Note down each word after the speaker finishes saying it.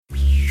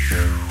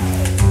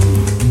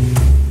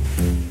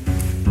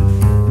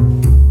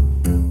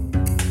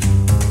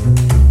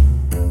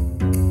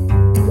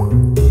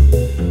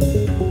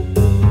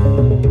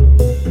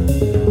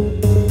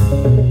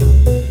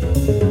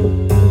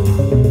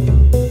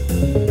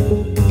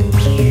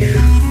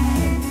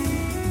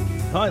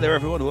there,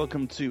 everyone.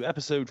 Welcome to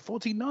episode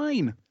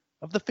 49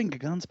 of the Finger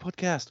Guns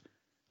podcast.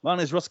 My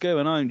name is Roscoe,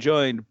 and I'm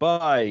joined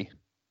by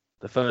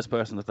the first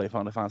person to play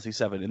Final Fantasy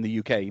VII in the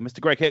UK,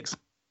 Mr. Greg Hicks.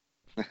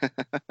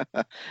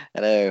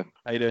 Hello.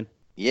 How you doing?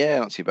 Yeah,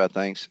 not too bad,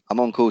 thanks. I'm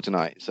on call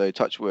tonight, so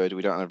touch wood,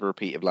 we don't have a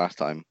repeat of last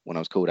time when I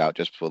was called out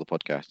just before the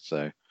podcast.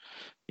 So,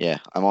 yeah,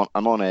 I'm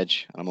on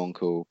edge, I'm on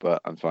call,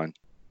 but I'm fine.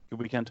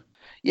 Good weekend?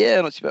 Yeah,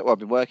 not too bad. Well, I've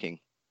been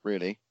working,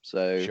 really.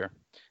 So, Sure.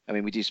 I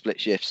mean, we do split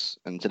shifts,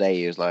 and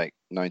today is like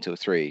 9 till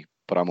 3,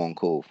 but I'm on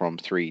call from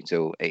 3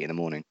 till 8 in the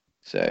morning.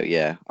 So,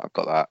 yeah, I've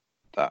got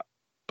that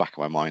back of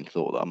my mind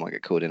thought that I might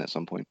get called in at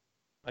some point.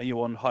 Are you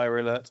on higher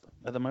alert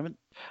at the moment?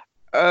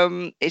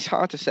 It's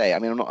hard to say. I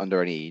mean, I'm not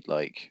under any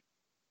like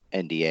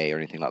NDA or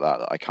anything like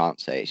that I can't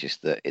say. It's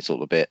just that it's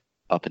all a bit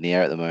up in the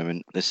air at the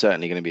moment. There's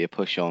certainly going to be a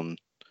push on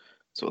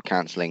sort of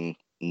cancelling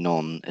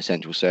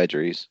non-essential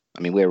surgeries.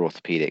 I mean, we're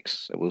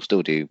orthopedics, so we'll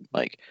still do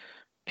like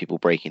people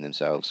breaking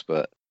themselves,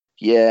 but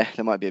yeah,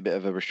 there might be a bit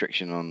of a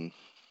restriction on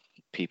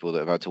people that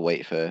have had to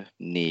wait for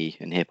knee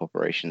and hip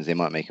operations. They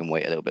might make them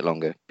wait a little bit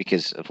longer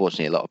because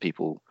unfortunately a lot of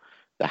people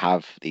that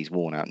have these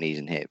worn out knees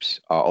and hips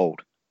are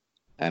old.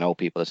 And old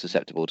people are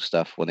susceptible to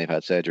stuff when they've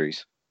had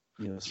surgeries,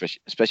 Yes.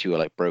 especially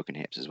with like broken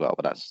hips as well.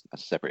 But that's a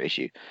separate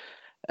issue.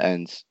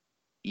 And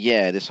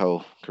yeah, this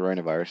whole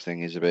coronavirus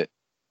thing is a bit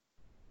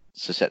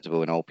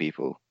susceptible in old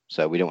people,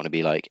 so we don't want to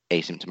be like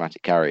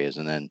asymptomatic carriers.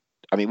 And then,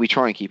 I mean, we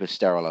try and keep as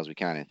sterile as we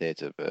can in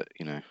theatre, but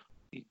you know,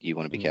 you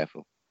want to be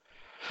careful.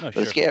 No,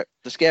 But sure.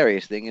 the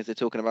scariest thing is they're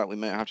talking about we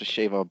might have to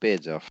shave our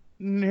beards off.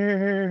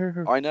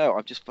 No. I know.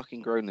 I've just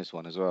fucking grown this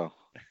one as well.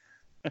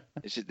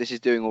 This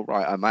is doing all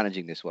right. I'm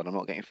managing this one. I'm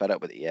not getting fed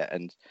up with it yet,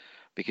 and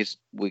because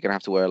we're gonna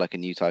have to wear like a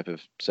new type of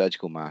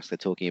surgical mask, they're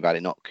talking about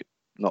it not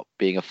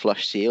being a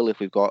flush seal if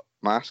we've got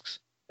masks,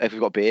 if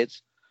we've got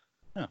beards.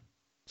 Oh.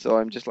 So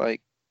I'm just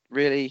like,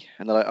 really?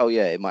 And they're like, oh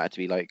yeah, it might have to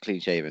be like clean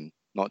shaven,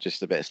 not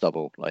just a bit of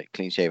stubble, like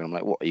clean shaven. I'm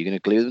like, what? Are you gonna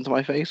glue them to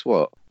my face?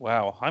 What?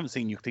 Wow, I haven't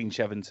seen you clean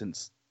shaven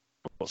since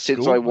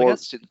Since school, I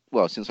was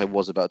guess? since I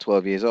was about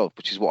 12 years old,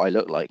 which is what I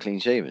look like,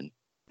 clean shaven.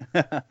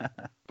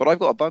 But I've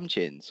got a bum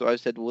chin, so I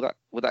said, would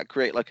that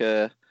create like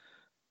a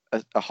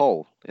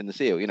hole in the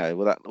seal? You know,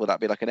 would that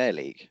be like an air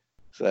leak?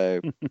 So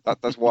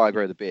that's why I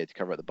grow the beard, to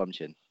cover up the bum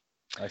chin.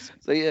 I see.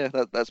 So yeah,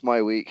 that's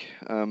my week.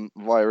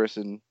 Virus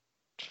and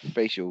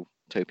facial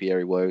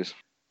topiary woes.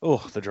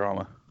 Oh, the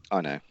drama.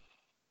 I know.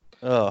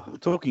 Oh,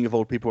 talking of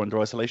old people under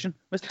isolation,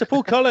 Mr.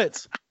 Paul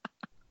Collett.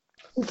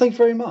 Well, thank you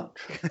very much.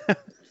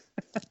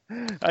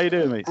 How you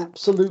doing, mate?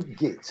 Absolute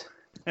git.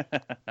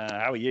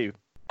 How are you?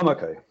 I'm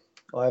okay.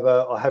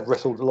 I have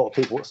wrestled a lot of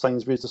people at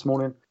Sainsbury's this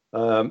morning.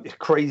 It's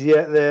crazy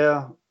out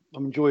there.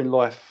 I'm enjoying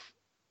life,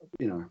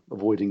 you know,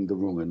 avoiding the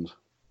wrong end.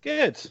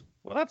 Good.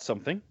 Well, that's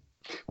something.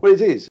 Well,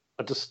 it is.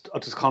 I just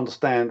can't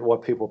understand why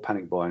people are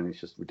panic buying. It's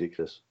just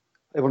ridiculous.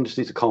 Everyone just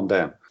needs to calm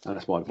down, and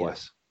that's my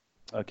advice.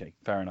 Okay,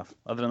 fair enough.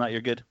 Other than that,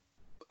 you're good.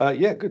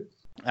 Yeah, good.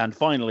 And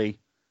finally,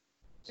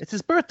 it's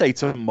his birthday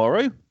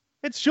tomorrow.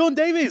 It's Sean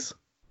Davies.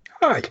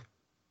 Hi,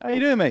 How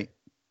you doing, mate?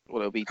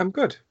 Well, I'm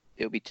good.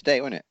 it'll be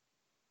today, won't it?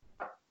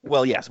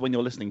 Well, yes, when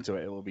you're listening to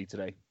it, it will be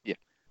today. Yeah.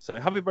 So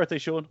happy birthday,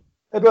 Sean.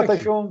 Happy birthday,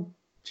 you. Sean.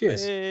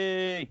 Cheers.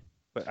 Yay.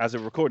 But as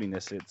of recording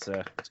this, it's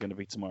going to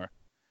be tomorrow.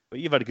 But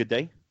you've had a good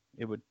day,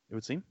 it would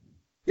seem.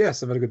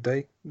 Yes, I've had a good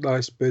day.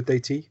 Nice birthday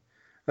tea.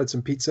 Had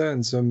some pizza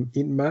and some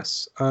Eton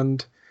Mass,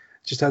 and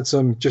just had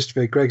some, just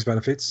for Greg's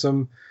benefit,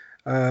 some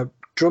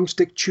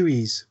drumstick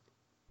chewies.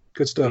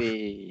 Good stuff.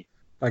 Whee.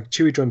 Like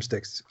chewy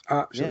drumsticks.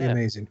 Absolutely Yeah.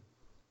 amazing.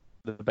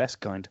 The best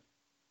kind.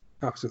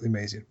 Absolutely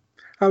amazing.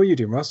 How are you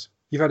doing, Ross?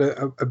 You've had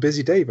a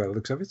busy day by the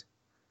looks of it.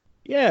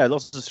 Yeah,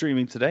 lots of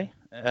streaming today.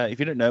 If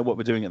you don't know what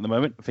we're doing at the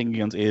moment, Finger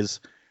Guns is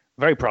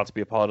very proud to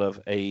be a part of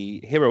a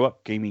Hero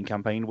Up gaming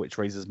campaign, which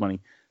raises money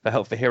for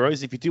Help for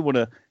Heroes. If you do want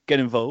to get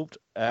involved,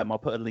 I'll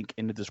put a link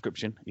in the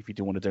description if you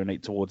do want to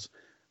donate towards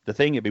the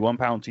thing. It'd be £1,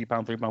 £2, £3,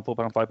 £4,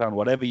 £5,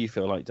 whatever you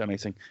feel like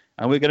donating.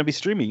 And we're going to be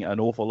streaming an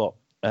awful lot.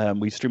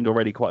 We've streamed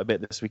already quite a bit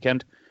this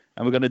weekend,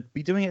 and we're going to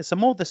be doing it some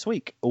more this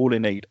week, all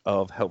in aid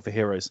of Help for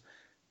Heroes.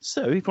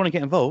 So if you want to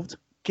get involved,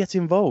 get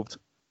involved.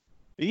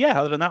 But yeah,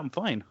 other than that, I'm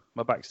fine.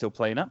 My back's still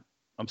playing up.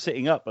 I'm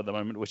sitting up at the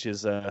moment, which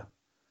is an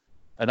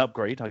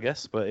upgrade, I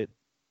guess, but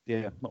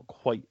not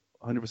quite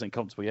 100%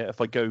 comfortable yet. If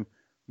I go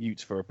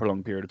mute for a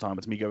prolonged period of time,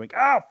 it's me going,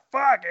 "Oh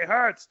fuck, it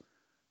hurts."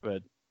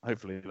 But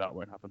hopefully that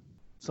won't happen.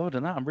 So other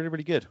than that, I'm really,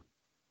 really good.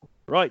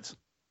 Right,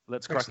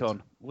 let's crack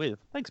Excellent. on with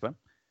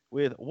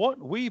with what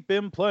we've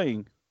been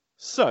playing.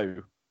 So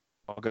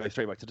I'll go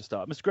straight back to the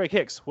start. Mr. Greg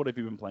Hicks, what have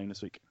you been playing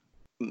this week?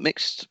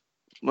 Mixed.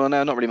 Well,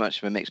 no, not really much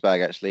of a mixed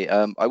bag actually.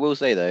 I will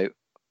say though,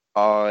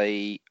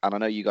 I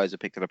know you guys have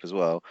picked it up as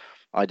well.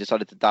 I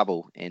decided to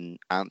dabble in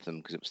Anthem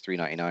because it was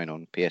 $3.99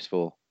 on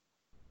PS4.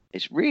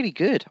 It's really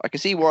good. I can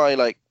see why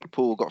like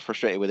Paul got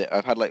frustrated with it.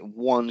 I've had like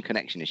one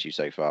connection issue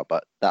so far,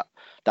 but that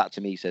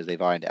to me says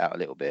they've ironed it out a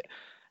little bit.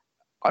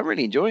 I'm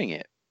really enjoying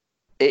it.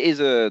 It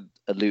is a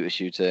looter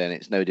shooter, and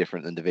it's no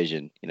different than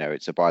Division. You know,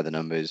 it's a by the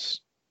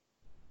numbers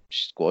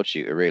squad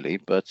shooter really.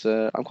 But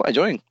I'm quite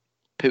enjoying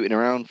pooting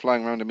around,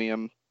 flying around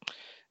in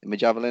my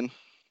javelin.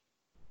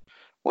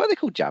 Why are they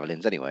called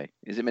javelins anyway?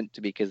 Is it meant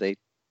to be because they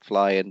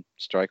fly and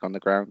strike on the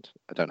ground?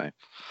 I don't know.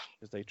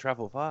 Because they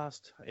travel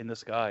fast in the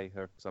sky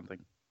or something.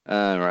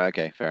 Right,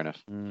 okay, fair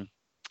enough.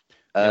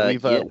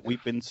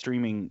 We've been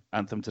streaming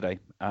Anthem today,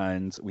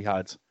 and we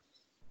had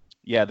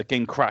the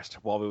game crashed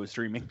while we were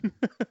streaming,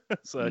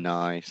 so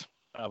nice.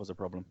 That was a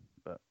problem.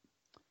 But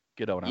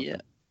good on Anthem.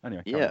 Yeah.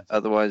 Anyway. Yeah.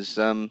 Otherwise,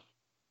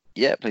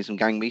 played some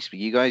Gang Beasts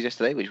with you guys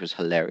yesterday, which was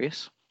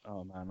hilarious.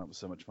 Oh man, that was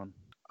so much fun.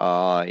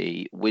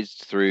 I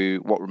whizzed through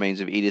What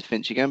Remains of Edith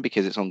Finch again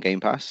because it's on Game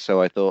Pass. So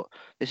I thought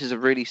this is a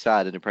really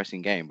sad and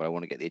depressing game, but I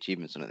want to get the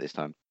achievements on it this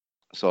time.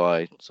 So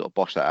I sort of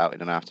boshed that out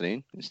in an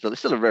afternoon. It's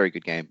still a very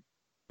good game.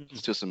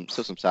 Still some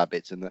sad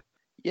bits in there.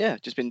 Yeah,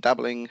 just been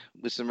dabbling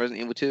with some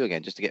Resident Evil 2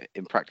 again, just to get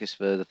in practice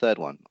for the third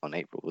one on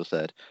April the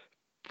 3rd,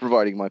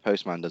 providing my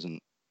postman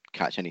doesn't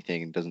catch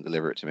anything and doesn't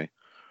deliver it to me.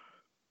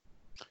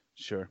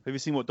 Sure. Have you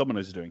seen what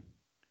Domino's are doing?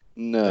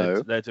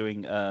 No. They're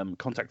doing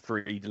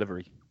contact-free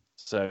delivery.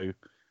 So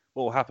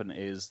what will happen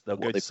is they'll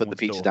put the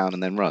pizza down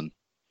and then run.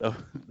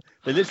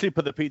 They literally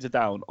put the pizza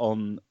down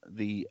on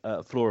the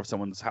floor of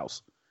someone's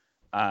house,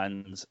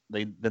 and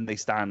they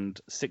stand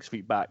 6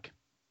 feet back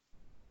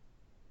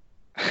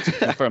to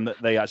confirm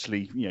that they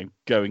actually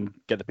go and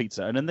get the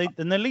pizza, and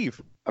then they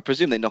leave. I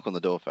presume they knock on the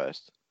door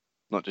first,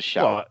 not just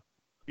shout. Well,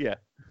 yeah.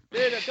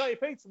 Dude, I got your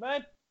pizza,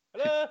 man.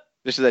 Hello.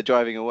 Just as they're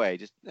driving away,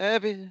 just.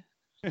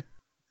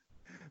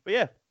 But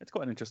yeah, it's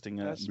quite an interesting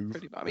move.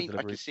 I mean,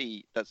 I can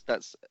see that's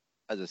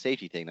as a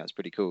safety thing, that's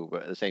pretty cool.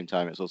 But at the same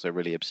time, it's also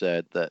really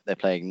absurd that they're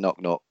playing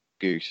Knock Knock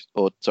Goose,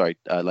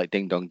 like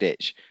Ding Dong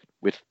Ditch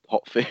with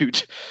hot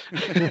food.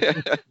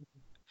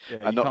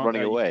 And not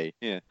running away.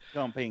 Yeah. You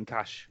can't pay in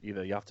cash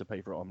either. You have to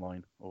pay for it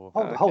online. Or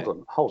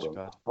hold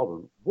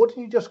on. What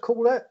did you just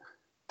call that?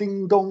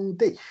 Ding Dong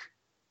Dish?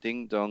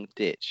 Ding Dong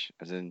Ditch,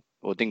 as in,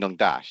 or Ding Dong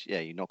Dash. Yeah,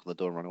 you knock on the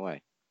door and run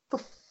away.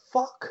 The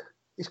fuck?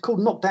 It's called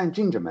Knockdown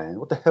Ginger, man.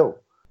 What the hell?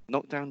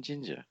 Knockdown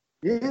Ginger.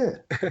 Yeah.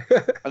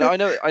 I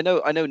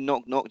know.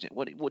 Knock.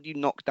 What do you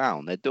knock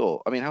down? Their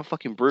door. I mean, how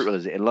fucking brutal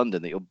is it in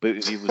London that you're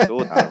booting people's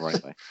door down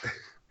right away?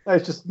 No,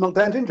 it's just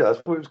Knockdown Ginger.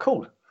 That's what it was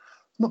called.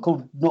 It's not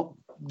called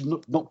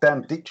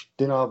Knockdown Ditch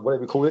Dinner,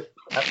 whatever you call it.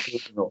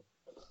 Absolutely not.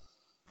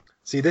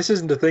 See, this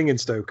isn't a thing in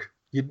Stoke.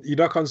 You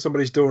knock on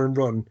somebody's door and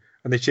run,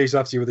 and they chase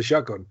after you with a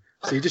shotgun.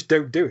 So you just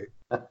don't do it.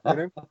 You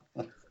know.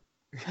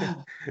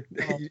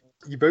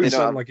 You both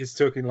sound like it's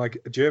talking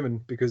like a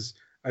German because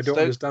I don't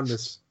understand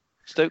this.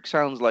 Stoke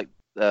sounds like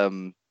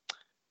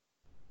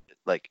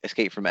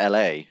Escape from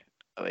LA,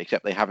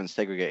 except they haven't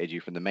segregated you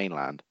from the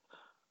mainland.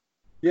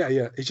 Yeah.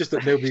 It's just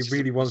that nobody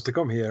really wants to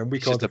come here, and we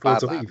can't afford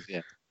to leave.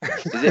 Yeah.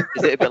 Is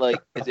it a bit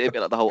like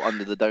the whole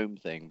Under the Dome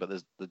thing? But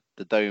there's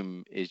the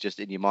dome is just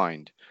in your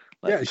mind.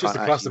 Like, it's just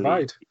a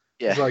classified.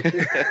 Yeah. Like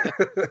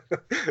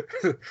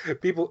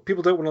people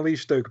don't want to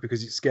leave Stoke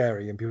because it's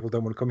scary, and people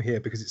don't want to come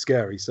here because it's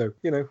scary. So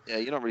Yeah,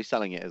 you're not really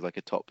selling it as like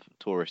a top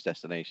tourist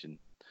destination.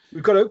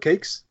 We've got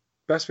oatcakes,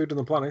 best food on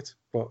the planet,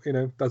 but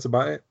that's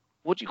about it.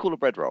 What do you call a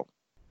bread roll?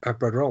 A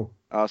bread roll.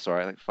 Oh,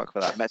 sorry, fuck for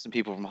that. I met some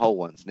people from Hull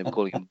once, and they were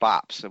calling them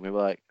baps, and we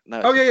were like,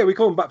 no. Oh yeah, we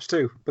call them baps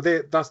too,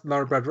 but that's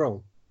not a bread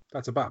roll.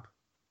 That's a bap.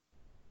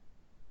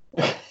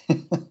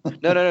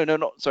 No,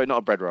 not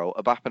a bread roll.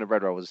 A bap and a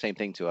bread roll was the same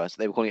thing to us.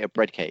 They were calling it a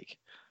bread cake.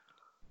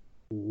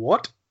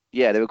 What?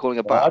 Yeah, they were calling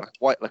a bap,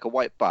 like a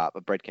white bap,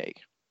 a bread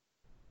cake.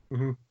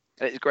 Mm-hmm.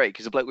 And it's great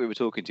because the bloke we were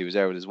talking to was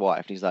there with his wife,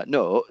 and he's like,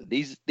 "No,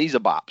 these are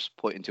baps,"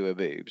 pointing to her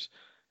boobs.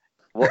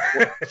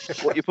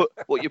 What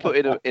you put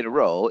in a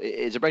roll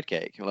is a bread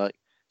cake. I'm like,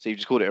 so you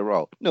just called it a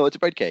roll? No, it's a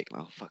bread cake.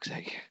 Oh, fuck's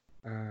sake.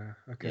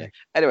 Okay. Yeah.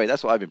 Anyway,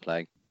 that's what I've been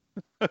playing.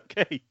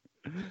 Okay.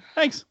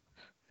 Thanks.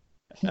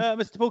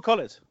 Mr. Paul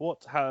Collett,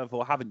 what have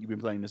or haven't you been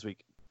playing this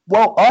week?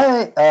 Well,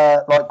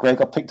 I like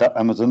Greg. I picked up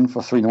Amazon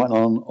for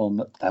 $3.99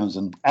 on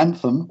Amazon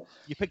Anthem.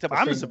 You picked up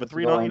Amazon for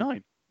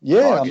 $3.99.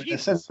 Yeah,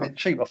 it's a bit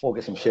cheap. I thought I'd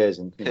get some shares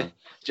in.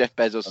 Jeff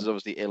Bezos is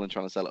obviously ill and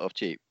trying to sell it off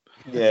cheap.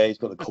 Yeah, he's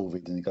got the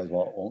COVID and he goes,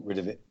 "Well, I want rid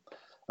of it."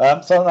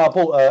 So I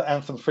bought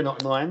Anthem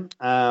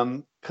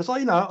 $3.99 because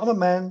I'm a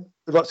man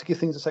who likes to give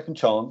things a second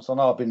chance. I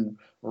know I've been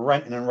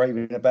ranting and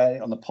raving about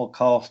it on the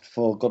podcast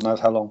for God knows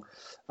how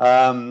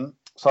long.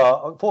 So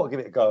I thought I'd give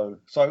it a go.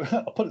 So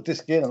I put the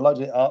disc in and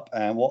loaded it up,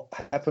 and what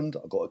happened?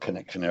 I got a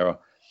connection error.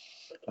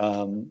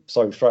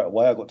 So straight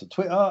away I got to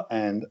Twitter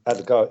and had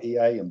to go at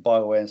EA and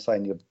BioWare and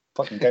saying your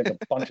fucking game's a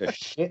bunch of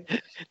shit.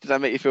 Did that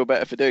make you feel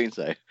better for doing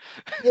so?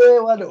 Yeah,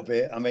 well, a little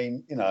bit. I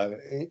mean,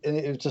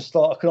 it was just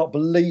like I could not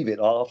believe it.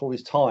 Like, after all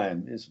this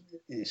time, it's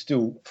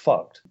still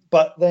fucked.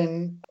 But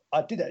then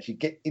I did actually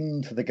get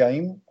into the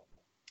game,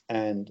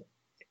 and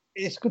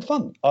it's good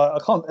fun. I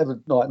can't ever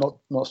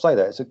not say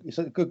that it's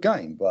a good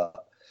game,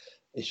 but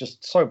it's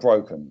just so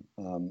broken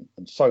and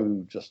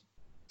so just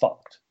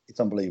fucked. It's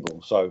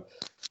unbelievable. So,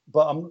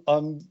 but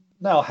I'm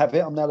now have it.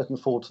 I'm now looking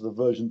forward to the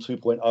version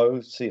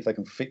 2.0. See if they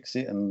can fix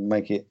it and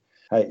make it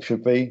how it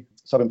should be.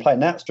 So I've been playing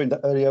that. Streamed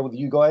that earlier with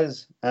you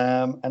guys,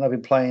 and I've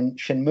been playing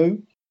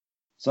Shenmue.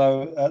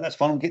 So that's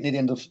fun. I'm getting near the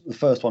end of the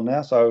first one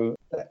now, so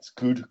that's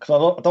good because I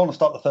don't want to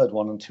start the third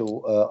one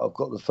until I've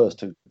got the first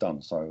two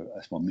done. So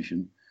that's my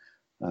mission.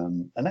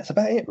 And that's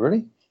about it,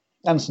 really.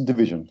 And some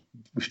Division.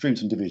 We streamed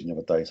some Division the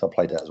other day, so I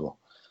played that as well.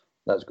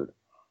 That was good.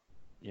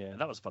 Yeah,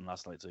 that was fun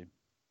last night too.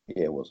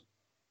 Yeah, it was.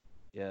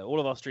 Yeah, all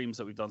of our streams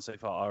that we've done so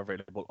far are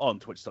available on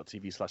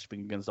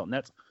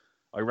twitch.tv/fingerguns.net.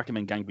 I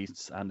recommend Gang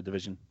Beasts and The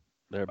Division.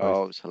 They're both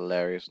Oh, it's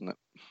hilarious, isn't it?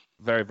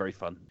 very, very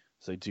fun.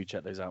 So do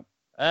check those out.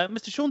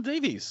 Mr. Sean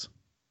Davies,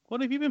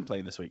 what have you been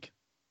playing this week?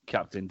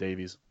 Captain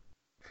Davies.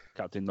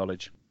 Captain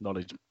Knowledge.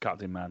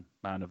 Captain Man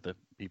of the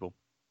people.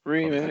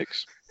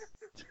 Remix.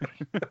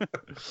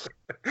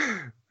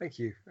 Thank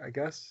you, I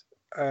guess.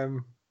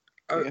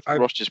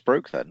 Ross just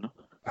broke then.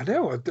 I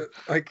know.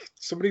 Like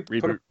somebody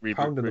put a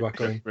pound in the back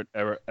going.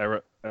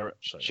 Error.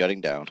 Sorry.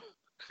 Shutting down.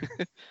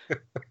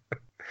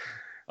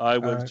 I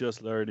was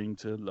just learning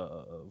to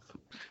love.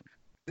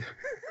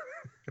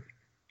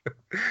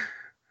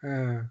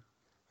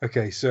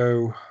 Okay,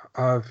 so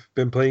I've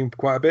been playing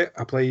quite a bit.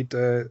 I played,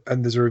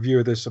 and there's a review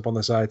of this up on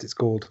the site. It's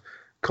called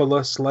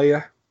Color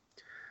Slayer,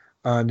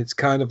 and it's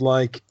kind of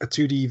like a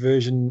 2D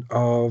version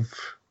of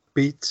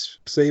Beat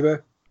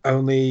Saber,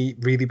 only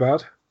really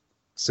bad.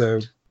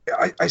 So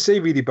I say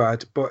really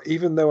bad, but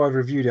even though I've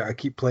reviewed it, I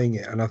keep playing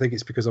it, and I think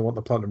it's because I want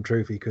the Platinum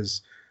Trophy,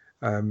 because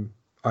I am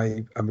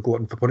a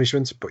glutton for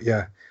punishment. But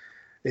yeah,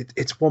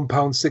 it's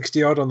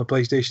 £1.60 odd on the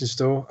PlayStation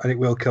Store, and it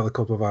will kill a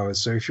couple of hours.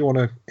 So if you want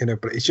to,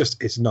 but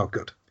it's not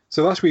good.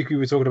 So last week we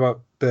were talking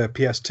about the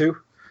PS2,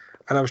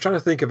 and I was trying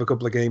to think of a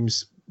couple of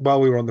games while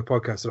we were on the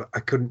podcast that I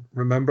couldn't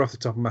remember off the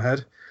top of my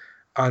head.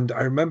 And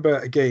I remember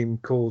a game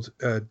called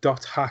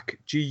 .hack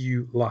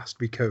GU Last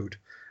Recode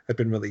had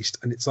been released,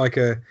 and it's like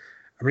a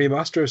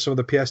remaster of some of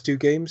the PS2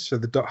 games, so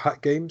the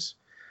 .hack games,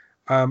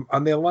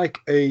 and they're like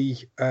a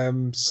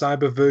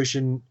cyber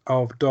version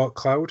of Dark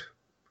Cloud.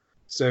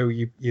 So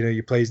you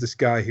play as this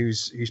guy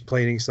who's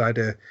playing inside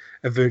a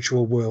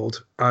virtual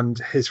world, and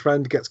his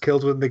friend gets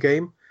killed within the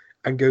game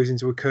and goes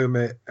into a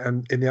coma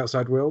and in the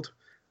outside world.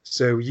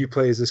 So you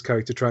play as this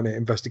character trying to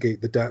investigate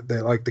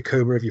the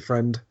coma of your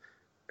friend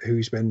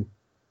who's been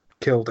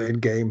killed in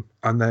game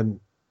and then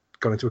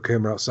gone into a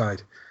coma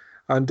outside.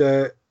 And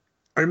I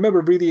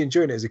remember really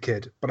enjoying it as a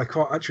kid, but I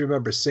can't actually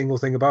remember a single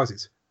thing about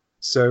it.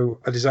 So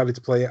I decided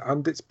to play it,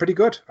 and it's pretty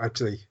good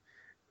actually.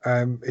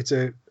 I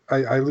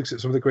looked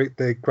at some of the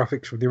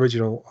graphics from the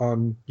original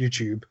on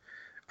YouTube,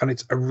 and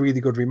it's a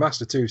really good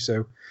remaster too.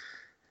 So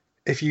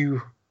if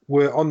you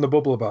were on the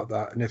bubble about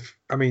that,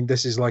 and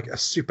this is like a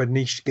super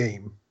niche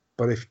game,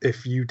 but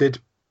if you did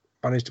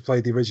manage to play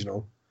the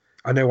original,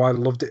 I know I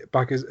loved it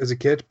back as a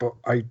kid, but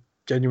I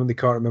genuinely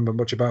can't remember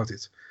much about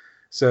it.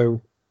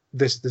 So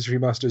this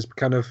remaster is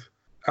kind of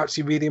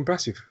actually really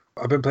impressive.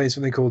 I've been playing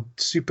something called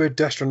Super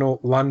Destronaut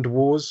Land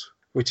Wars,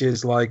 which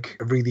is like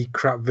a really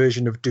crap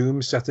version of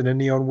Doom set in a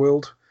neon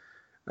world,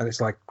 and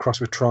it's like cross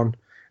with Tron.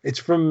 It's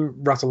from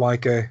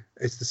Ratalaika.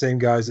 It's the same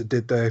guys that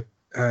did the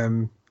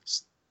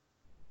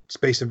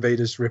Space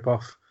Invaders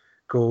ripoff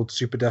called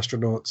Super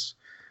Destronauts,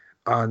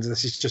 and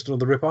this is just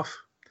another ripoff.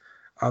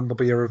 And there'll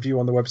be a review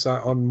on the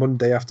website on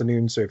Monday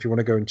afternoon, so if you want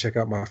to go and check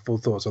out my full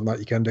thoughts on that,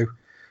 you can do.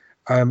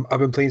 I've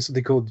been playing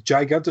something called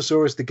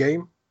Gigantosaurus the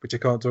Game, which I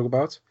can't talk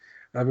about.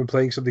 I've been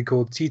playing something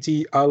called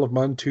TT Isle of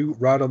Man 2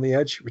 Ride on the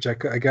Edge, which I,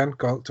 again,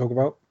 can't talk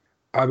about.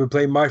 I've been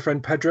playing My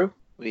Friend Pedro,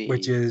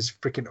 which is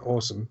freaking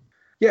awesome.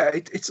 Yeah,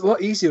 it's a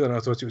lot easier than I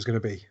thought it was going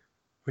to be,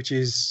 which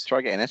is...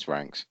 Try getting S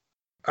ranks.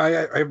 I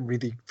haven't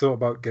really thought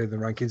about getting the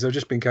rankings. I've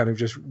just been kind of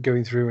just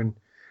going through and...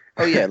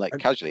 Oh, yeah, like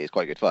casually, it's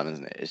quite good fun,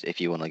 isn't it? If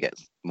you want to get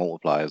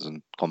multipliers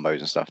and combos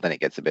and stuff, then it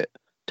gets a bit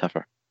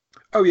tougher.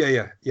 Oh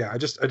yeah. I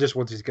just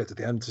wanted to get to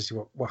the end to see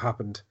what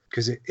happened,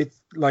 because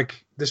it's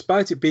like,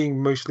 despite it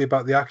being mostly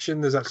about the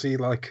action, there's actually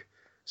like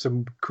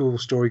some cool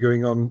story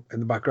going on in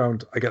the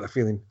background. I get the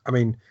feeling. I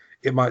mean,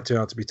 it might turn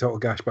out to be total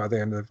gash by the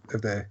end of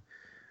the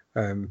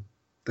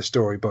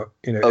story, but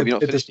you know. Oh, you're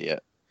not finished it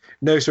yet?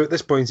 No, so at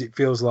this point it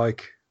feels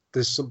like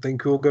there's something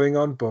cool going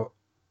on, but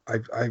I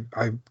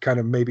kind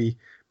of maybe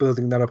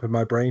building that up in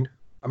my brain.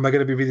 Am I going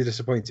to be really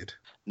disappointed?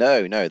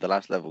 No, the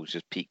last level's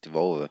just peak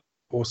Devolver.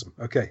 Awesome.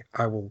 Okay,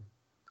 I will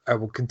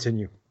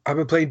continue. I've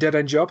been playing Dead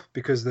End Job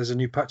because there's a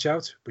new patch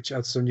out which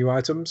adds some new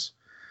items.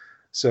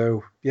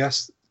 So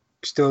yes,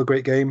 still a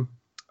great game.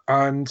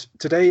 And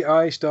today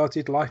I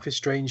started Life is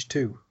Strange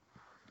 2,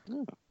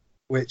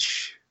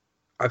 which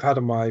I've had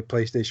on my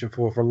PlayStation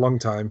 4 for a long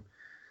time,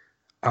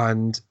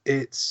 and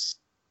it's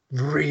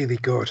really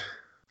good.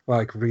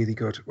 Like, really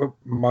good. Well,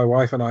 my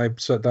wife and I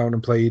sat down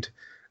and played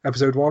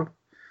episode 1,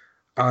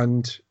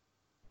 and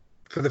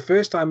for the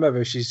first time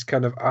ever, she's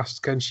kind of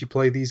asked, can she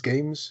play these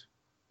games?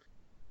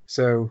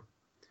 So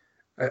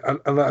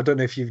I don't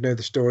know if you know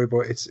the story,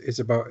 but it's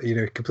about, you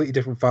know, a completely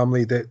different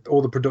family. That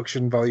all the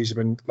production values have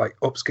been like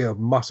upscaled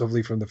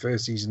massively from the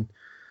first season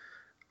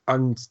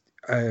and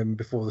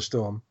Before the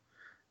Storm.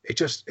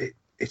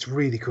 It's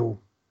really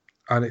cool,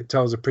 and it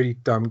tells a pretty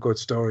damn good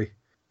story,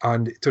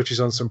 and it touches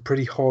on some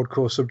pretty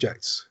hardcore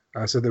subjects.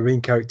 So the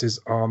main characters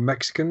are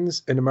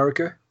Mexicans in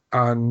America,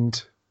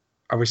 and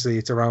obviously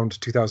it's around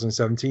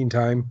 2017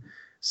 time.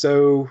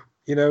 So,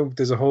 you know,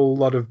 there's a whole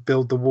lot of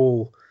build the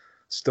wall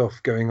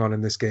stuff going on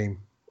in this game.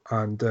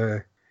 And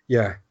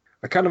yeah,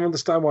 I kind of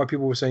understand why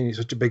people were saying it's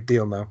such a big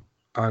deal now,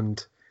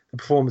 and the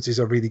performances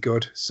are really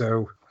good.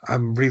 So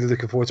I'm really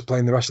looking forward to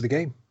playing the rest of the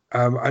game.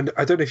 And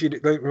I don't know if you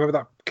remember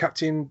that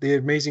The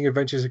Amazing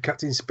Adventures of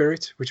Captain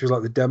Spirit, which was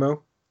like the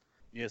demo.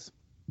 Yes.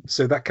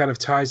 So that kind of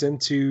ties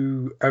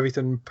into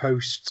everything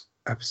post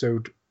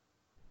episode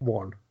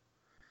 1.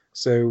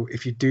 So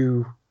if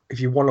you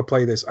want to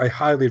play this, I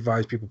highly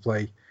advise people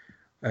play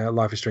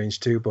Life is Strange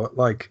 2, but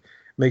like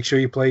make sure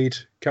you played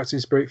Captain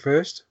Spirit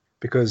first,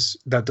 because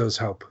that does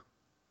help.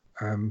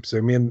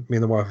 So me and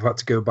the wife have had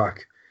to go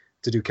back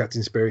to do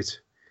Captain Spirit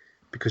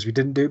because we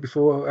didn't do it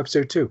before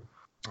episode 2.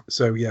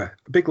 So yeah,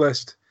 a big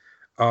list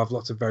of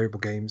lots of variable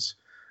games,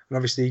 and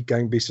obviously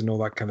Gang Beasts and all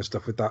that kind of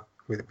stuff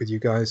with you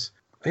guys.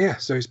 Yeah,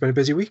 so it's been a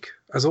busy week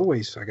as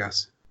always, I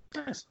guess.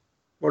 Nice.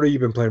 What have you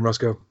been playing,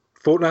 Roscoe?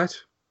 Fortnite,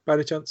 by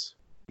any chance?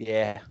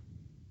 Yeah,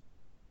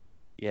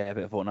 a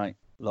bit of Fortnite,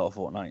 a lot of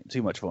Fortnite,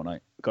 too much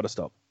Fortnite. Got to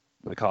stop,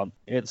 but I can't.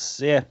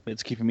 It's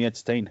keeping me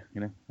entertained,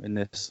 in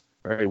this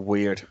very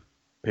weird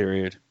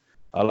period.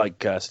 I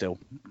like still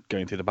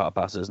going through the battle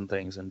passes and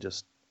things, and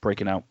just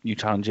breaking out new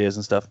challenges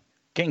and stuff.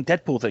 Getting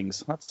Deadpool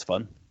things, that's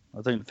fun.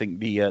 I don't think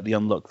the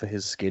unlock for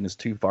his skin is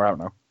too far out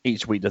now.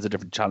 Each week there's a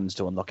different challenge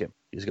to unlock it.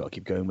 You just got to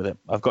keep going with it.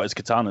 I've got his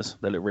katanas;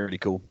 they look really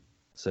cool.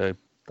 So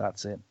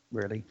that's it,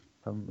 really.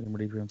 I haven't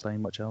really been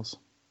playing much else.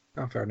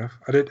 Oh, fair enough.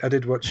 I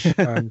did watch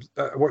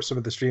watch some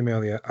of the stream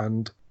earlier,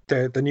 and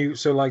the new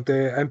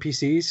the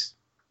NPCs,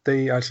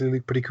 they actually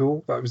look pretty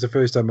cool. That was the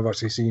first time I've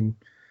actually seen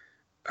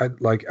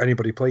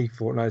anybody play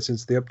Fortnite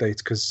since the update,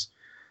 because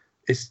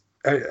it's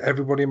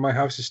everybody in my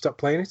house has stopped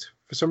playing it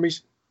for some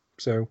reason.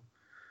 So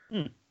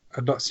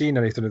I've not seen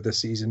anything of this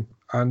season,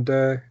 and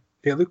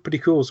it looked pretty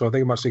cool. So I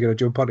think I'm actually going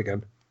to jump on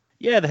again.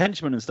 Yeah, the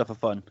henchmen and stuff are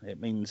fun.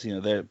 It means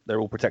they're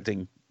all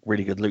protecting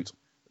really good loot.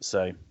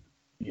 So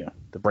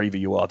the braver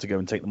you are to go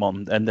and take them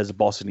on, and there's a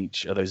boss in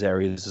each of those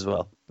areas as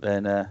well.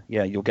 Then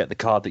you'll get the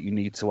card that you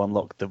need to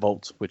unlock the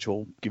vault, which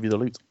will give you the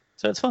loot.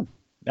 So it's fun.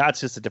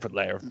 That's just a different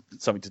layer of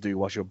something to do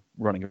whilst you're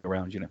running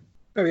around,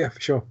 Oh yeah, for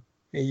sure.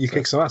 You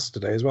kicked some ass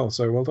today as well,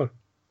 so well done.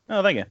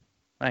 Oh, thank you.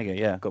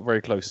 Yeah, got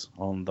very close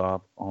on the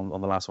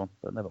last one,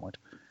 but never mind.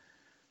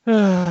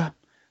 We're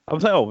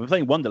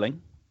playing Wonderling.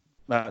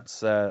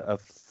 That's a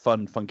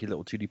fun, funky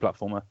little 2D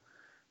platformer,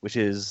 which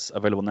is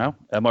available now.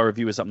 My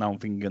review is up now on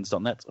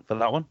fingerguns.net for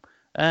that one,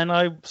 and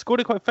I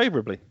scored it quite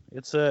favourably.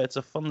 It's a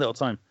fun little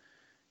time.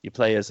 You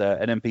play as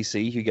an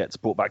NPC who gets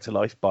brought back to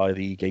life by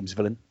the game's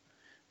villain,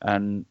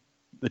 and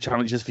the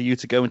challenge is for you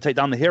to go and take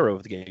down the hero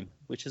of the game,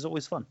 which is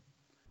always fun.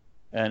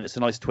 And it's a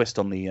nice twist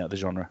on the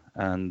genre,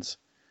 and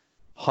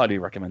highly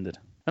recommended.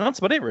 And that's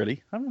about it,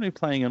 really. I'm really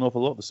playing an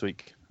awful lot this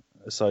week,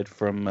 aside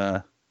from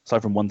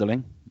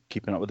Wonderling,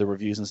 keeping up with the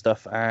reviews and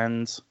stuff,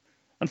 and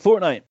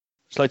Fortnite.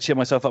 Shall I cheer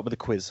myself up with a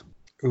quiz?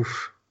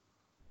 Oof.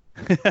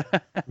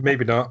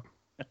 Maybe not.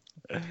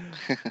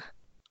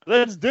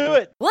 Let's do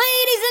it!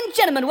 Ladies and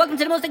gentlemen, welcome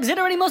to the most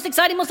exhilarating, most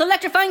exciting, most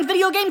electrifying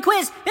video game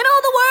quiz in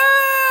all the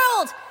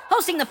world!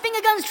 Hosting the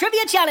Finger Guns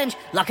Trivia Challenge.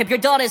 Lock up your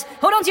daughters,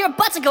 hold on to your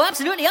butts, and go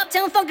absolutely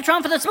uptown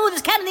Funkatron for the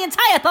smoothest cat in the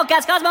entire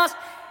podcast cosmos.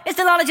 It's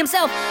the knowledge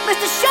himself,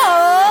 Mr.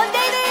 Sean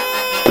Davies!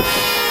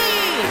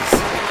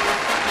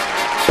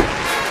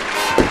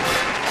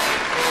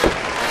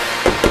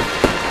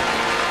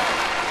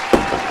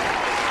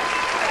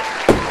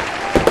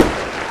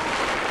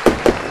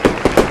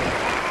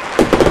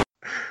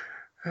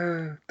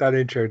 That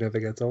intro never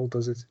gets old,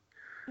 does it?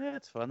 Yeah,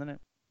 it's fun, isn't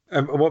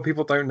it? What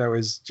people don't know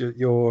is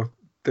your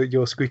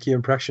squeaky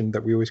impression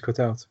that we always cut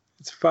out.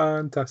 It's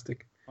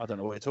fantastic. I don't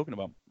know what you're talking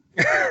about.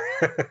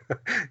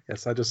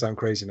 Yes, I just sound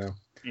crazy now.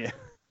 Yeah.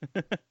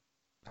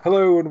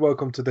 Hello and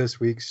welcome to this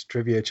week's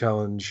Trivia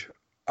Challenge.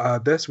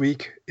 This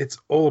week, it's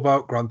all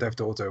about Grand Theft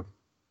Auto.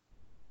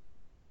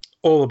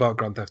 All about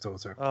Grand Theft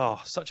Auto.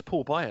 Oh, such a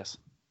poor bias.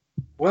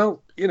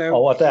 Well,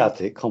 Oh, I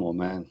doubt it. Come on,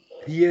 man.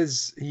 He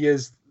is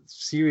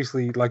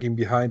seriously lagging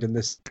behind in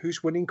this.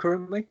 Who's winning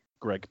currently?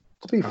 Greg.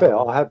 To be fair,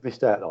 I have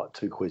missed out like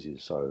 2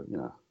 quizzes, so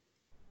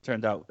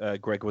Turned out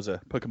Greg was a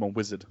Pokemon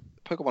wizard.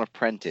 Pokemon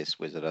Apprentice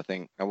wizard, I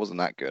think. I wasn't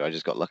that good. I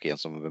just got lucky on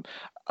some of them.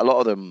 A lot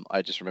of them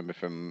I just remember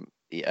from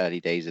the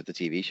early days of the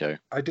TV show.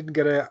 I didn't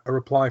get a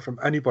reply from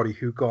anybody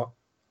who got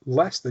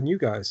less than you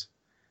guys.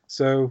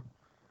 So,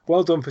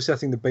 well done for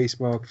setting the base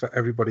mark for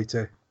everybody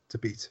to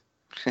beat.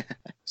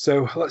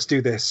 So, let's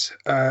do this.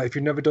 If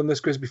you've never done this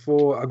quiz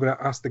before, I'm going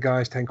to ask the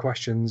guys 10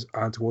 questions,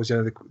 and towards the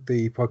end of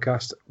the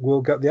podcast,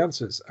 we'll get the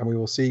answers, and we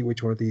will see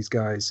which one of these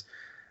guys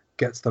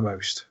gets the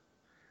most.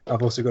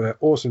 I've also got an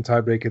awesome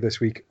tiebreaker this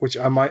week, which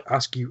I might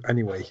ask you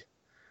anyway.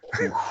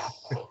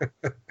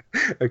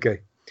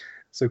 Okay,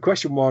 so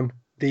question 1.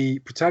 The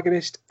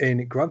protagonist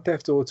in Grand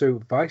Theft Auto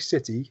Vice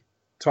City,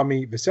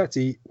 Tommy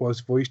Vercetti,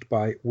 was voiced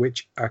by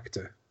which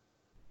actor?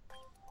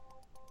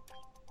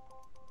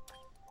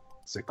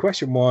 So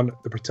question 1.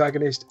 The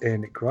protagonist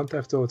in Grand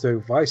Theft Auto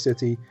Vice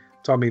City,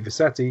 Tommy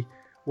Vercetti,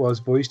 was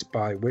voiced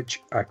by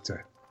which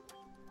actor?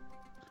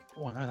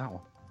 Oh, I know that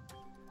one.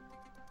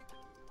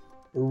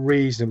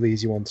 Reasonably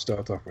easy one to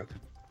start off with.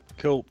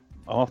 Cool.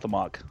 I'm off the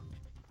mark.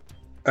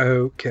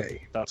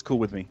 Okay. That's cool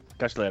with me.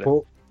 Catch you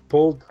later.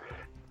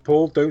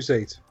 Paul, don't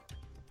say it.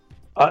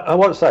 I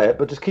won't say it,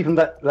 but just keep them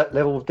that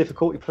level of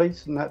difficulty,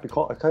 please, and that'd be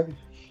quite okay.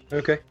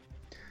 Okay.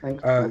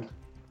 Thanks.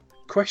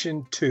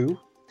 Question 2.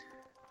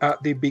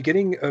 At the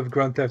beginning of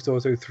Grand Theft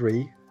Auto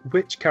 3,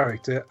 which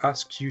character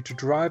asks you to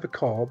drive a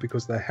car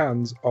because their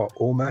hands are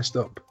all messed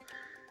up?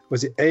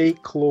 Was it A,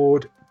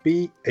 Claude,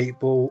 B,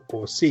 8-Ball,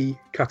 or C,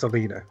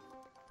 Catalina?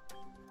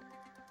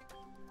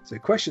 So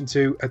question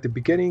 2, at the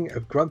beginning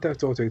of Grand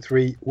Theft Auto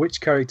 3,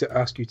 which character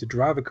asks you to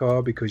drive a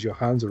car because your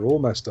hands are all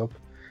messed up?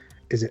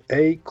 Is it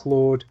A,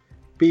 Claude,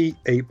 B,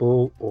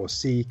 8-Ball, or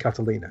C,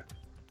 Catalina?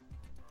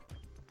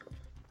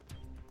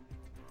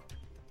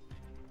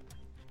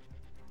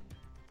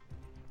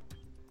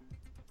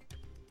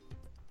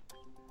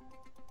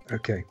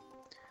 Okay.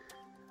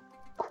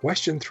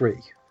 Question 3.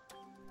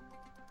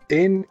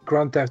 In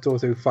Grand Theft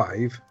Auto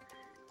 5,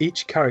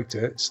 each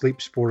character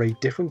sleeps for a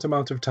different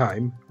amount of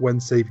time when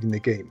saving the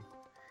game.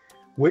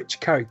 Which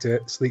character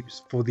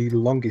sleeps for the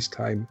longest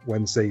time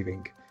when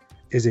saving?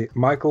 Is it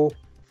Michael,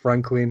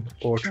 Franklin,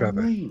 or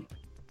Trevor?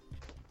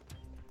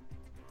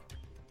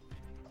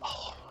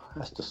 Oh,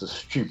 that's just a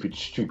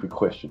stupid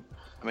question.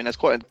 I mean, that's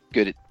quite a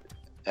good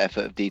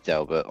effort of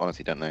detail, but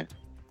honestly, don't know.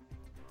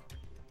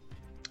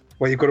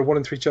 Well, you've got a 1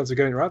 in 3 chance of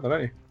getting it right, then,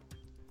 haven't you?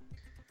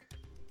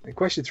 And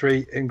question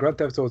 3. In Grand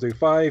Theft Auto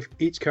 5,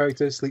 each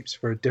character sleeps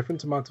for a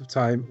different amount of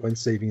time when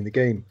saving the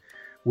game.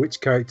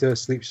 Which character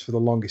sleeps for the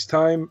longest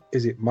time?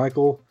 Is it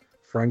Michael,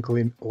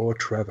 Franklin, or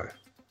Trevor?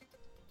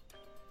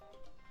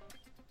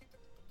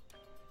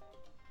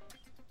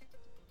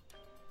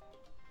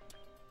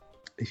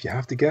 If you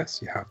have to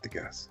guess, you have to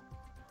guess.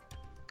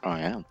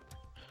 I am.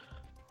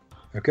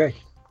 Okay.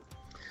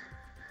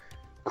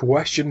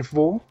 Question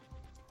 4.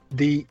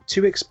 The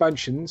 2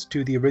 expansions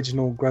to the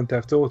original Grand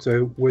Theft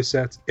Auto were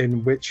set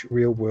in which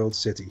real-world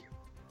city?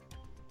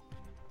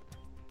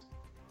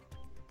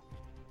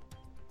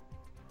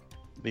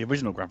 The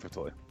original Grand Theft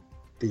Auto.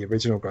 The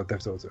original Grand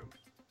Theft Auto.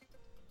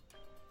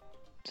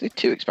 Is there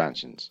 2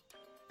 expansions?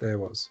 There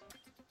was.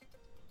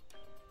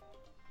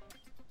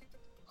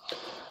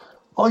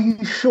 Are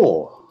you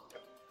sure?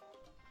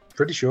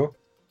 Pretty sure.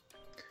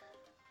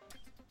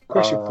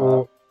 Question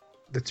 4.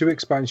 The 2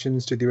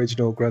 expansions to the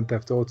original Grand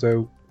Theft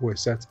Auto were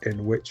set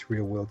in which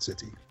real-world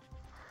city?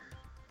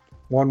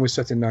 One was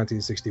set in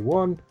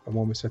 1961 and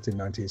one was set in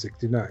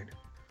 1969.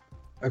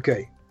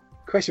 Okay.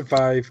 Question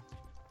 5.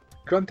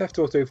 Grand Theft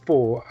Auto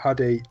 4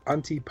 had a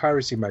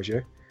anti-piracy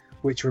measure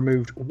which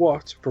removed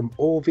what from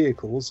all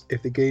vehicles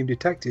if the game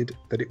detected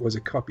that it was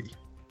a copy?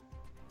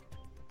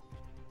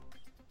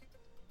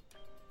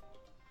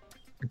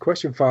 And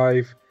question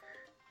 5.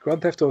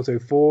 Grand Theft Auto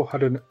 4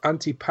 had an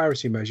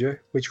anti-piracy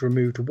measure which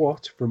removed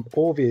what from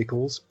all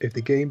vehicles if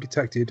the game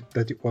detected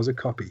that it was a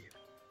copy?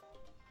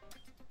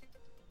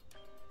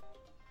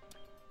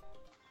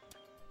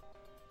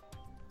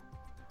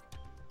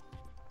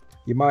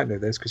 You might know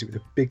this because it was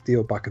a big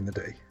deal back in the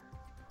day.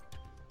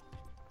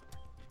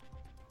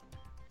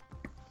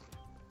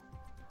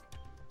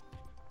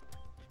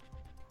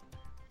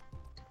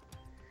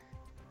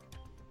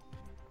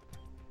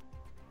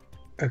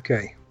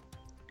 Okay.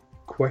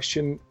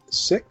 Question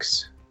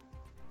 6.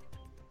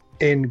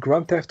 In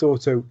Grand Theft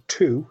Auto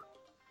 2,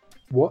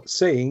 what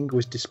saying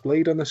was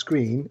displayed on the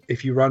screen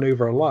if you ran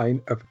over a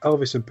line of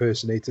Elvis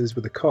impersonators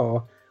with a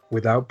car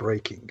without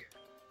braking?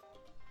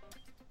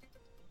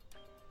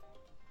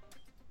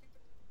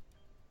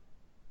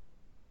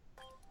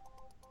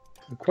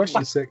 And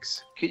question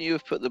 6. Can you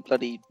have put the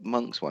bloody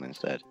monks one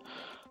instead?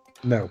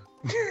 No.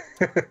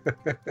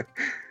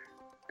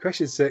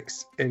 Question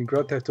 6. In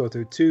Grand Theft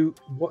Auto 2,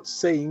 what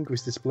saying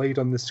was displayed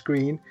on the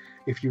screen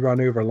if you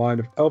ran over a line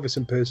of Elvis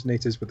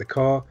impersonators with a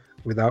car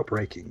without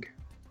braking?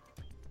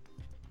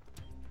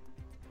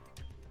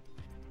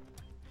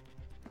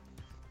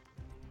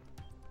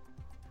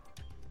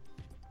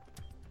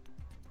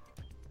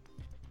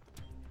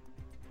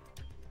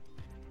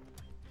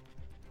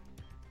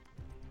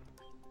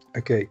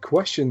 Okay,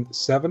 question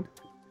 7.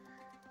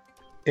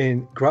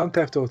 In Grand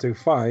Theft Auto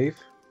 5,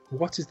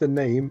 what is the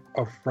name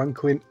of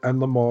Franklin and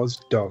Lamar's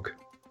dog?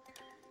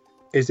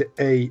 Is it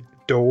A,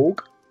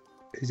 Dog?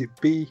 Is it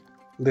B,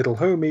 Little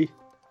Homie?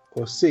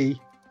 Or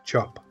C,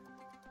 Chop?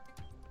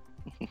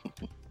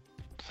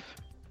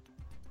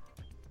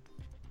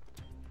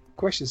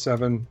 Question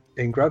 7.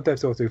 In Grand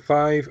Theft Auto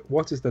 5,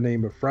 what is the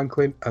name of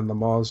Franklin and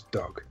Lamar's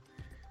dog?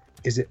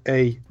 Is it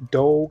A,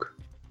 Dog?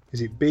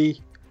 Is it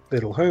B,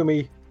 Little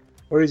Homie?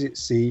 Or is it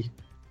C,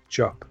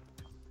 Chop?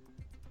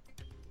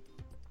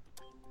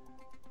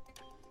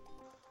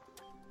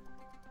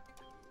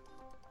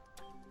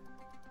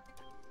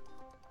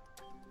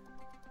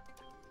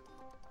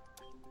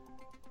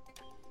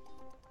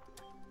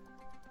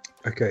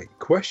 Okay,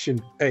 question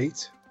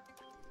 8.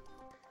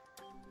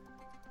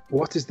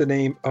 What is the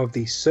name of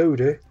the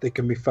soda that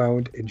can be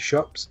found in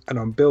shops and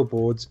on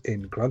billboards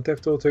in Grand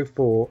Theft Auto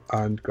 4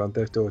 and Grand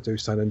Theft Auto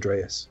San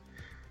Andreas?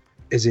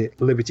 Is it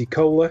Liberty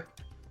Cola,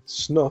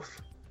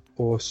 Snuff,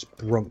 or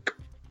Sprunk?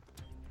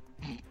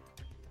 I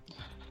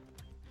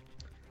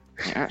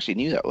actually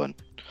knew that one.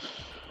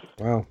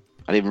 Wow.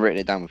 I'd even written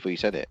it down before you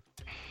said it.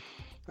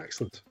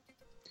 Excellent.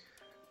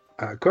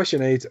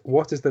 Question 8.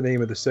 What is the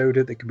name of the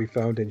soda that can be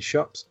found in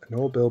shops and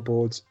all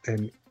billboards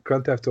in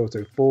Grand Theft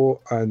Auto 4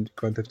 and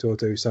Grand Theft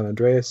Auto San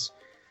Andreas?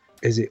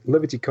 Is it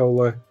Liberty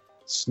Cola,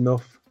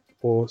 Snuff,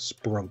 or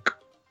Sprunk?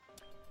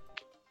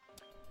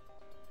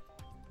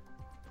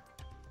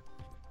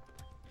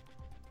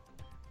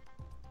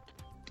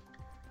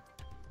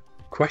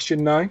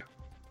 Question 9.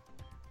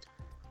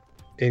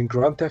 In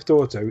Grand Theft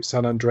Auto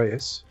San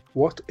Andreas,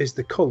 what is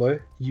the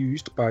colour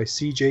used by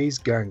CJ's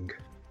gang?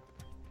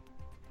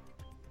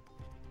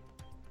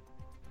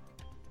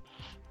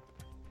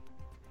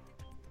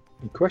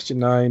 And question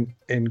 9.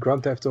 In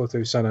Grand Theft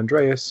Auto San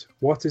Andreas,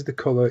 what is the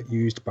colour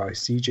used by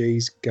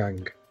CJ's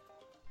gang?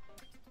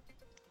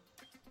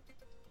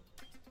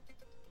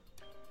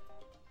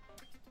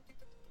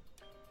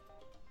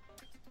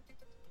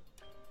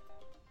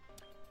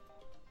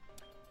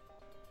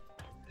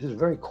 This is a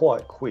very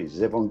quiet quiz.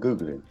 Is everyone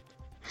Googling?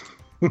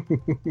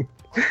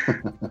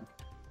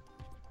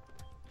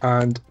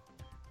 And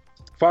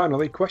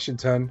finally, question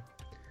 10.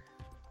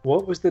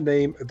 What was the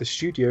name of the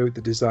studio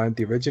that designed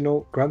the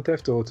original Grand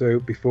Theft Auto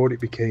before it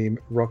became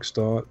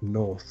Rockstar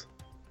North?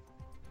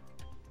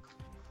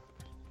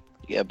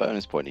 You get a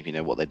bonus point if you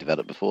know what they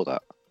developed before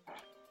that.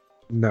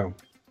 No.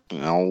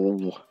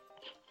 No.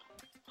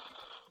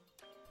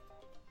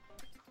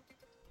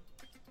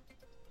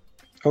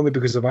 Only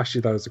because I've asked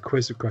you that as a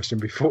quiz question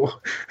before.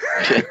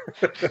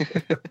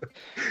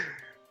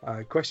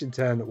 Question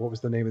 10. What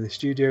was the name of the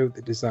studio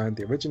that designed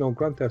the original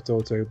Grand Theft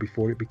Auto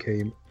before it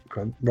became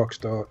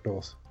Rockstar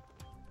North?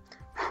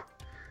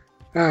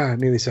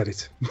 Nearly said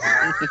it.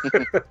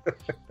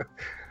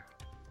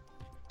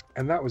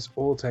 And that was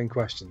all 10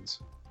 questions.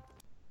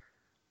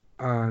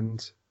 And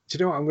do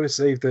you know what? I'm going to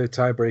save the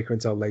tiebreaker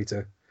until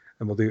later,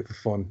 and we'll do it for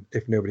fun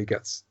if nobody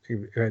gets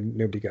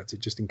it,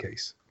 just in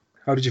case.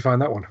 How did you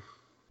find that one?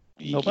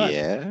 Not bad.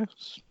 Yeah.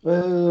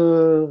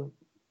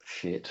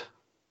 Shit.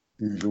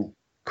 Usual.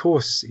 Of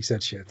course, he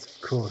said shit.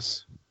 Of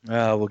course.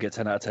 We'll get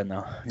 10 out of 10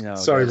 now. You know,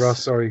 Sorry,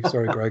 Ross. Sorry,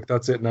 Greg.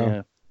 That's it now.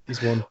 Yeah.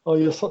 He's won. Oh,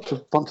 you're such a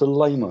bunch of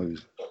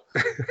lamos.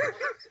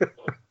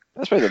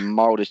 That's probably the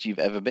mildest you've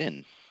ever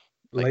been.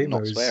 Like,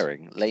 not Lamos.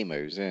 swearing.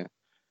 Lamos, yeah.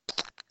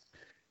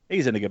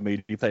 He's in a good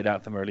mood. He played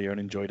Anthem earlier and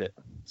enjoyed it.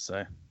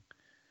 So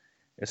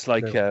it's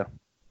like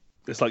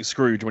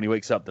Scrooge when he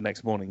wakes up the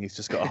next morning. He's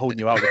just got a whole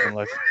new outlook on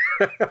life.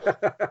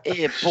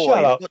 Here, Shut boy,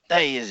 up. what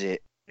day is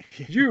it?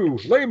 You,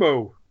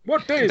 Lamo.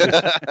 What day is it?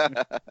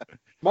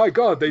 My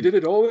God, they did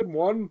it all in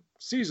one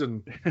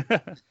season.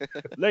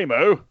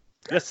 Lamo,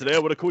 yesterday I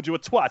would have called you a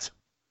twat.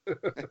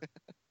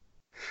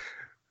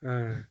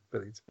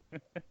 Brilliant.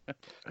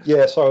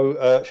 Yeah,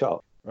 so shut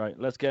up. Right,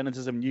 let's get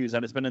into some news.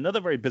 And it's been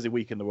another very busy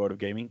week in the world of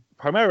gaming.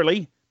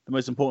 Primarily, the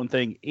most important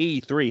thing,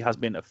 E3 has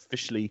been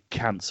officially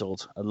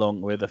cancelled,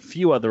 along with a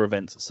few other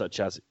events such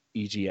as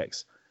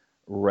EGX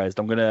Rezzed.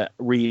 I'm going to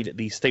read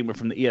the statement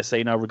from the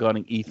ESA now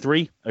regarding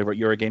E3 over at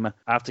Eurogamer.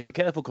 After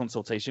careful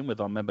consultation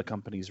with our member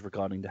companies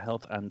regarding the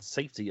health and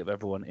safety of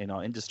everyone in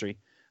our industry,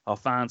 our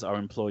fans, our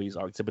employees,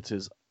 our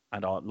exhibitors,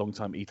 and our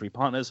long-time E3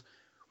 partners,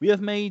 we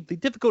have made the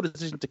difficult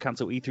decision to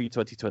cancel E3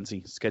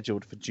 2020,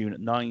 scheduled for June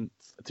 9th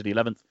to the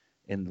 11th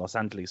in Los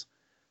Angeles.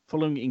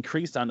 Following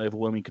increased and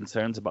overwhelming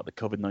concerns about the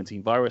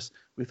COVID-19 virus,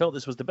 we felt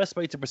this was the best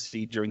way to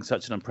proceed during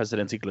such an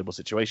unprecedented global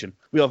situation.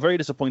 We are very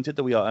disappointed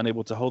that we are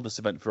unable to hold this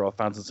event for our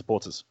fans and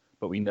supporters,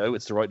 but we know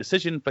it's the right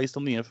decision based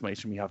on the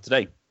information we have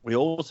today. We are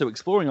also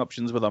exploring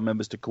options with our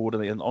members to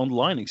coordinate an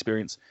online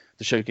experience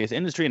to showcase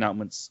industry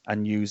announcements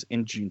and news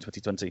in June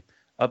 2020.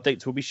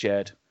 Updates will be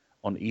shared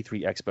on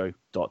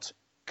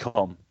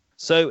e3expo.com.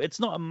 So it's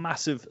not a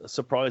massive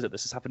surprise that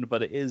this has happened,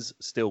 but it is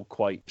still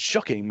quite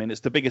shocking. I mean, it's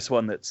the biggest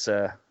one that's...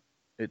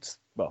 It's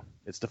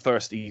the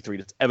first E3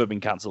 that's ever been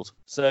cancelled.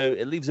 So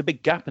it leaves a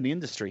big gap in the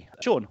industry.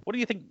 Sean, what do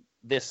you think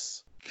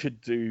this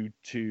could do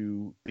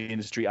to the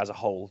industry as a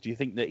whole? Do you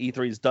think that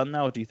E3 is done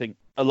now? Or do you think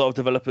a lot of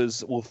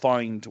developers will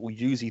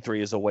use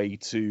E3 as a way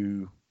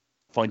to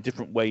find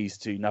different ways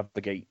to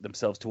navigate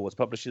themselves towards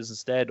publishers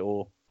instead?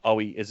 Or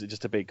is it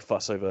just a big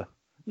fuss over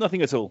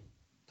nothing at all?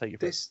 Take it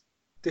first.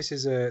 This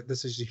is a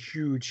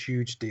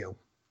huge deal.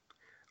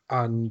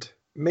 And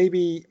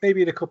maybe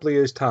in a couple of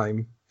years'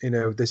 time,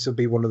 this will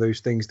be one of those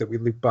things that we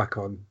look back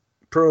on.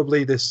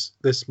 Probably this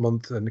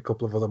month and a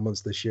couple of other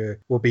months this year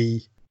will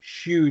be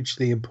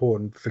hugely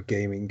important for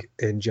gaming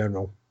in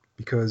general,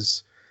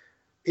 because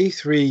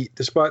E3,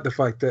 despite the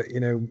fact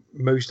that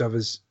most of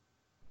us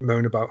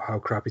moan about how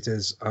crap it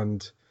is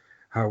and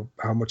how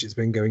much it's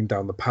been going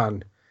down the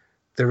pan,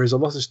 there is a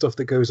lot of stuff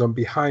that goes on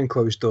behind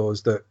closed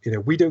doors that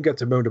we don't get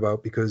to moan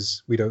about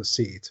because we don't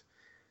see it.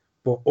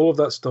 But all of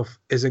that stuff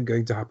isn't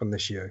going to happen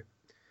this year.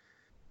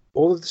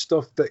 All of the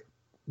stuff that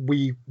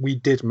we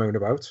did moan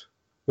about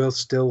will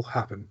still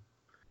happen.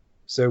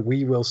 So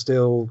we will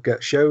still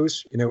get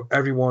shows.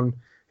 Everyone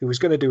who is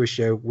going to do a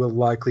show will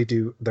likely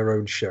do their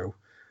own show,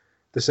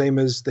 the same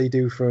as they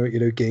do for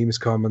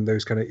Gamescom and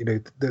those kind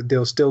of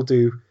they'll still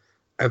do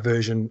a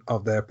version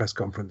of their press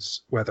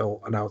conference where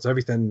they'll announce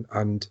everything,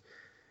 and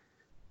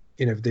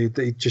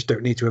they just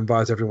don't need to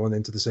invite everyone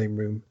into the same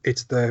room.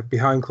 It's the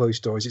behind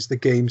closed doors. It's the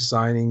game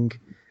signing.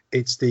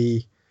 It's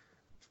the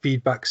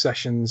feedback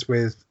sessions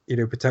with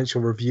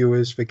potential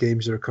reviewers for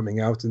games that are coming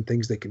out and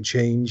things they can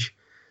change.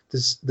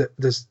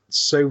 There's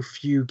so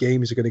few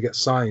games are going to get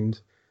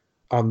signed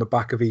on the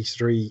back of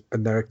E3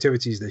 and their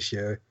activities this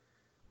year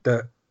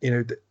that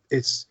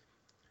it's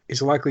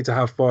likely to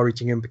have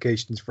far-reaching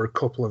implications for a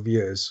couple of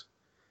years.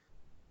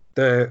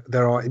 There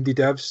are indie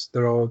devs,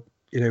 there are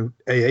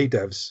AA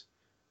devs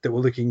that were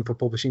looking for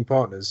publishing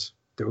partners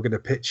that were going to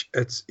pitch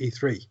at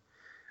E3,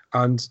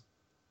 and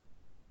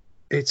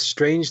it's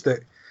strange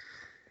that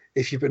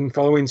if you've been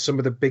following some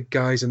of the big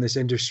guys in this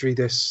industry,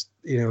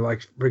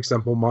 like for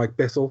example Mike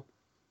Bittle,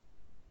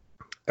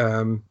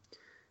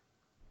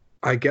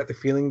 I get the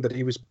feeling that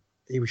he was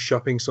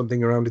shopping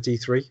something around at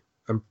E3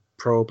 and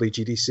probably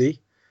GDC,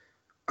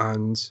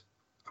 and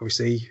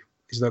obviously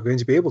he's not going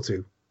to be able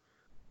to.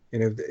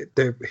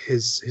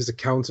 His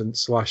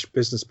accountant /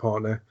 business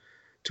partner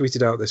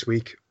tweeted out this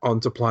week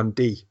onto Plan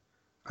D,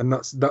 and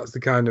that's the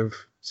kind of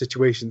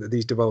situation that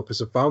these developers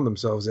have found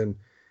themselves in.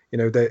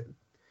 That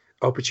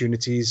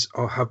opportunities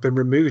have been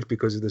removed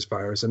because of this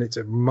virus, and it's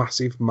a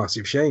massive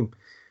shame,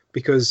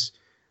 because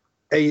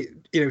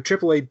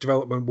AAA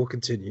development will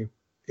continue.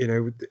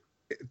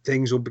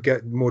 Things will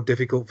get more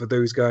difficult for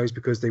those guys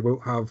because they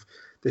won't have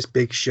this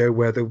big show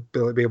where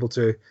they'll be able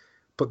to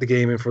put the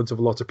game in front of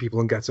a lot of people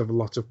and get a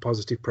lot of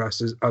positive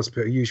press as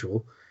per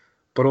usual.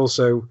 But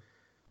also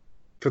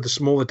for the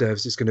smaller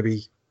devs, it's going to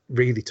be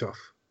really tough.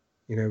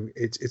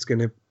 It's going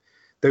to,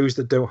 those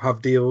that don't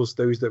have deals,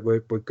 those that were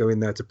going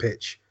there to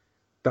pitch,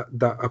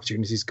 that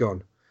opportunity's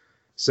gone.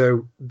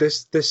 So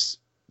this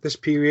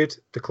period,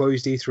 the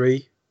closed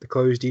E3, the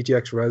closed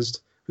EGX Rezzed,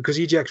 because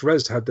EGX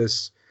Rezzed had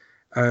this,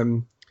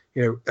 and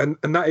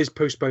that is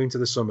postponed to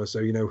the summer.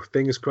 So,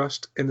 fingers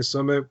crossed in the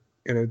summer,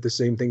 the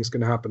same thing's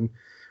going to happen.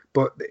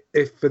 But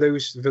if for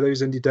those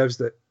indie devs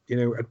that,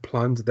 had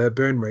planned their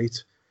burn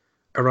rate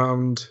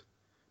around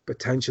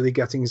potentially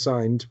getting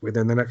signed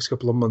within the next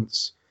couple of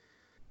months,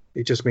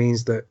 it just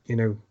means that,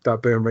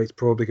 that burn rate's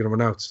probably going to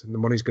run out and the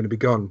money's going to be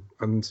gone.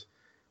 And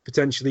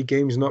potentially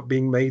games not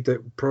being made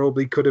that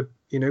probably could have,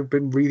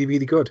 been really,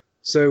 really good.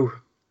 So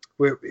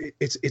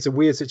it's a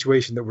weird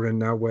situation that we're in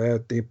now, where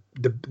the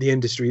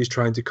industry is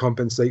trying to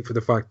compensate for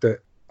the fact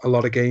that a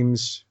lot of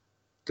games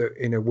that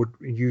would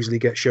usually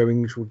get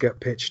showings will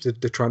get pitched.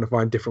 They're trying to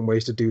find different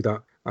ways to do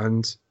that,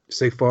 and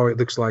so far it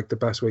looks like the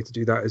best way to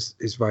do that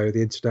is via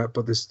the internet.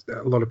 But there's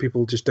a lot of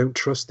people just don't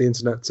trust the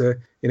internet to,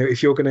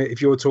 if you're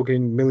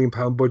talking £1 million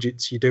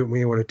budgets, you don't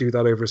really want to do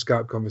that over a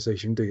Skype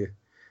conversation, do you?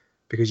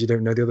 Because you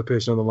don't know the other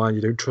person on the line,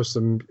 you don't trust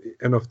them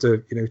enough to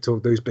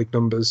talk those big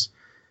numbers.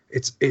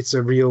 It's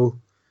a real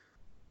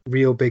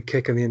big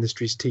kick in the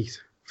industry's teeth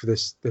for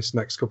this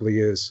next couple of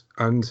years.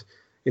 And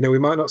we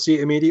might not see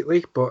it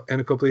immediately, but in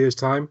a couple of years'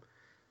 time,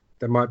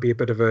 there might be a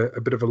bit of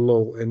a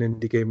lull in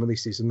indie game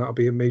releases, and that'll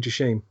be a major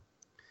shame.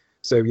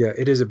 So yeah,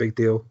 it is a big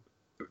deal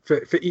for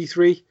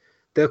E3.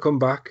 They'll come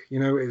back,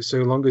 so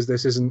long as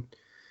this isn't,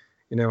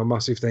 a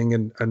massive thing.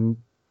 And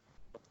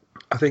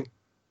I think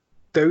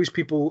those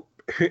people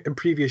in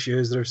previous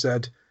years that have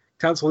said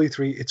cancel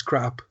E3, it's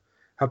crap,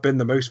 have been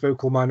the most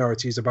vocal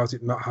minorities about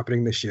it not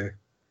happening this year.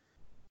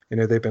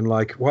 They've been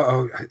like,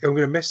 well, I'm going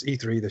to miss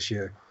E3 this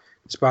year,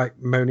 despite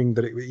moaning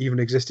that it even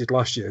existed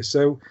last year.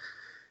 So,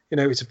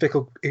 it's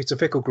a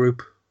fickle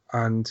group,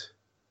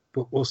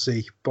 but we'll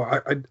see.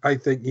 But I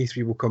think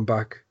E3 will come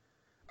back,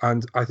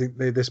 and I think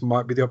this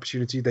might be the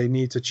opportunity they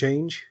need to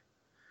change.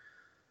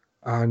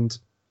 And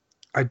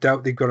I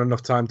doubt they've got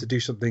enough time to do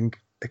something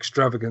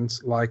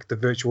extravagant like the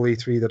virtual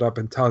E3 that I've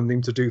been telling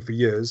them to do for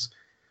years.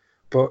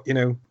 But,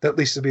 at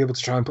least they'll be able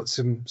to try and put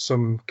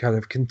some kind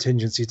of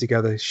contingency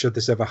together should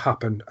this ever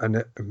happen.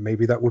 And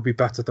maybe that would be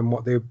better than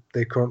what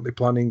they're currently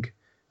planning.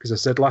 Because I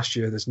said last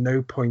year, there's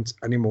no point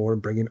anymore in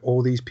bringing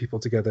all these people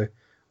together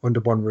under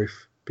one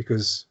roof.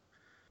 Because,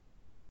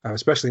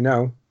 especially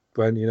now,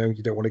 when, you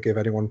don't want to give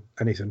anyone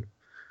anything.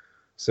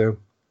 So,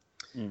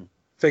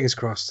 fingers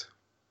crossed.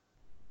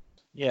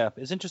 Yeah,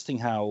 it's interesting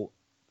how,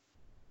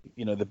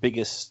 the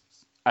biggest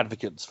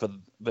advocates for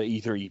the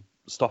E3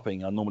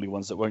 stopping are normally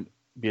ones that won't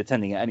be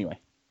attending it anyway,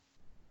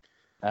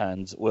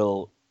 and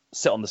will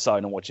sit on the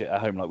side and watch it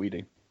at home like we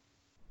do.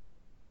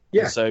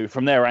 Yeah. And so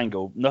from their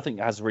angle, nothing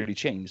has really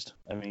changed.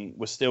 I mean,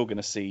 we're still going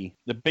to see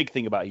the big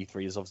thing about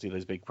E3 is obviously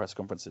those big press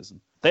conferences, and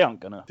they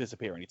aren't going to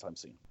disappear anytime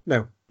soon.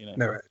 No,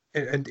 no,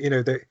 and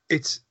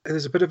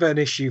there's a bit of an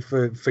issue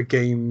for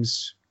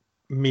games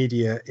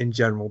media in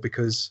general,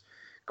 because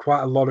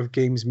quite a lot of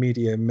games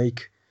media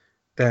make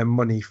their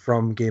money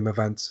from game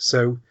events.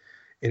 So,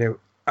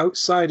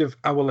 outside of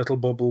our little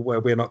bubble where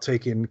we're not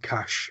taking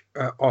cash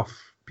off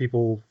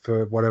people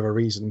for whatever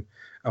reason,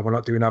 and we're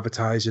not doing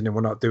advertising and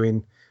we're not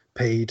doing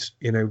paid,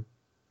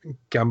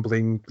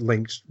 gambling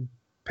linked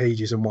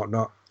pages and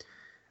whatnot,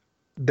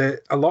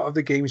 a lot of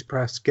the games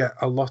press get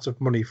a lot of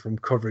money from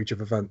coverage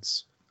of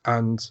events.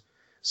 And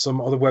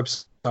some other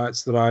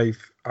websites that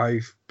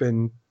I've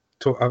been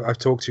I've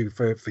talked to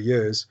for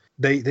years,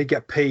 they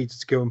get paid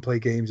to go and play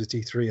games at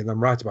E3 and then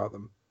write about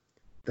them.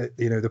 That,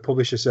 you know, the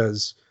publisher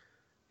says,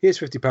 here's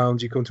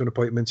 £50, you come to an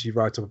appointment, you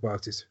write up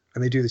about it,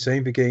 and they do the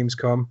same for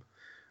Gamescom,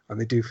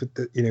 and they do for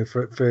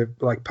for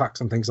like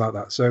PAX and things like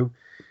that. So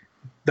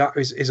that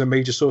is a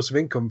major source of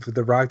income for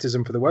the writers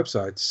and for the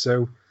websites.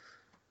 So,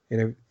 you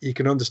know, you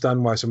can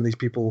understand why some of these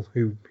people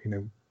who, you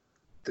know,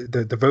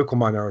 the vocal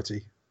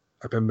minority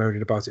have been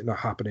moaning about it not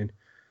happening,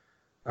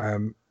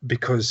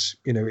 because,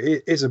 you know,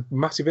 it is a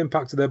massive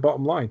impact to their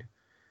bottom line.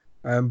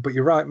 But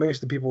you're right,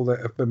 most of the people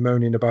that have been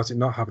moaning about it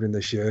not happening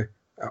this year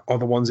are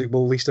the ones it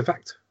will least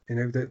affect. You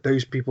know,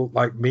 those people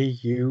like me,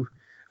 you,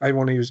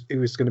 anyone who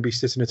was going to be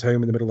sitting at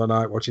home in the middle of the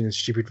night watching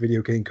stupid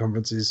video game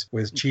conferences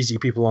with cheesy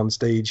people on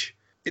stage,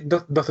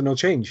 nothing will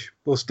change.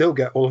 We'll still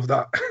get all of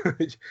that,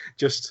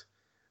 just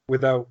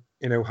without,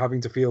 you know, having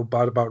to feel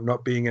bad about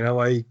not being in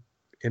LA,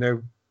 you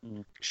know,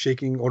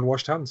 shaking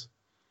unwashed hands.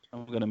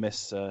 I'm going to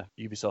miss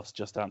Ubisoft's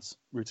Just Dance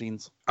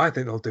routines. I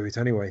think they'll do it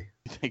anyway.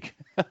 You think?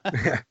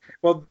 Yeah.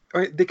 Well, I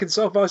mean, they can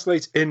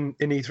self-isolate in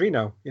E3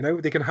 now. You know,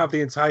 they can have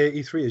the entire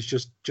E3 as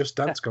just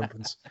Dance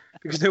conference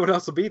because no one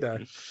else will be there.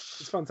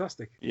 It's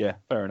fantastic. Yeah,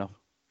 fair enough.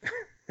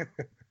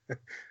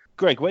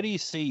 Greg, where do you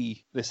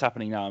see this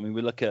happening now? I mean,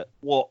 we look at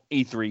what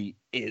E3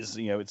 is.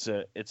 You know, it's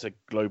a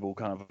global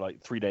kind of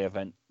like 3-day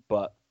event,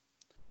 but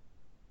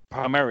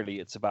primarily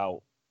it's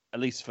about, at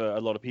least for a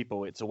lot of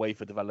people, it's a way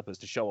for developers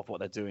to show off what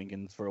they're doing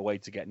and for a way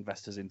to get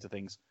investors into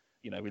things.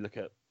 You know, we look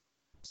at,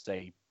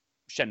 say,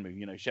 Shenmue.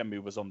 You know,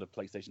 Shenmue was on the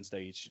PlayStation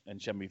stage and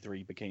Shenmue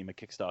 3 became a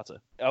Kickstarter.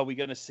 Are we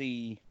going to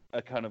see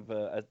a kind of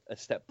a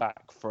step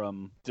back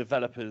from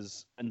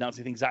developers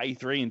announcing things at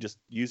E3 and just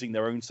using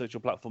their own social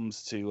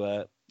platforms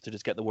to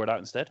just get the word out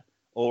instead?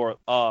 Or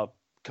are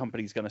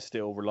companies going to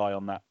still rely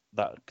on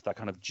that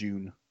kind of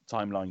June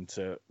timeline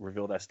to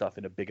reveal their stuff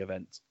in a big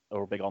event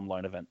or a big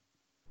online event?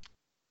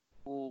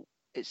 Well,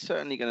 it's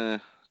certainly going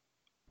to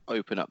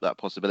open up that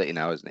possibility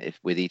now, isn't it? If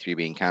with E3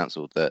 being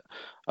cancelled, that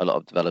a lot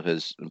of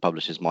developers and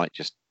publishers might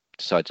just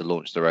decide to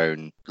launch their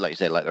own, like you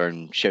said, like their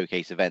own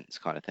showcase events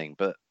kind of thing.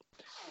 But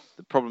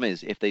the problem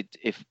is,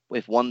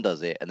 if one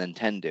does it and then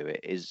 10 do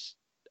it,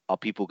 are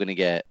people going to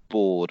get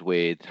bored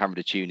with having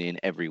to tune in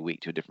every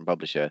week to a different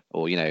publisher?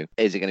 Or, you know,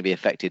 is it going to be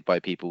affected by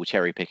people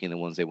cherry picking the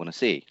ones they want to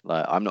see?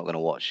 Like, I'm not going to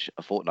watch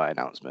a Fortnite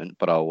announcement,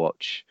 but I'll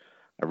watch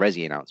a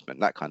Resi announcement,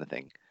 that kind of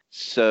thing.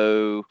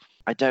 So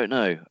I don't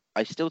know.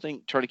 I still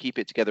think trying to keep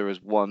it together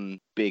as one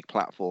big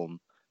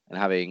platform and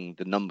having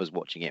the numbers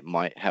watching it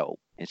might help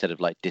instead of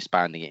like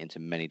disbanding it into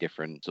many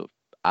different sort of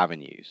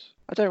avenues.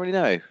 I don't really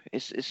know.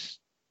 It's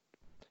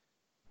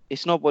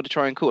not what to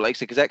try and call. Like I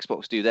said, because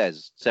Xbox do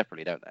theirs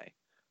separately, don't they?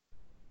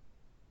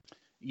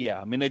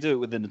 Yeah, I mean, they do it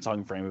within the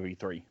time frame of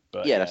E3.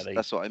 But yeah,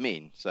 that's what I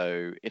mean.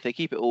 So if they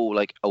keep it all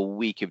like a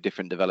week of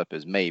different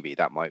developers, maybe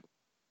that might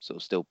sort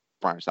of still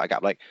branch that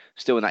gap, like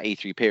still in that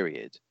E3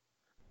 period.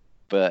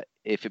 But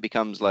if it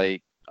becomes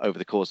like over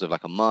the course of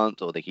like a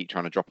month, or they keep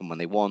trying to drop them when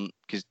they want,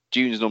 because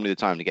June is normally the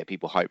time to get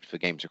people hyped for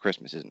games for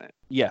Christmas, isn't it?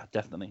 Yeah,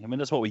 definitely. I mean,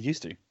 that's what we're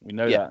used to. We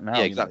know that now.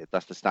 Yeah, exactly.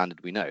 That's the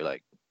standard we know.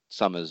 Like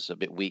summer's a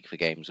bit weak for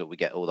games, but we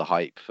get all the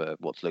hype for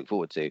what to look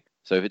forward to.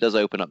 So if it does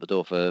open up the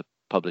door for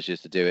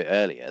publishers to do it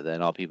earlier,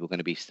 then are people going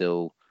to be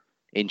still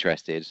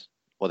interested,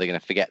 or are they going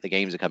to forget the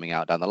games are coming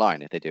out down the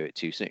line if they do it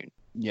too soon?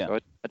 Yeah. So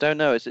I don't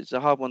know. It's a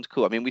hard one to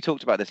call. I mean, we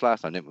talked about this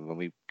last time, didn't we, when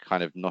we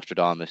kind of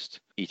Nostradamus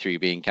E3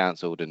 being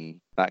cancelled and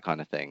that kind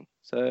of thing.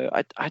 So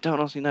I don't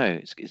honestly know.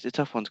 It's a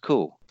tough one to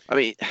call. I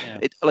mean,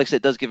 it, like I said,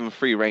 it does give them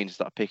free reign to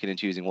start picking and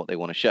choosing what they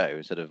want to show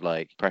instead of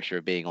like pressure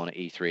of being on at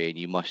E3 and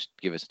you must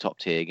give us a top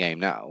tier game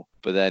now.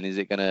 But then is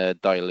it going to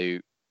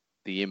dilute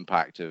the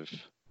impact of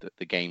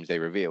the games they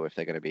reveal if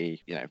they're going to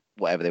be, you know,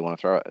 whatever they want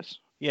to throw at us?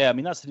 Yeah, I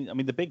mean,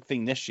 the big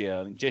thing this year,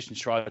 I think Jason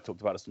Schreier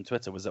talked about this on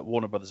Twitter, was that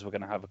Warner Brothers were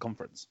going to have a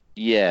conference.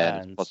 Yeah,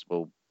 and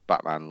possible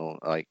Batman launch.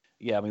 Like,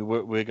 yeah, I mean,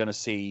 we're going to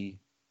see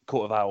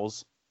Court of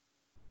Owls.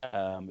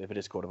 If it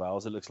is Court of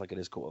Owls, it looks like it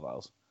is Court of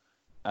Owls.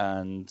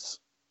 And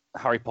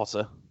Harry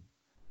Potter,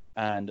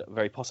 and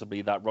very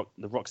possibly the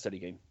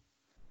Rocksteady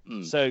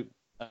game. So,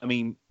 I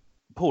mean,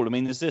 Paul, I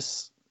mean,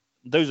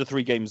 those are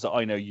three games that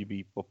I know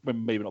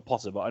maybe not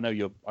Potter, but I know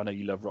you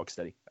love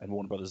Rocksteady and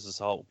Warner Brothers as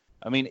a whole.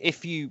 I mean,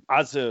 if you,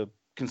 as a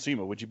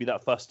consumer, would you be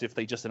that fussed if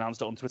they just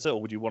announced it on Twitter,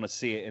 or would you want to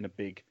see it in a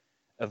big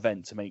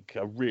event to make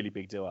a really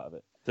big deal out of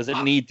it? Does it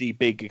need the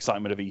big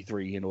excitement of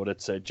E3 in order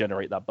to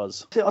generate that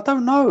buzz? See, I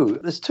don't know.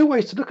 There's two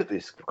ways to look at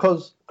this,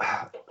 because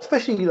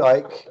especially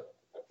like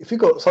if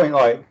you've got something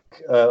like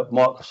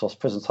Microsoft's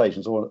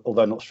presentations,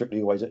 although not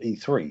strictly always at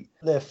E3,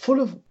 they're full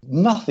of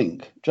nothing.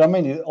 Do you know what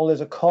I mean? Oh,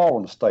 there's a car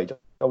on the stage.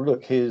 Oh,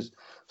 look, here's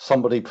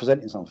somebody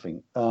presenting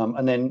something.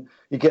 And then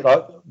you get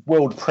like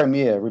world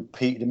premiere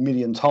repeated a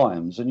million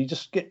times, and you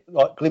just get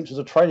like glimpses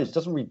of trailers. It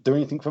doesn't really do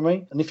anything for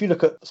me. And if you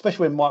look at,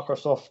 especially when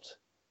Microsoft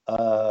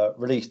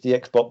released the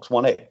Xbox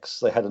One X,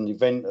 they had an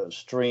event that was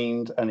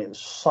streamed, and it was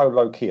so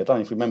low key. I don't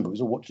know if you remember, we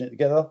was all watching it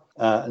together,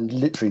 and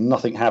literally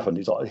nothing happened.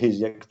 It's like,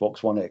 here's the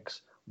Xbox One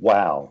X.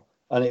 Wow.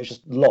 And it was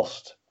just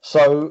lost.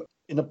 So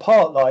in the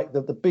part like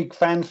the big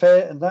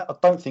fanfare and that, I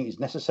don't think is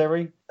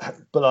necessary.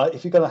 But like,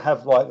 if you're going to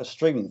have like a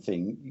streaming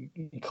thing,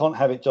 you can't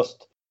have it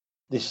just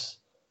these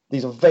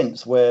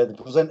events where the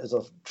presenters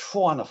are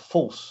trying to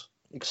force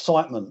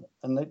excitement,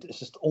 and it's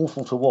just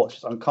awful to watch.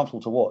 It's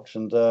uncomfortable to watch,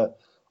 and I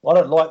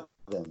don't like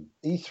them.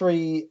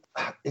 E3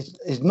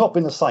 has not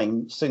been the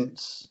same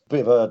since a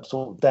bit of a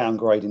sort of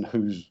downgrade in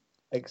who's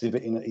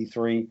exhibiting at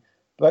E3.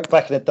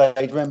 Back in the day,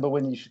 do you remember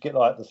when you should get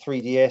like the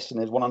 3DS and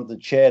there's one under the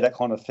chair, that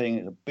kind of thing?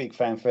 It's a big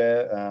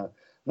fanfare. And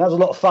that was a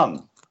lot of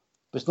fun.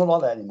 But it's not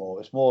like that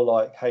anymore. It's more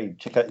like, hey,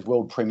 check out this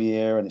world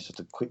premiere, and it's just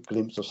a quick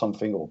glimpse of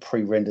something or a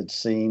pre-rendered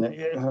scene.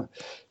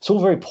 It's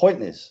all very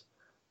pointless.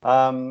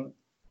 But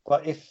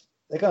if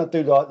they're going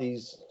to do like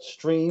these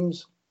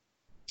streams,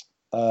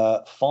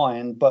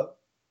 fine. But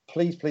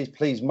please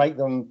make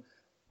them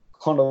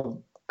kind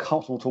of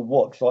comfortable to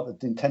watch, like the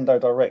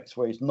Nintendo Directs,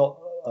 where it's not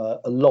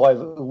a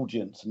live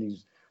audience and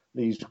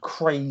these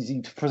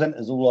crazy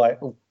presenters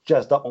all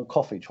jazzed up on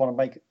coffee trying to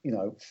make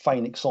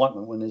feign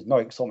excitement when there's no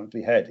excitement to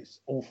be had. It's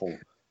awful.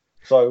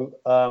 So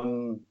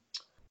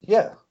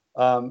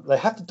they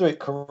have to do it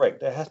correct.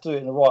 They have to do it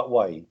in the right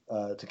way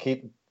to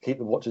keep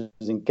the watchers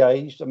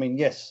engaged. I mean,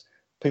 yes,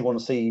 people want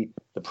to see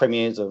the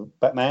premieres of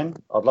Batman.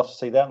 I'd love to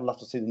see that. I'd love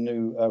to see the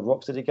new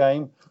Rocksteady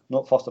game.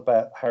 Not fussed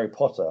about Harry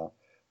Potter.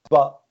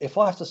 But if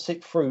I have to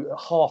sit through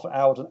half an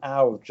hour to an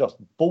hour of just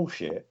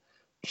bullshit,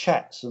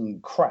 chats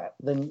and crap,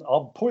 then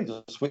I'll probably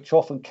just switch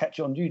off and catch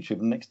it on YouTube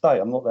the next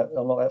day. I'm not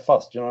that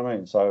fussed. Do you know what I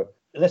mean? So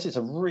unless it's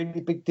a really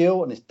big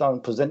deal and it's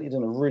presented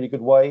in a really good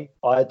way,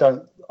 I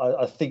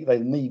think they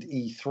need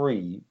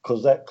E3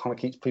 because that kind of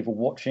keeps people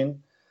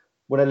watching.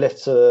 When they're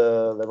left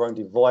to their own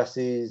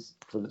devices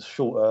for the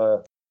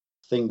shorter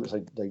thing which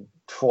they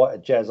try to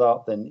jazz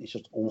up, then it's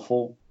just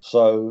awful.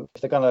 So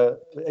if they're gonna,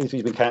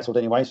 E3's been cancelled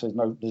anyway, so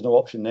there's no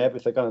option there. But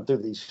if they're gonna do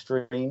these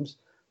streams,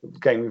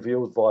 game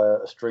reveals via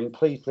a stream,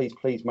 please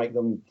make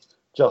them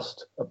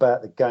just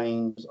about the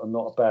games and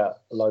not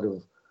about a load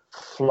of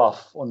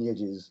fluff on the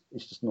edges.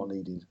 It's just not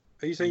needed.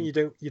 Are you saying you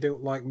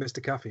don't like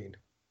Mr. Caffeine?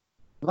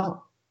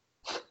 No.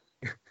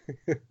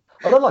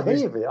 I don't like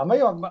any of it. I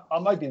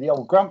may be the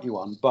old grumpy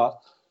one,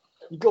 but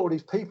you got all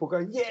these people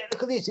going, yeah,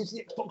 look at this, it's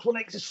the Xbox One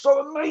X, it's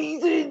so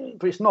amazing,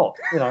 but it's not,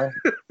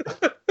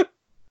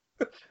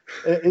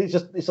 It's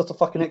just a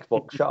fucking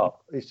Xbox. Shut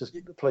up. It's just,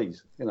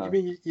 please, You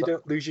mean you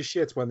don't lose your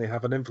shit when they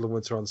have an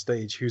influencer on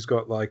stage who's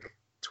got like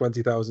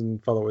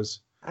 20,000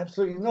 followers?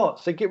 Absolutely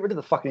not. So get rid of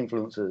the fucking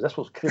influencers. That's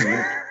what's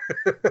killing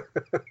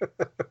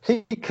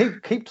me.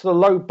 keep to the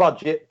low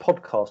budget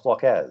podcast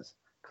like ours,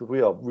 because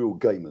we are real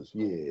gamers.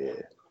 Yeah.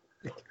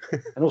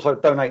 And also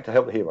donate to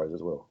help the heroes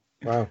as well.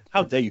 Wow.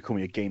 How dare you call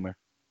me a gamer?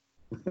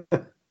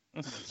 God,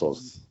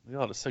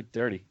 it's so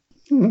dirty.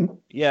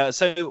 Yeah,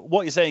 so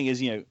what you're saying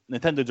is,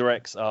 Nintendo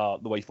Directs are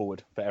the way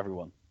forward for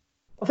everyone.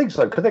 I think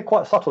so, because they're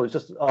quite subtle. It's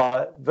just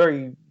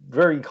very,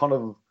 very kind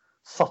of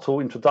subtle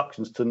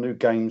introductions to new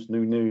games,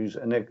 new news,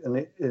 and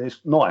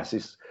it's nice.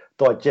 It's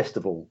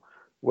digestible.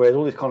 Whereas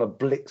all this kind of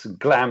blitz and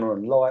glamour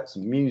and lights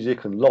and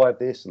music and live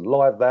this and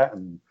live that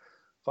and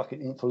fucking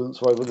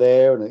influencer over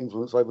there and an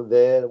influencer over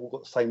there, they've all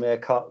got the same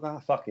haircut. Nah,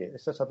 fuck it.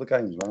 Let's just have the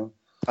games, man.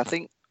 I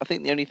think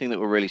the only thing that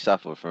will really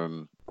suffer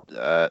from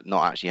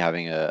not actually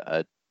having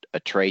a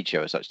trade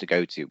show as such to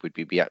go to would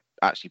be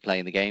actually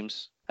playing the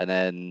games. And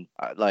then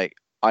I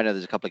know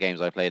there's a couple of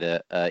games I played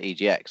at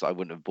EGX I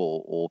wouldn't have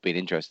bought or been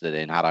interested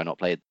in had I not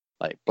played,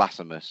 like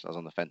Blasphemous. I was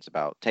on the fence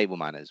about Table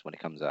Manners when it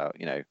comes out.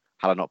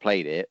 Had I not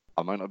played it,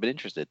 I might not have been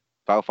interested.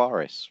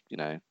 Valfaris,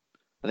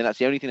 I think that's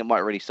the only thing that might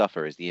really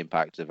suffer is the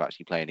impact of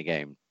actually playing a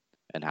game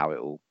and how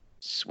it will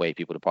sway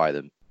people to buy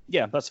them.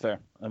 Yeah, that's fair.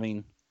 I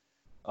mean,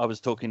 I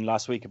was talking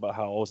last week about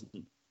how I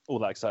wasn't all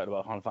that excited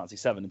about Final Fantasy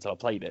VII until I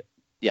played it.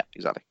 Yeah,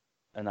 exactly.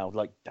 And I was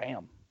like,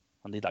 damn,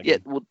 I need that game.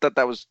 Yeah, well,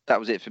 that was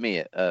it for me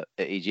at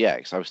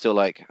EGX. I was still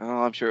like,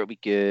 oh, I'm sure it'll be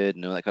good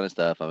and all that kind of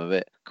stuff. I'm a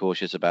bit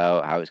cautious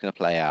about how it's going to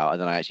play out.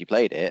 And then I actually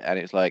played it, and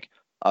it's like,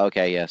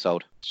 okay, yeah,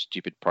 sold.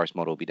 Stupid price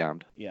model, be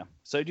damned. Yeah.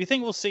 So do you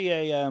think we'll see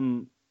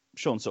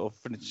Sean, sort of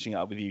finishing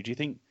up with you, do you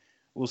think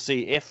we'll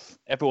see if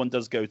everyone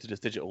does go to this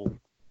digital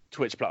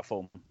Twitch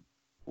platform,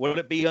 will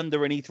it be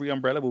under an E3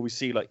 umbrella? Will we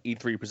see like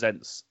E3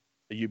 presents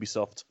a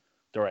Ubisoft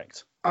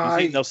Direct? Do you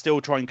think they'll still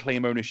try and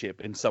claim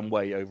ownership in some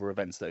way over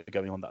events that are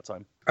going on that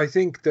time? I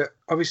think that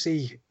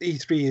obviously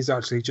E3 is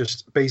actually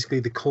just basically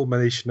the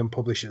culmination and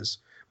publishers.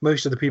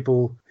 Most of the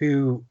people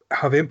who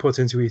have input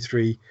into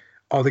E3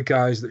 are the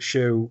guys that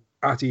show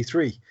at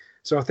E3.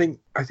 So I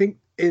think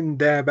in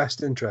their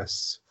best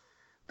interests,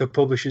 the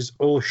publishers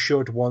all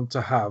should want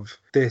to have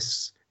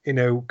this,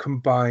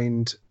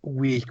 combined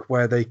week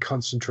where they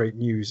concentrate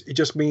news. It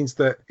just means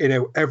that,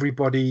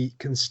 everybody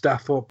can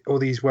staff up, all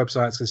these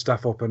websites can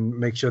staff up and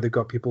make sure they've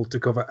got people to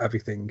cover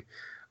everything.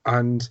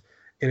 And,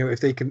 if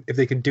they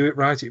can do it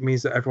right, it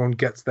means that everyone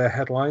gets their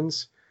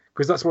headlines.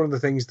 Because that's one of the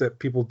things that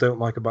people don't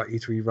like about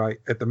E3 right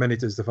at the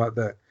minute is the fact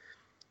that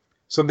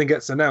something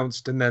gets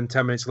announced and then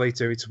 10 minutes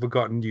later it's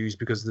forgotten news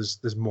because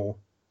there's more.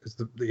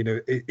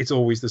 It's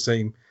always the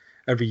same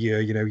every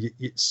year.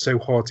 It's so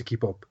hard to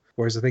keep up.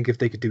 Whereas I think if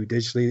they could do it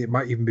digitally, it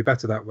might even be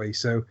better that way.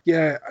 So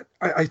yeah,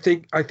 I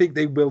think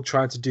they will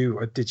try to do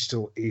a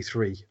digital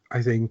E3.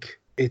 I think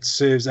it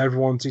serves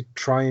everyone to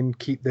try and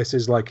keep this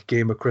as like a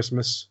game of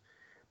Christmas.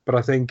 But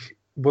I think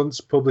once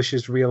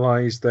publishers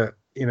realize that,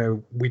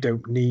 we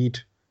don't need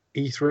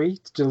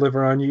E3 to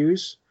deliver our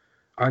news,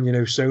 and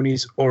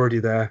Sony's already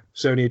there.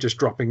 Sony are just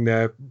dropping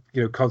their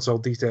console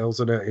details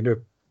in a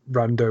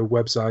rando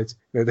website.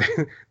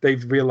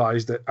 They've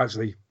realized that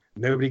actually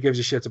nobody gives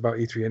a shit about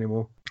E3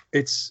 anymore.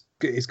 It's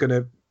going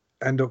to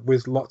end up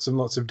with lots and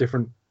lots of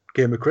different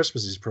Game of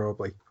Christmases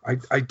probably.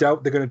 I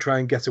doubt they're going to try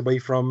and get away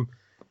from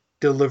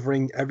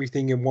delivering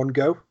everything in one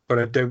go, but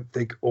I don't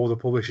think all the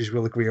publishers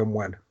will agree on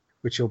when,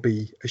 which will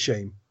be a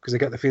shame, because I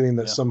get the feeling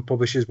that some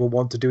publishers will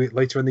want to do it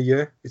later in the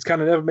year. It's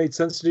kind of never made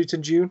sense to do it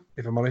in June,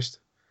 if I'm honest.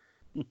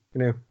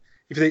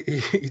 If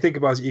you think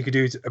about it, you could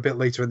do it a bit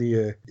later in the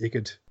year. You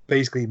could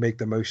basically make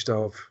the most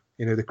of,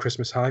 the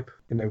Christmas hype.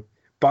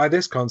 Buy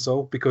this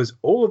console because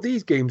all of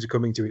these games are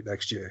coming to it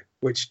next year,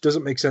 which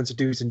doesn't make sense to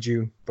do it in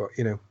June, but,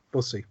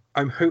 we'll see.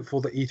 I'm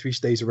hopeful that E3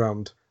 stays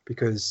around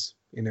because,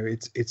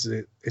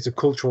 it's a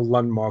cultural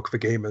landmark for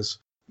gamers.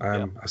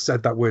 I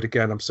said that word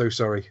again. I'm so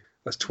sorry.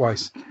 That's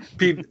twice.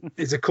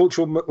 It's a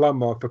cultural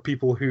landmark for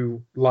people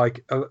who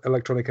like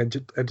electronic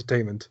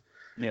entertainment.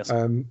 Yes.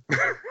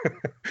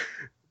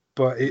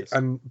 But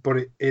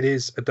it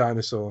is a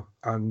dinosaur,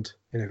 and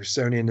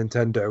Sony and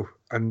Nintendo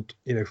and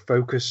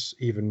Focus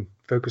Home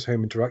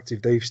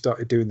Interactive, they've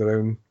started doing their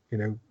own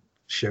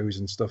shows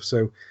and stuff.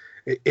 So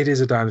it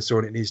is a dinosaur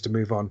and it needs to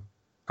move on.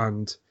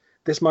 And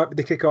this might be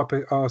the kick-off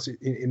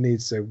it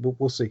needs. So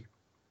we'll see.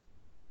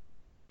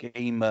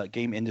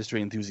 Game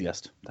industry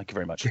enthusiast. Thank you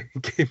very much.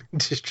 Game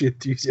industry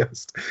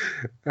enthusiast.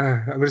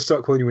 I'm going to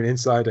start calling you an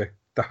insider.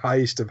 The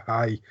highest of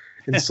high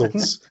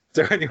insults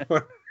to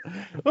anyone.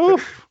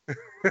 Oof.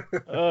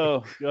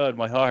 Oh God,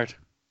 my heart.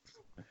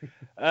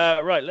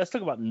 Right, let's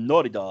talk about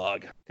Naughty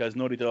Dog, because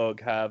Naughty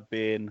Dog have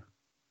been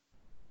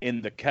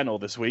in the kennel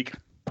this week.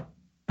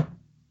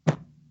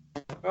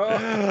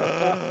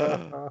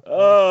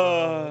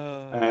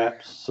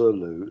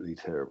 Absolutely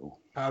terrible.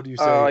 How do you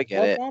say? Oh, I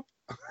get it.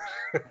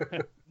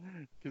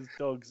 Because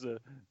dogs are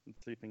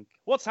sleeping.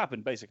 What's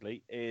happened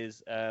basically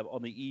is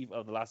on the eve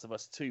of The Last of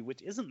Us 2,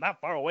 which isn't that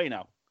far away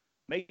now,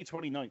 May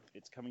 29th.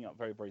 It's coming up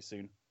very, very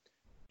soon.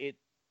 It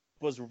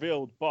was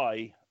revealed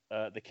by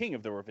the king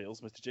of the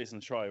reveals, Mr. Jason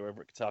Schreier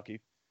over at Kotaku,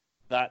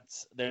 that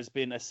there's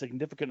been a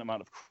significant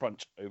amount of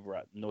crunch over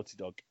at Naughty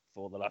Dog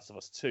for The Last of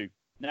Us 2.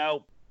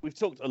 Now, we've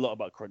talked a lot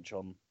about crunch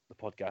on the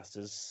podcast.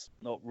 There's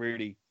not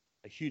really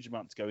a huge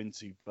amount to go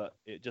into, but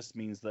it just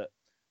means that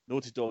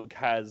Naughty Dog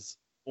has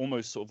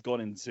almost sort of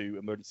gone into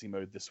emergency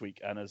mode this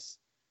week, and as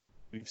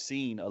we've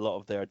seen a lot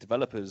of their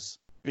developers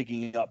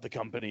bigging up the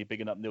company,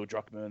 bigging up Neil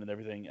Druckmann and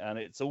everything, and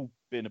it's all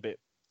been a bit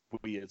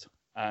weird.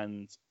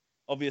 And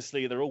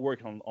obviously they're all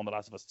working on The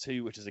Last of Us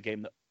 2, which is a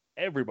game that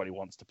everybody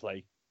wants to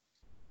play,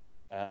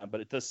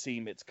 but it does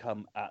seem it's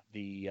come at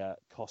the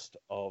cost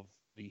of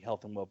the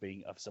health and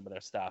well-being of some of their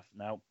staff.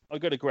 Now, I'll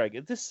go to Greg.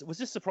 Was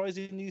this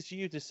surprising news to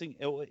you?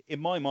 In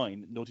my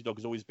mind, Naughty Dog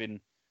has always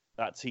been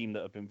that team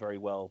that have been very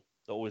well,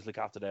 that always look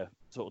after their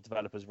sort of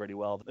developers really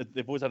well.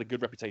 They've always had a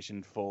good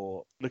reputation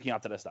for looking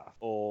after their staff.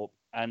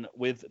 And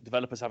with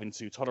developers having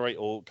to tolerate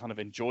or kind of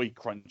enjoy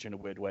crunch in a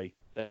weird way,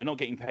 they're not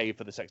getting paid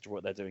for this extra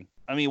work they're doing.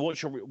 I mean,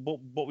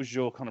 what was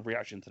your kind of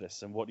reaction to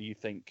this, and what do you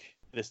think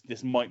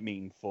this might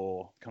mean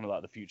for kind of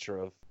like the future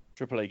of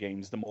AAA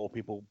games? The more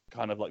people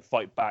kind of like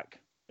fight back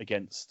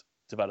against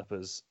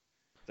developers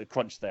that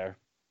crunch their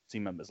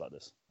team members like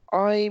this.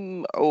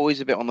 I'm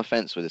always a bit on the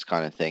fence with this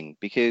kind of thing,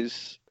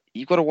 because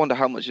you've got to wonder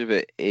how much of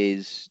it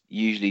is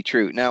usually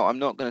true. Now, I'm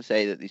not going to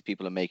say that these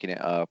people are making it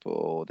up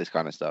or this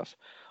kind of stuff.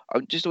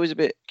 I'm just always a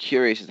bit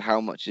curious as to how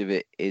much of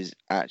it is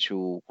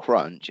actual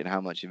crunch and how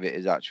much of it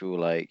is actual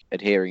like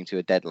adhering to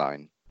a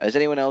deadline. Has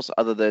anyone else,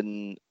 other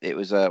than it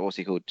was what's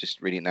he called?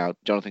 Just reading it now,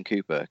 Jonathan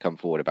Cooper, come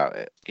forward about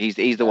it? He's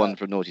the one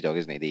from Naughty Dog,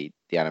 isn't he?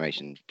 The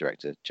animation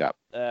director chap.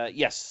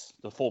 Yes,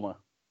 the former.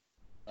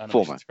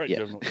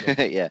 Yeah.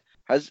 Yeah.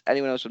 Has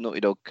anyone else from Naughty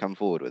Dog come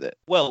forward with it?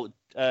 Well,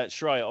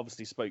 Schreier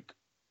obviously spoke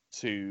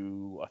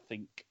to, I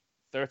think,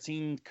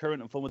 13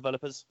 current and former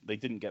developers. They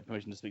didn't get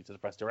permission to speak to the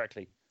press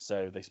directly,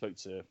 so they spoke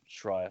to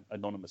Schreier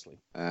anonymously.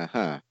 And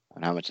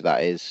how much of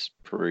that is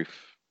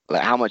proof?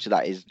 Like, how much of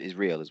that is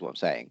real? Is what I'm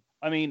saying.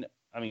 I mean,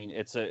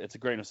 it's a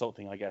grain of salt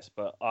thing, I guess.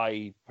 But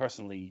I've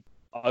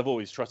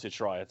always trusted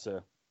Schreier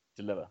to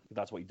deliver.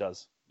 That's what he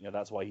does.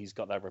 That's why he's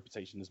got that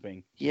reputation as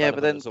being. Yeah,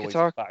 but then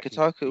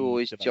Kotaku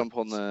always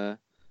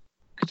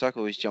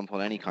jump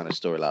on any kind of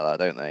story like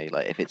that, don't they?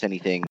 Like, if it's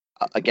anything.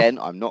 Again,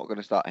 I'm not going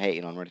to start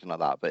hating on or anything like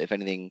that, but if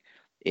anything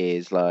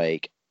is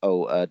like,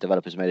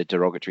 developers made a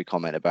derogatory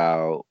comment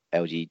about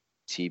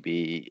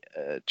LGTB,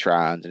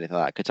 trans, anything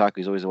like that, Kotaku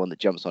is always the one that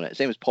jumps on it.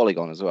 Same as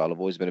Polygon as well. I've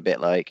always been a bit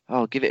like,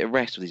 give it a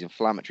rest with these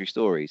inflammatory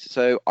stories.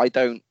 So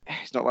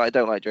it's not like I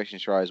don't like Jason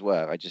Schreier's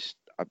work.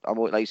 I'm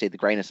always, like you say, the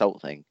grain of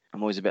salt thing.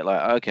 I'm always a bit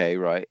like, okay,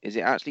 right, is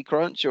it actually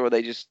crunch, or are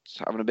they just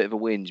having a bit of a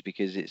whinge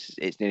because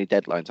it's nearly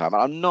deadline time?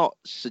 And I'm not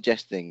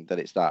suggesting that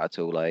it's that at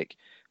all. Like,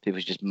 people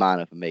should just man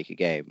up and make a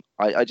game.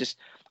 I just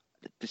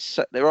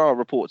there are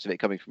reports of it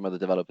coming from other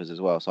developers as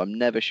well, so I'm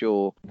never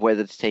sure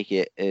whether to take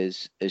it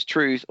as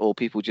truth or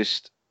people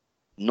just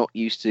not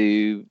used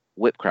to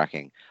whip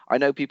cracking. I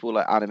know people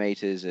like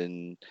animators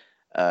and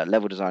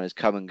level designers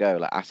come and go,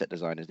 like asset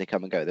designers, they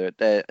come and go.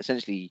 They're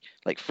essentially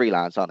like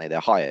freelance, aren't they? They're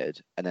hired,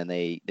 and then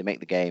they make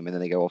the game, and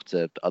then they go off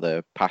to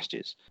other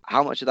pastures.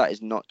 How much of that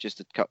is not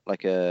just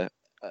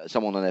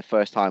someone on their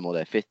first time or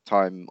their fifth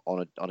time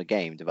on a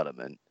game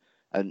development,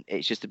 and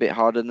it's just a bit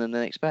harder than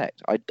they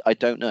expect? I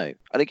don't know.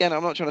 And again,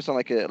 I'm not trying to sound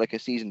like a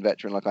seasoned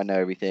veteran, like I know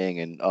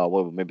everything, and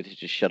maybe they should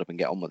just shut up and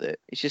get on with it.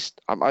 It's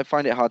just I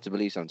find it hard to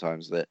believe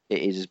sometimes that it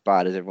is as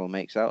bad as everyone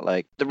makes out.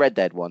 Like the Red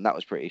Dead one, that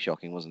was pretty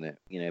shocking, wasn't it?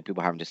 You know,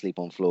 people having to sleep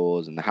on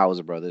floors, and the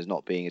Hauser brothers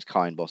not being as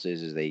kind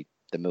bosses as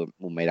they're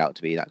all made out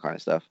to be, that kind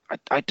of stuff.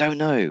 I don't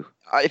know.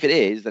 If it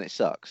is, then it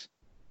sucks.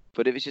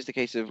 But if it's just a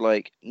case of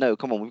like, no,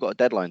 come on, we've got a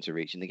deadline to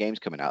reach and the game's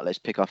coming out, let's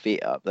pick our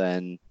feet up,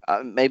 then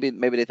maybe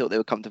they thought they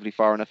were comfortably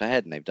far enough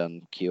ahead and they've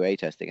done QA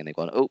testing and they've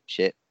gone, oh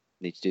shit,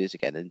 need to do this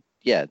again. And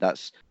yeah, that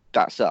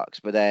sucks.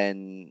 But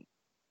then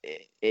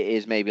it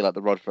is maybe like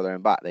the rod for their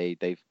own back.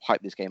 They've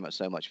hyped this game up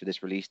so much for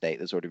this release date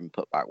that's already been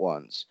put back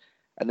once.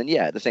 And then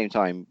yeah, at the same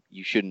time,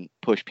 you shouldn't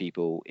push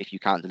people if you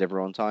can't deliver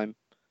on time.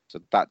 So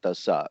that does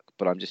suck.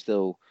 But I'm just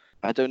still,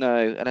 I don't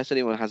know, unless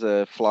anyone has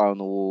a fly on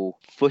the wall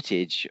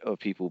footage of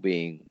people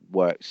being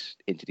worked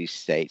into these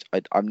states,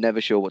 I'm never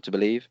sure what to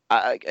believe.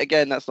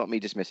 Again, that's not me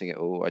dismissing it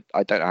all.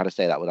 I don't know how to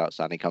say that without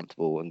sounding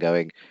comfortable and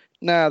going,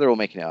 nah, they're all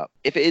making it up.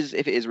 If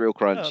it is real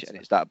crunch and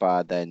it's that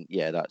bad, then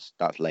yeah,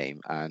 that's lame,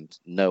 and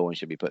no one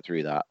should be put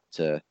through that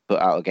to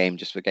put out a game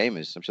just for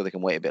gamers. I'm sure they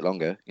can wait a bit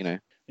longer, you know.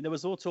 And there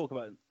was all talk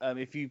about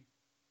if you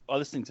are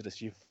listening to this,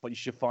 you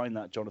should find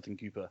that Jonathan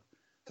Cooper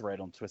thread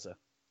on Twitter.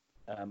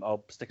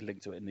 I'll stick a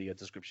link to it in the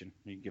description.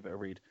 You can give it a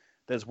read.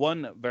 There's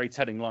one very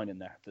telling line in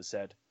there that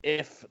said,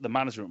 if the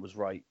management was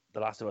right, The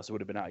Last of Us would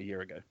have been out a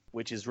year ago,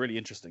 which is really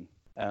interesting.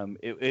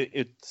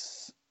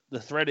 It's the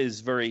thread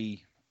is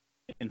very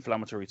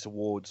inflammatory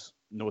towards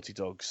Naughty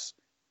Dog's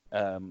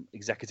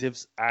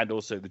executives and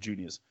also the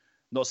juniors.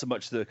 Not so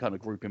much the kind of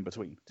group in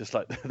between, just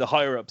like the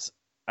higher ups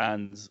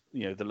and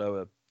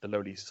the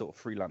lowly sort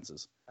of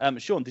freelancers.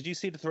 Sean, did you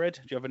see the thread?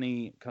 Do you have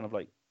any kind of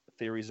like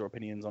theories or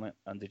opinions on it?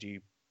 And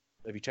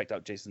have you checked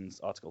out Jason's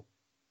article?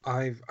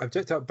 I've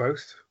checked out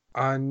both,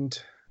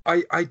 and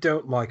I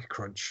don't like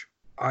crunch.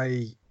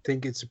 I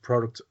think it's a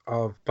product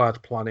of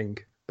bad planning,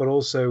 but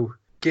also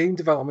game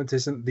development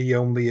isn't the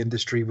only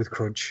industry with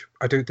crunch.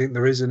 I don't think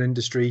there is an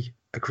industry,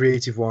 a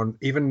creative one,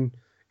 even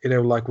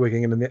like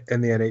working in the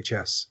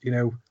NHS.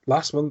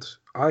 Last month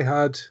I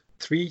had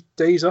 3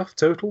 days off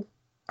total,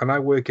 and I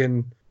work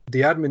in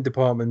the admin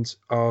department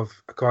of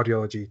a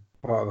cardiology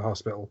part of the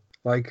hospital.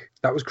 Like,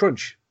 that was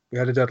crunch. We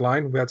had a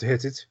deadline, we had to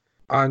hit it.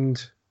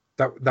 And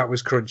that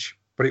was crunch,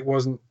 but it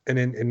wasn't an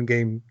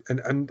in-game,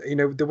 and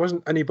there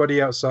wasn't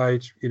anybody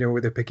outside,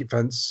 with a picket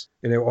fence,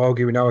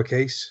 arguing our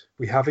case.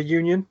 We have a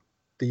union.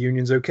 The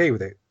union's okay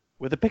with it.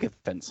 With a picket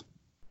fence?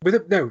 With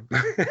it, no.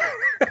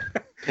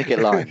 Picket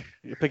line.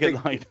 Picket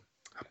line.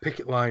 A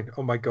picket line.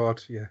 Oh my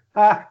God, yeah.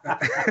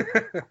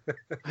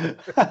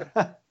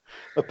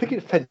 A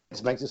picket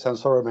fence makes it sound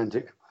so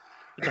romantic.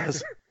 It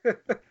does.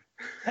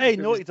 Hey,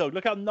 Naughty Dog,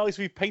 look how nice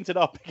we've painted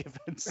our picket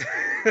fence.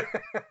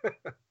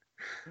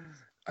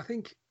 I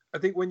think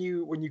when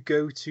you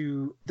go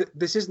to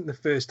this isn't the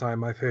first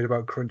time I've heard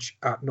about crunch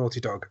at Naughty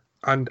Dog,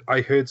 and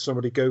I heard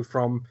somebody go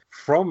from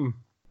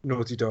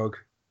Naughty Dog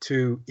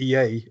to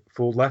EA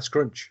for less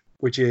crunch,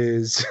 which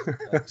is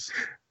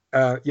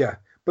yeah.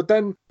 But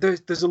then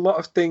there's a lot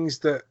of things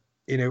that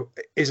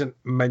isn't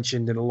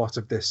mentioned in a lot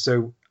of this.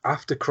 So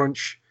after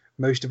crunch,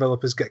 most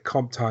developers get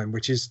comp time,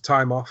 which is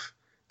time off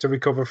to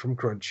recover from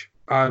crunch.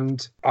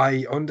 And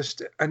I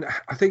understand, and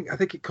I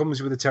think it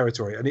comes with the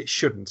territory, and it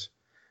shouldn't,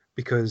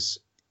 because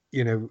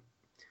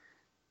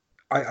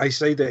I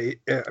say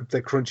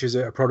that crunch is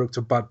a product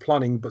of bad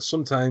planning, but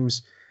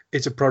sometimes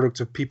it's a product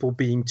of people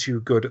being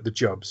too good at the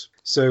jobs.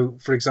 So,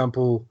 for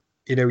example,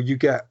 you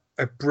get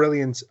a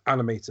brilliant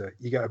animator,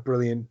 you get a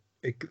brilliant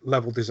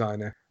level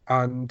designer,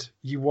 and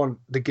you want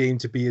the game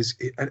to be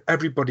and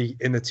everybody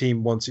in the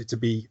team wants it to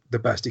be the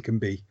best it can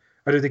be.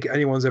 I don't think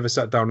anyone's ever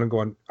sat down and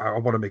gone, I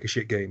want to make a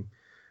shit game.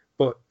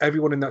 But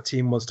everyone in that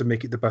team wants to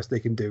make it the best they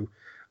can do.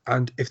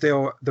 And if they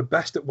are the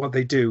best at what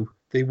they do,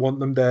 they want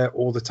them there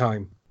all the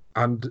time.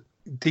 And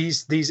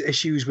these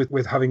issues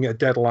with having a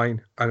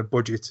deadline and a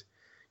budget,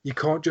 you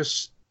can't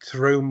just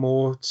throw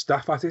more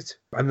staff at it.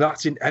 And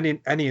that's in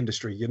any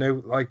industry,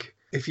 like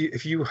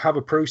if you have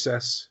a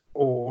process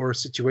or a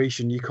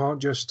situation, you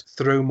can't just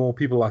throw more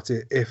people at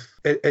it if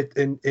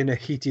in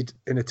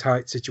a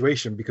tight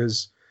situation,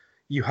 because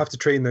you have to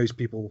train those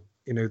people.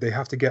 They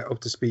have to get up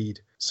to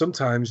speed.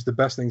 Sometimes the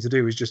best thing to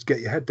do is just get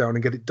your head down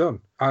and get it done.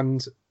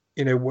 And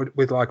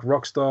with like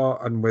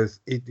Rockstar and with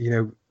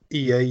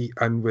EA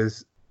and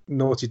with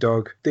Naughty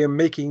Dog, they're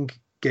making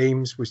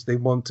games which they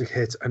want to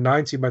hit a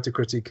 90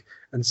 Metacritic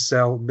and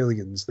sell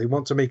millions. They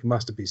want to make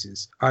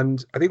masterpieces.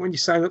 And I think when you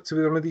sign up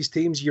to one of these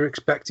teams, you're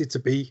expected to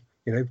be,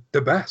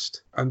 the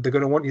best. And they're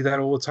going to want you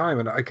there all the time.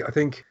 And I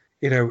think,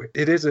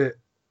 it is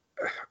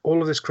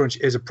all of this crunch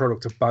is a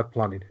product of bad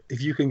planning.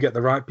 If you can get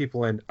the right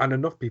people in and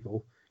enough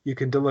people, you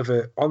can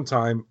deliver on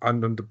time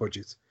and under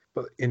budget.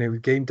 But,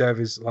 game dev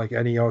is like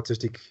any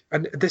artistic...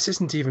 And this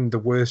isn't even the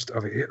worst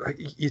of it. Like,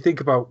 you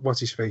think about what's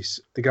his face,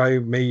 the guy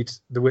who made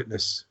The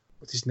Witness.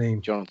 What's his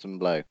name? Jonathan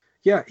Blow.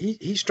 Yeah,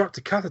 he strapped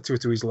a catheter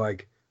to his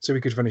leg so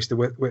he could finish The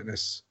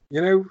Witness.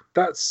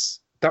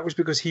 That was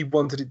because he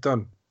wanted it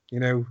done.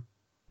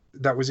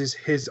 That was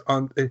his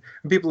and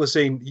people are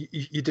saying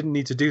you didn't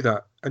need to do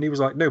that, and he was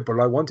like, no, but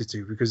I wanted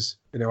to because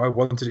I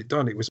wanted it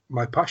done. It was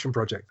my passion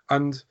project.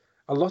 And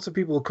a lot of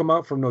people come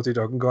out from Naughty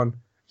Dog and gone,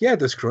 yeah,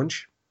 there's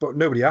crunch, but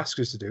nobody asks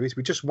us to do it.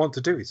 We just want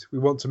to do it. We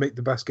want to make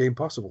the best game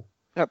possible.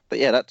 Yeah, but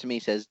that to me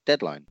says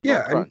deadline.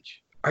 Yeah,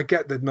 crunch. I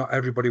get that not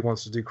everybody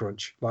wants to do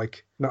crunch.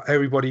 Like, not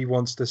everybody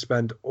wants to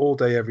spend all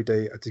day, every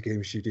day at the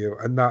game studio,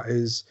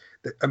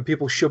 and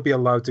people should be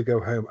allowed to go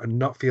home and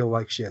not feel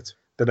like shit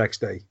the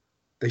next day.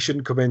 They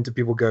shouldn't come into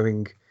people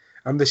going,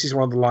 and this is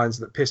one of the lines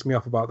that pissed me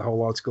off about the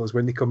whole article, is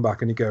when they come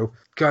back and you go,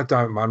 God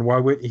damn it, man, why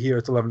weren't you here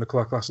at 11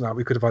 o'clock last night?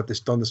 We could have had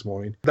this done this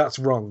morning. That's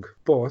wrong.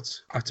 But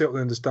I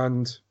totally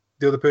understand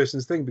the other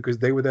person's thing because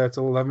they were there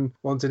till 11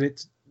 wanting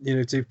it,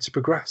 to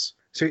progress.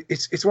 So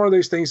it's one of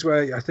those things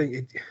where I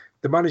think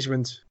the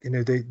management,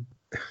 they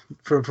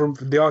from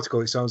the article,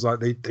 it sounds like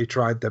they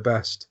tried their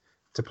best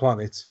to plan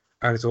it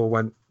and it all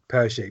went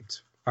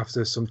pear-shaped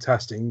after some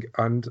testing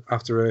and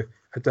after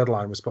a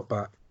deadline was put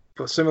back.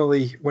 But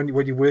similarly, when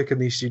you work in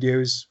these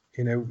studios,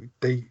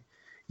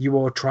 you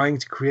are trying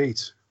to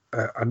create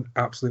an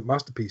absolute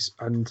masterpiece,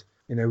 and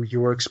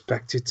you are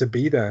expected to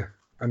be there,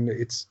 and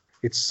it's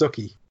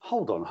sucky.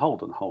 Hold on.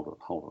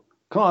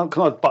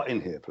 Can I butt in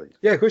here, please?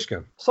 Yeah, of course you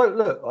can. So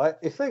look,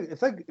 if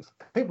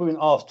people have been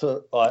asked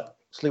to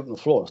sleep on the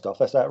floor and stuff,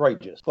 that's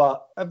outrageous.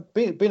 But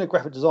being a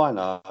graphic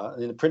designer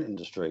in the print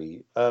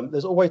industry,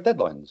 there's always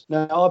deadlines.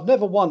 Now, I've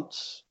never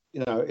once.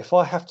 If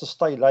I have to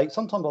stay late,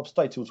 sometimes I'll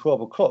stay till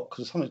 12 o'clock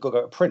because something's got to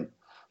go to print.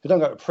 If you don't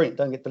go to print,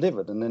 don't get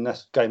delivered, and then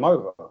that's game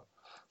over.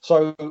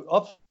 So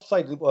I've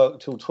stayed at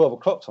work till 12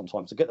 o'clock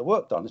sometimes to get the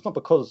work done. It's not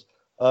because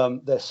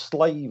they're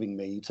slaving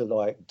me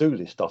to do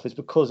this stuff. It's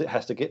because it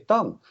has to get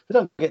done. If it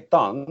don't get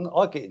done,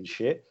 I get in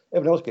shit.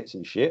 Everyone else gets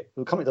in shit.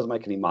 The company doesn't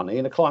make any money,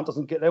 and the client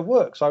doesn't get their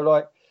work. So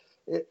I've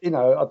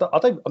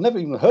never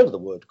even heard of the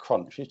word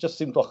crunch. It just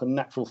seems like a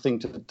natural thing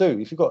to do.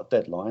 If you've got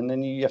a deadline,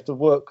 then you have to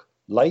work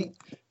late,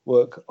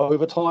 work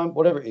overtime,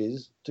 whatever it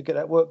is, to get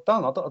that work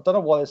done. I don't know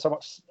why there's so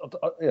much,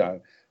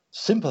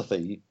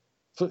 sympathy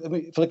for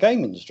the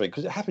game industry,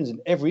 because it happens in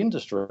every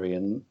industry.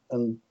 And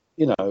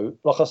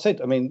like I said,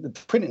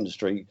 the print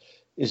industry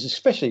is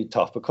especially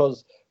tough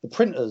because the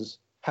printers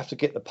have to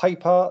get the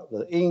paper,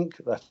 the ink,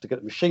 they have to get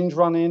the machines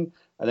running,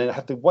 and then they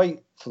have to wait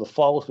for the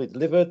files to be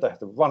delivered. They have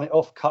to run it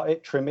off, cut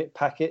it, trim it,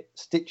 pack it,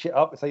 stitch it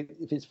up if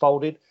it's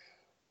folded,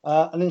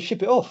 and then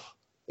ship it off.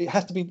 It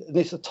has to be,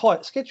 it's a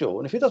tight schedule.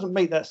 And if it doesn't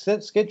meet that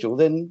set schedule,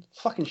 then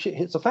fucking shit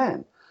hits the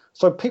fan.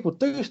 So people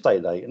do stay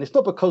late. And it's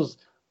not because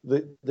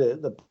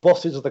the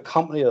bosses of the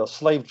company are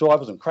slave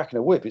drivers and cracking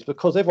a whip. It's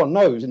because everyone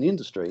knows in the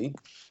industry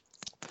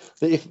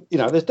that if,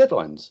 there's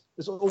deadlines.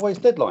 There's always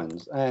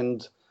deadlines.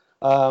 And,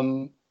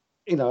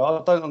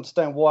 I don't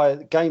understand why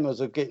gamers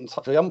are getting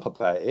such a ump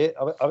about it.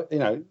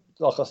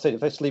 Like I said, if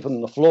they're sleeping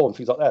on the floor and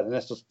things like that, then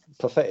that's just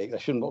pathetic. They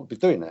shouldn't be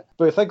doing that.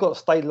 But if they've got to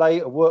stay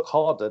late or work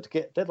harder to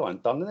get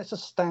deadlines done, then it's a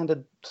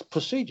standard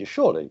procedure,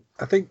 surely.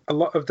 I think a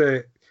lot of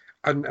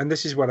and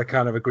this is what I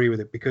kind of agree with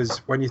it, because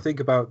when you think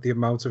about the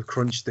amount of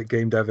crunch that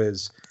game dev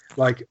is,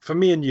 like for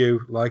me and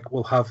you, like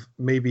we'll have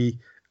maybe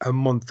a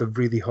month of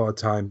really hard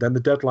time. Then the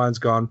deadline's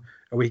gone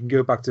and we can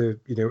go back to,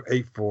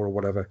 8-4 or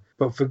whatever.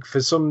 But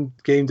for some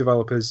game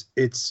developers,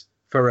 it's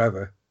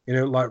forever.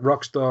 Like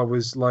Rockstar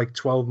was like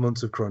 12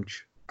 months of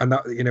crunch. And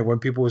that, when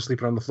people were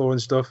sleeping on the floor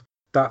and stuff,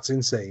 that's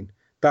insane.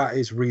 That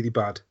is really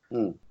bad.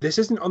 Mm. This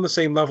isn't on the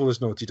same level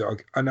as Naughty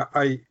Dog. And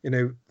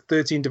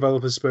 13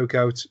 developers spoke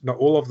out. Not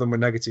all of them were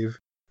negative.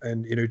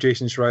 And,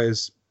 Jason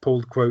Schreier's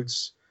pulled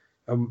quotes.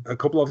 A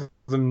couple of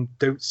them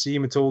don't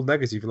seem at all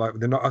negative. Like,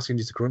 they're not asking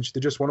you to crunch.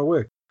 They just want to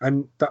work.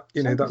 And that,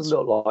 that's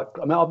a lot like,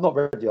 I've not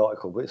read the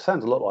article, but it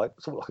sounds a lot like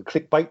sort of like a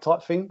clickbait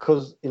type thing.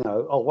 Because,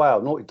 oh wow,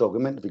 Naughty Dog are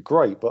meant to be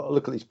great, but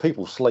look at these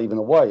people slaving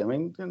away.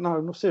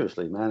 No,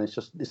 seriously, man.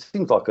 It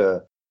seems like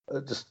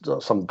just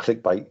some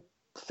clickbait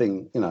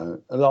thing,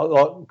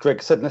 like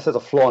Greg said, unless there's a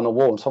fly on the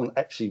wall and someone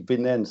actually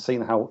been there and seen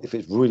how, if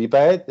it's really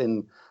bad,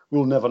 then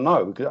we'll never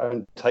know. We could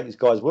only take this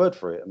guy's word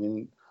for it.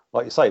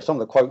 Like you say, if some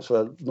of the quotes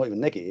were not even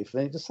negative,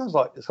 then it just sounds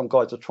like some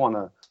guys are trying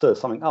to stir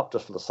something up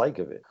just for the sake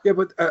of it. Yeah,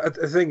 but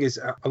the thing is,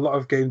 a lot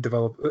of game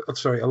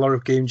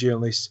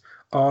journalists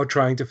are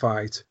trying to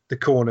fight the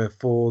corner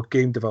for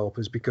game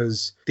developers,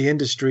 because the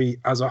industry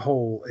as a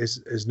whole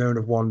is known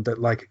as one that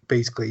like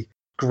basically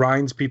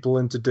grinds people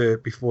into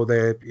dirt before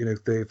they're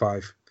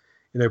 35.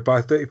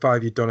 By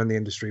 35 you're done in the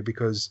industry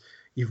because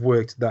you've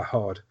worked that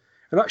hard.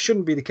 and that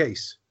shouldn't be the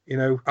case,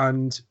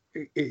 and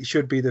it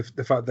should be the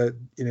fact that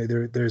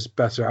there's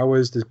better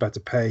hours, there's better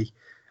pay,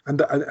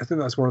 and I think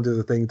that's one of the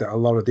other things that a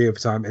lot of the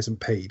overtime isn't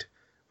paid,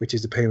 which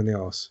is the pain in the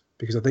arse,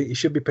 because I think you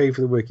should be paid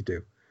for the work you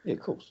do. Yeah,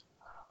 of course.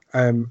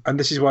 And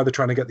this is why they're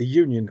trying to get the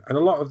union, and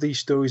a lot of these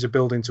stories are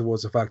building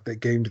towards the fact that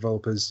game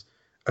developers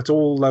at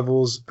all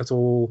levels, at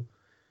all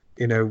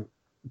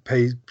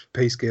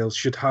pay scales,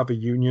 should have a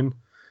union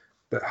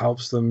that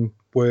helps them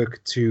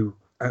work to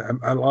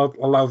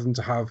allow them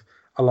to have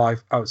a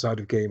life outside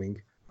of gaming.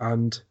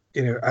 And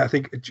I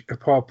think a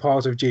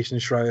part of Jason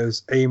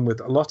Schreier's aim with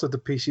a lot of the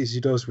pieces he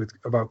does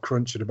about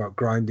crunch and about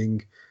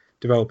grinding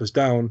developers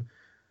down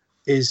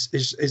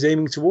is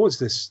aiming towards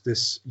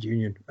this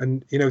union.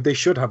 And they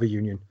should have a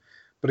union.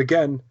 But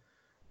again,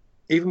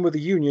 even with a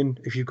union,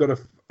 if you've got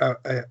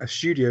a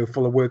studio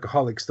full of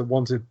workaholics that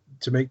want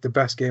to make the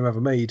best game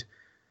ever made,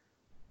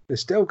 they're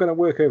still going to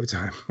work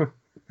overtime.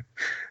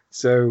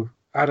 So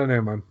I don't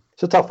know, man.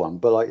 It's a tough one,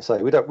 but like you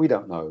say, we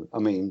don't know. I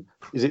mean,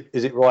 is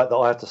it right that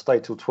I have to stay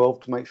till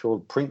 12 to make sure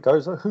the print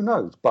goes? Who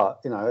knows? But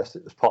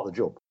it's part of the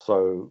job.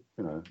 So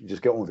you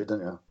just get on with it,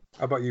 don't you?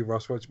 How about you,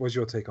 Ross? What's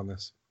your take on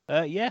this?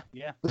 Yeah.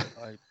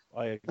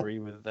 I agree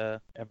with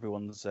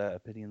everyone's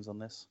opinions on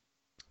this.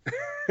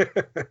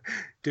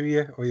 Do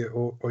you,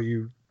 or are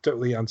you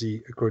totally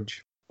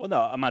anti-crunch? Well,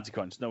 no, I'm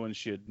anti-crunch. No one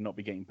should not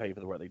be getting paid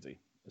for the work they do,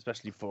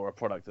 especially for a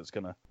product that's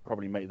going to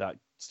probably make that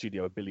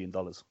studio $1 billion.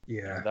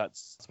 Yeah.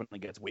 That's when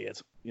it gets weird.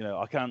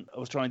 I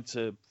was trying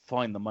to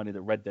find the money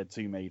that Red Dead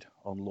 2 made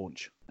on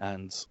launch,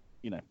 and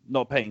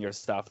not paying your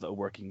staff that are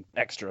working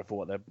extra for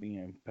what they're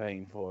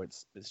paying for.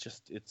 It's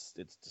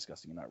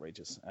disgusting and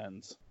outrageous.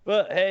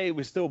 But hey,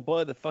 we still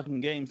buy the fucking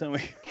games, don't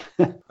we?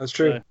 That's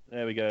true. So,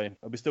 there we go.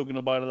 Are we still going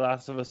to buy The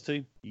Last of Us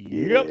 2?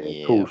 Yep.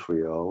 Of course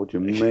we are. What do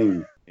you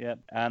mean? Yeah,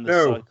 and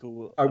the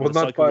cycle. I will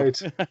not buy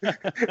it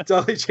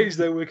until they change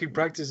their working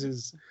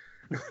practices.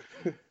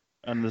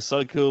 And the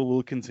cycle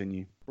will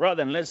continue. Right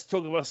then, let's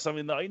talk about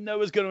something that I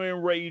know is going to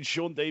enrage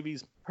Sean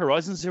Davies.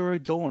 Horizon Zero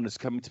Dawn is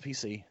coming to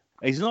PC.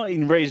 He's not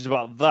enraged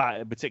about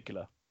that in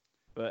particular,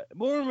 but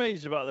more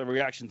enraged about the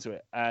reaction to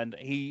it. And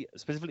he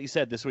specifically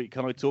said this week,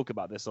 "Can I talk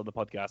about this on the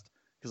podcast?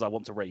 Because I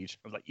want to rage."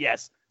 I was like,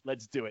 "Yes,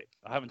 let's do it."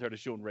 I haven't heard of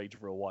Sean rage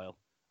for a while.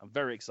 I'm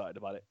very excited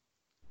about it.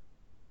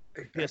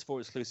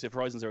 PS4 exclusive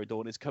Horizon Zero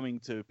Dawn is coming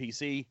to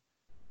PC.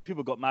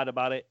 People got mad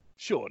about it.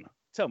 Sean,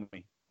 tell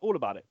me all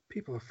about it.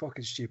 People are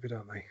fucking stupid,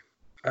 aren't they?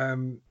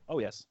 Oh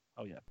yes.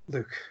 Oh yeah.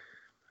 Look,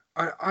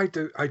 I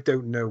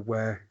don't know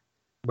where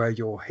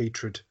your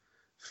hatred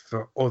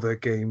for other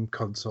game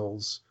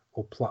consoles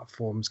or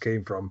platforms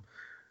came from,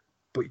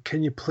 but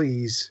can you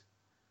please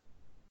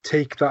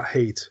take that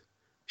hate,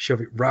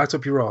 shove it right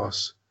up your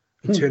arse,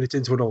 and turn it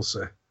into an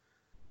ulcer,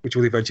 which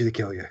will eventually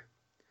kill you?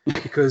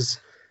 Because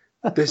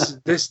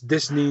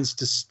this needs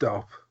to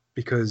stop.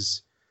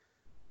 Because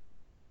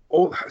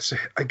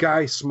a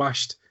guy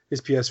smashed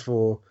his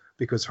PS4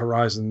 because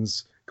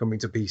Horizon's coming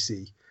to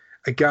PC.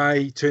 A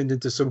guy turned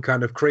into some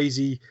kind of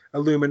crazy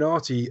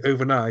Illuminati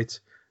overnight,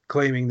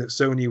 claiming that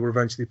Sony were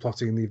eventually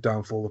plotting the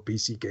downfall of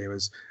PC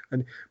gamers.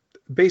 And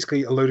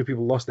basically, a load of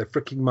people lost their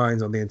freaking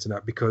minds on the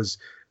internet because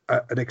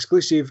an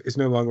exclusive is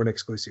no longer an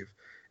exclusive.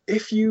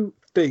 If you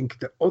think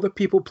that other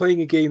people playing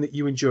a game that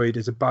you enjoyed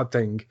is a bad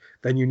thing,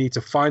 then you need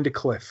to find a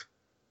cliff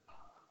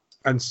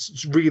and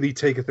really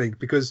take a think,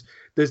 because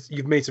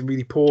you've made some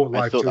really poor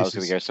life choices. I thought that was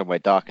going to go somewhere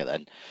darker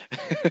then.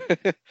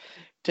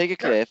 Take a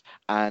cliff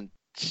and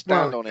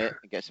stand on it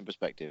and get some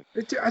perspective.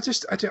 I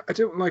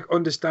don't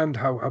understand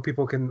how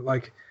people can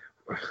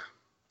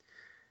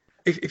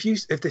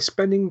if they're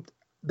spending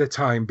their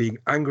time being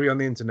angry on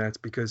the internet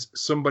because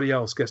somebody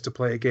else gets to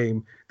play a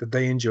game that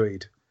they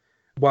enjoyed,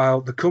 while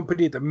the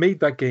company that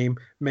made that game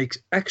makes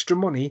extra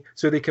money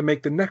so they can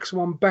make the next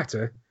one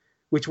better,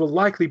 which will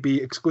likely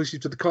be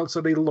exclusive to the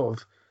console they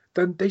love,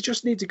 then they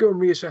just need to go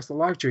and reassess their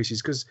life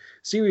choices. Because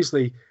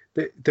seriously,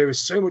 there is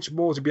so much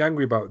more to be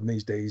angry about in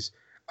these days,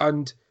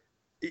 and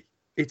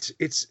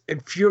it's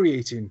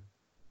infuriating.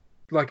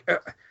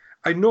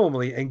 I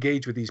normally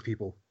engage with these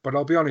people, but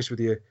I'll be honest with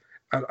you,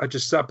 I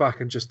just sat back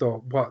and just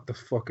thought, what the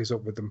fuck is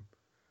up with them?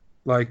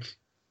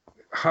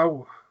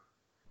 How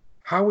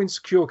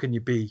insecure can you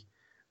be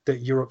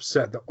that you're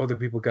upset that other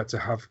people get to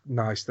have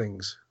nice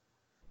things?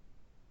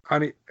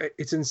 And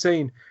it's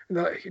insane.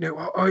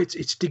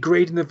 It's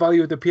degrading the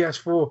value of the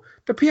PS4.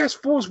 The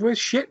PS4's worth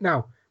shit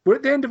now. We're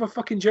at the end of a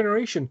fucking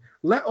generation.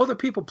 Let other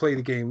people play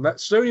the game. Let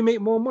Sony make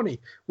more money.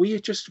 Will you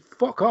just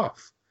fuck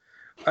off?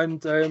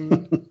 And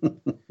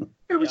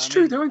it's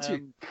true, don't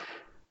it?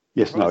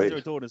 Yes, no.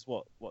 Zero Dawn is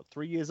what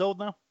 3 years old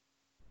now?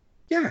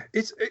 Yeah,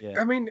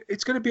 I mean,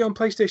 it's going to be on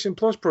PlayStation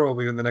Plus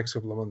probably in the next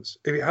couple of months,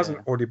 if it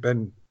hasn't already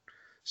been.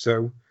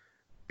 So,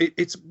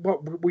 it's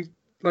what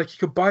you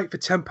could buy it for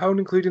 £10,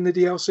 including the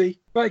DLC.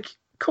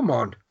 Come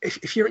on,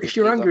 if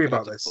you're angry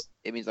about this,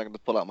 it means I'm going to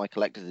pull out my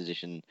collector's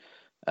edition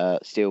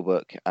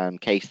steelbook and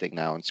case thing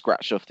now and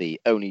scratch off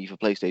the only for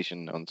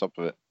PlayStation on top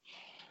of it.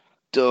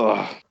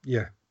 Duh.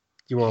 Yeah,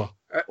 you are.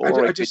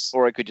 Or I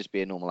it could just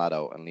be a normal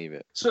adult and leave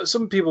it. So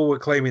some people were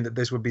claiming that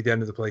this would be the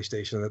end of the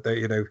PlayStation,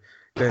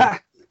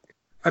 that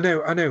I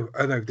know.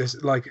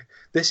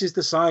 This is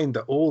the sign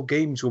that all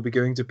games will be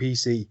going to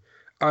PC,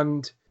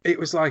 and it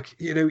was like,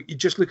 you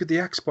just look at the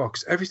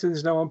Xbox.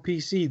 Everything's now on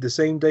PC the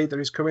same day that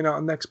it's coming out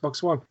on the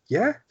Xbox One.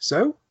 Yeah,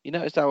 so You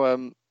noticed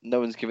how no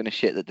one's giving a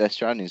shit that Death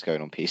Stranding's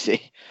going on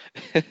PC.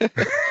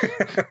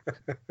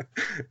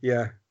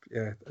 yeah.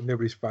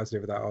 Nobody's fighting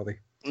over that, are they?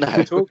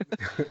 No.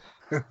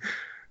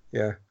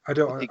 Yeah, I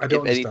don't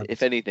understand.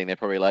 If anything, they're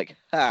probably like,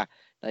 now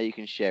you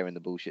can share in the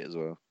bullshit as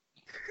well.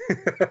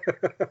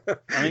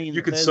 I mean,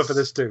 you can suffer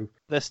this too.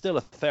 There's still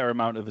a fair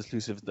amount of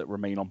exclusives that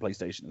remain on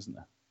PlayStation, isn't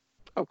there?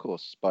 Of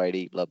course,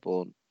 Spidey,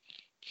 Bloodborne,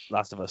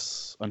 Last of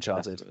Us,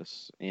 Uncharted. Last of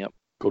Us, yep.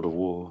 God of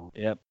War.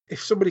 Yep.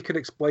 If somebody could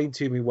explain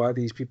to me why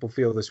these people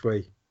feel this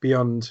way,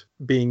 beyond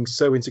being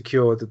so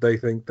insecure that they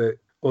think that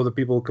other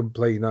people can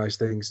play nice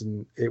things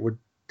and it would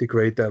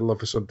degrade their love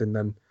for something,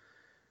 then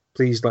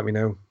please let me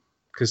know,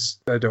 because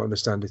I don't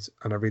understand it,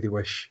 and I really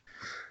wish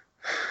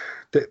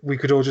that we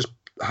could all just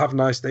have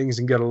nice things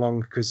and get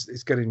along, because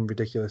it's getting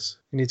ridiculous.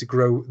 You need to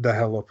grow the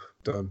hell up.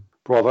 Done.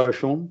 Bravo,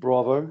 Sean.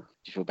 Bravo. Do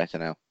you feel better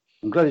now?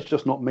 I'm glad it's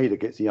just not me that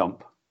gets the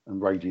ump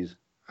and rages.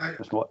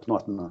 It's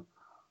nice to know.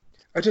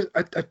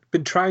 I've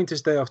been trying to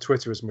stay off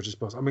Twitter as much as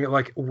possible. I mean,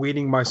 like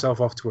weaning myself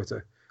off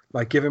Twitter,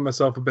 like giving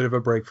myself a bit of a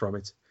break from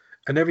it.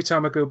 And every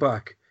time I go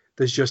back,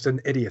 there's just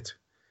an idiot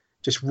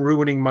just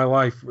ruining my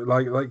life.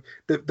 Like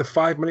the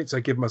 5 minutes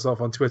I give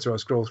myself on Twitter, I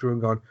scroll through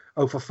and going,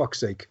 oh, for fuck's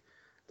sake.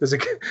 There's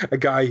a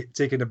guy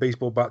taking a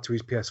baseball bat to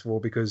his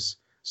PS4 because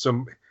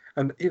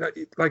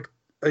like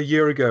a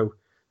year ago,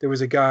 there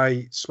was a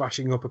guy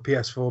smashing up a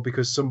PS4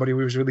 because somebody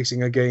was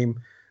releasing a game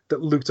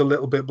that looked a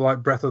little bit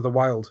like Breath of the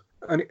Wild.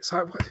 And it's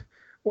like,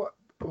 what?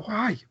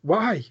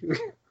 Why?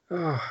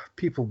 Oh,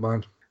 people,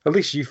 man. At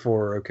least you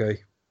four are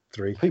okay.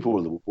 3. People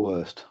are the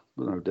worst,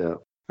 no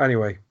doubt.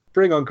 Anyway,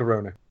 bring on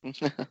Corona.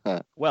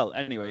 Well,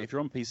 anyway, if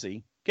you're on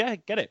PC, get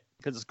it,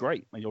 because it's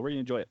great and you'll really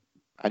enjoy it.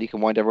 And you can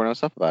wind everyone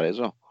else up about it as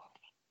well.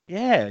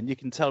 Yeah, and you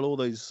can tell all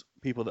those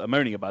people that are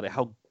moaning about it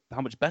how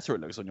much better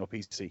it looks on your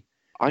PC.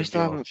 I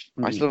still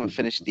haven't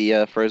finished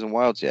the Frozen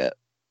Wilds yet.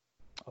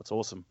 That's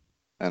awesome.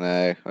 I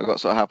know. I got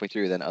sort of halfway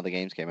through, then other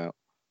games came out.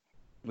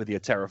 With your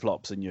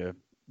teraflops and your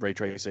ray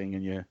tracing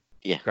and your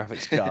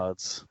graphics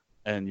cards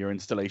and your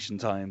installation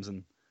times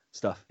and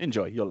stuff.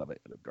 Enjoy. You'll love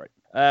it. It'll look great.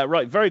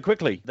 Right, very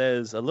quickly,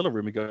 there's a little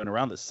rumor going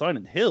around that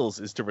Silent Hills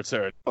is to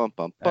return. Bum,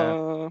 bum,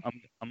 bum.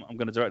 I'm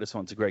going to direct this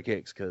one to Greg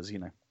Hicks because,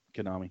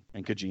 Konami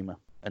and Kojima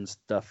and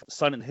stuff.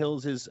 Silent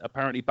Hills is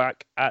apparently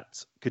back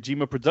at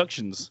Kojima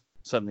Productions,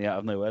 suddenly out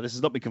of nowhere. This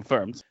has not been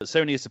confirmed, but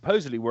Sony is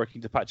supposedly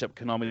working to patch up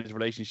Konami's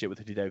relationship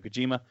with Hideo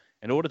Kojima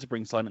in order to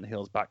bring Silent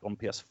Hills back on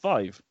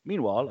PS5.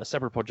 Meanwhile, a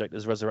separate project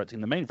is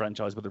resurrecting the main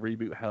franchise with a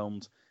reboot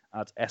helmed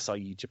at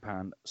SIE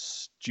Japan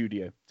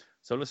Studio.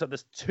 So it looks like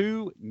there's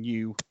 2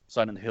 new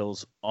Silent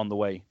Hills on the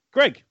way.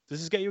 Greg, does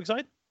this get you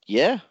excited?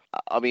 Yeah.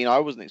 I mean, I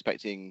wasn't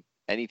expecting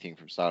anything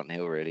from Silent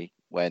Hill, really,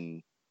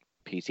 when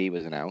PT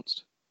was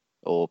announced.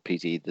 Or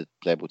PT, the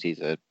playable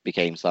teaser,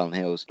 became Silent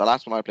Hills. The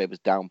last one I played was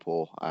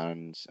Downpour,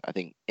 and I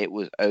think it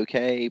was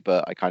okay,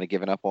 but I kind of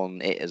given up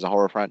on it as a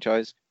horror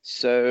franchise.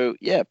 So,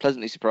 yeah,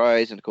 pleasantly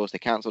surprised, and of course they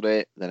cancelled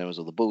it. Then there was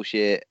all the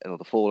bullshit, and all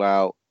the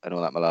fallout, and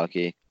all that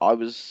malarkey. I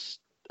was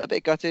a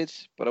bit gutted,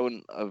 but I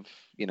wouldn't have,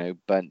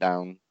 burnt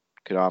down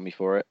Konami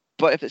for it.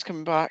 But if it's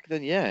coming back,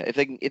 then yeah, if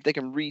they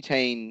can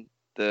retain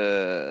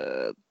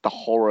the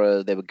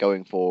horror they were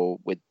going for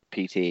with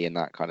PT and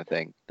that kind of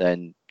thing,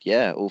 then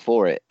yeah, all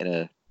for it in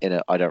a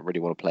I don't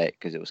really want to play it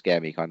because it will scare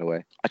me kind of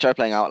way. I tried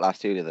playing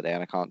Outlast 2 the other day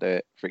and I can't do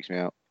it. Freaks me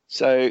out.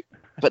 So,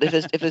 but if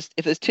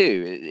there's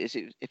 2, if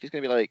it's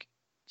going to be like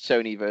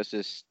Sony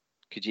versus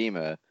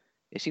Kojima,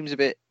 it seems a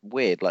bit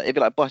weird. Like it'd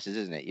be like buses,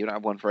 isn't it? You don't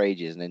have one for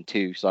ages and then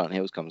 2 Silent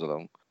Hills comes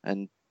along,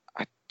 and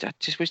I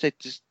just wish they'd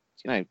just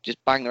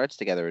bang their heads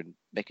together and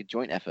make a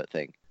joint effort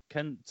thing.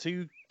 Can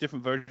 2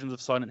 different versions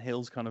of Silent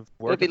Hills kind of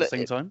work at the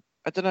same time?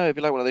 I don't know. It'd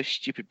be like one of those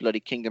stupid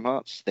bloody Kingdom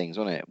Hearts things,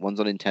 wouldn't it? One's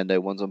on Nintendo,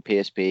 one's on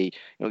PSP.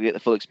 You get the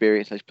full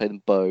experience. Let's play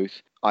them both.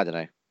 I don't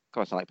know.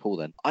 God, I sound like Paul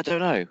then. I don't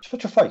know.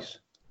 Shut your face.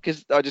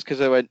 Because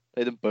I went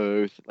play them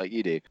both like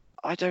you do.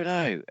 I don't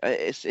know.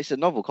 It's a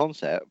novel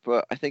concept,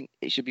 but I think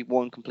it should be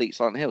one complete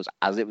Silent Hills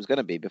as it was going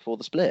to be before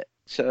the split.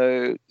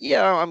 So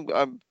yeah,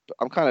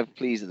 I'm kind of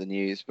pleased at the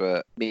news,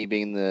 but me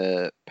being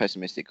the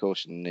pessimistic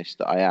cautionist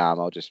that I am,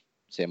 I'll just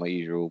say my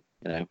usual,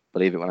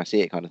 believe it when I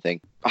see it kind of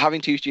thing.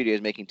 Having 2 studios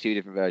making 2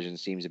 different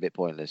versions seems a bit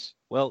pointless.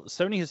 Well,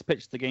 Sony has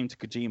pitched the game to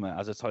Kojima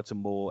as a title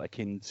more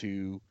akin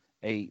to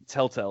a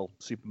Telltale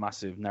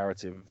supermassive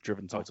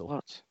narrative-driven title.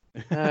 What?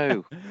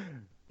 No.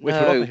 Which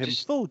would offer him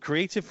full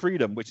creative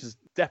freedom, which is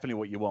definitely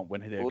what you want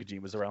when Hideo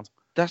Kojima's around.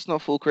 That's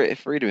not full creative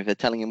freedom if they're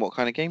telling him what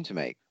kind of game to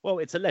make. Well,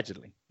 it's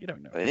allegedly. You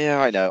don't know. Yeah,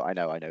 I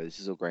know. This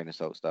is all grain of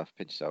salt stuff,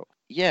 pinch of salt.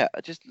 Yeah,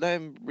 just let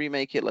him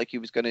remake it like he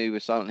was going to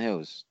with Silent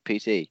Hills,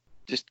 PT.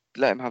 Just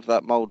let him have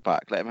that mold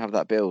back. Let him have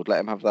that build. Let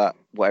him have that,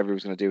 whatever he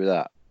was going to do with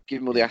that.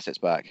 Give him all the assets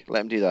back.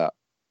 Let him do that.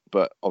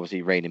 But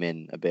obviously rein him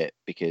in a bit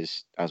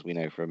because, as we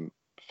know from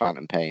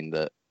Phantom Pain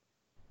that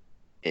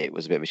it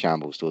was a bit of a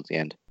shambles towards the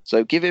end.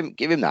 So give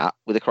him that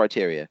with the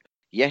criteria.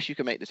 Yes, you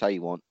can make this how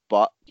you want,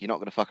 but you're not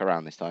going to fuck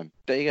around this time.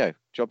 There you go.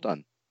 Job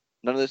done.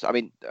 None of this. I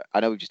mean, I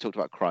know we've just talked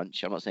about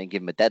crunch. I'm not saying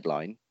give him a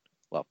deadline.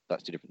 Well,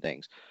 that's two different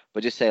things.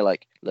 But just say,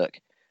 like, look,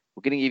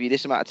 we're going to give you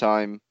this amount of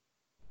time.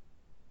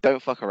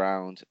 Don't fuck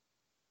around.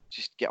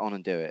 Just get on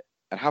and do it.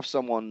 And have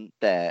someone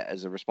there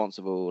as a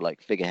responsible,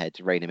 like, figurehead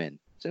to rein him in.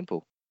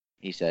 Simple.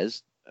 He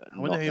says. I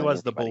wonder who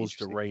has the balls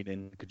to rein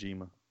in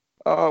Kojima.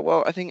 Oh,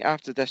 well, I think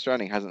after Death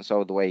Stranding hasn't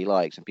sold the way he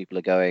likes and people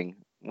are going,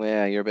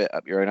 well, you're a bit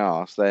up your own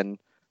arse, then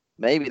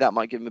maybe that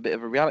might give him a bit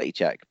of a reality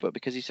check. But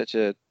because he's such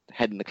a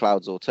head in the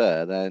clouds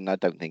auteur, then I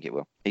don't think it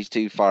will. He's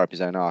too far up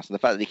his own arse. And the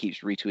fact that he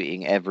keeps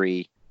retweeting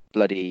every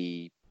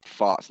bloody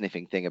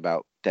fart-sniffing thing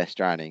about Death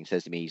Stranding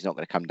says to me he's not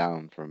going to come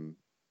down from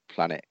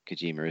Planet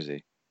Kojima, is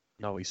he?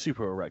 No, he's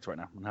super erect right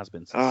now and has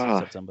been since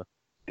September.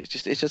 It's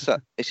just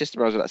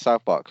reminds me of that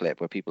South Park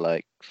clip where people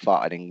like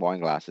farting in wine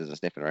glasses and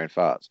sniffing their own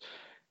farts.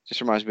 Just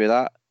reminds me of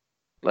that.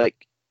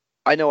 Like,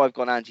 I know I've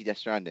gone anti-Death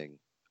Stranding,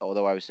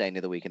 although I was saying the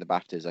other week in the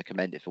BAFTAs I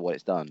commend it for what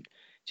it's done.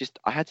 Just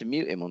I had to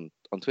mute him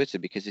on Twitter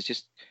because it's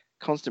just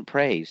constant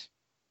praise.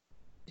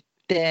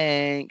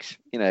 Thanks,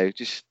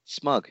 just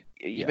smug.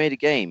 You made a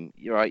game.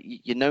 You're right.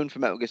 You're known for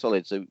Metal Gear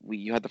Solid, so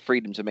you had the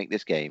freedom to make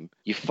this game.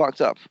 You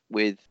fucked up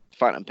with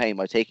Phantom Pain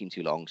by taking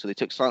too long, so they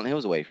took Silent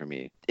Hills away from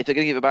you. If they're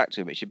gonna give it back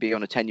to him, it should be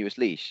on a tenuous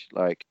leash.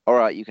 Like, all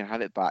right, you can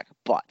have it back,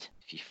 but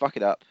if you fuck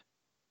it up,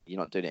 you're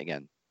not doing it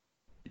again.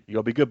 You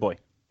gotta be a good boy.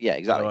 Yeah,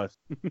 exactly.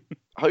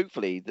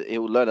 Hopefully,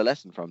 he'll learn a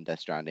lesson from Death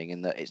Stranding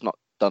in that it's not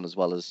done as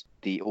well as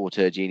the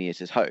auteur genius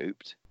has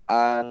hoped,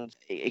 and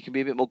it can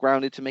be a bit more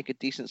grounded to make a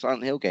decent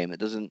Silent Hill game that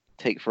doesn't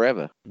take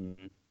forever.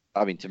 Mm-hmm.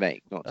 I mean, to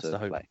make, not that's to the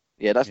hope. play.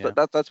 Yeah,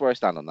 that's where I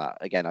stand on that.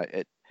 Again,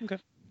 okay.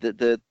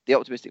 The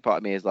optimistic part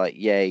of me is like,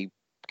 yay,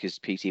 because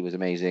PT was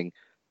amazing,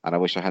 and I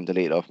wish I hadn't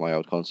deleted it off my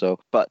old console.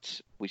 But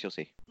we shall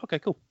see. Okay,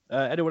 cool.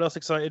 Anyone else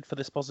excited for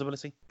this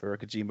possibility for a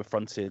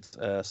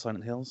Kojima-fronted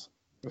Silent Hills?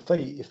 If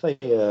they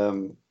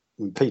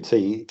PT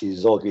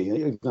is arguing,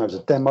 even though it was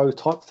a demo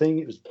type thing,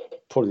 it was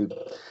probably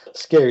the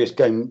scariest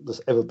game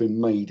that's ever been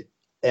made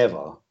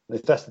ever.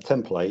 If that's the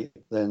template,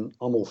 then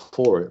I'm all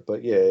for it.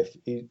 But yeah,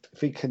 if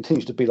he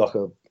continues to be like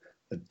a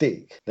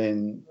dick,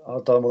 then I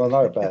don't want to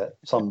know about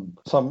some.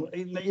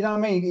 You know what I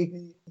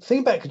mean? The thing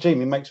about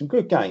Kojima, he makes some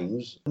good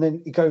games, and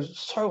then he goes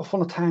so off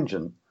on a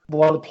tangent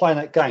while they're playing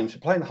that game. So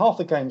playing half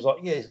the game's like,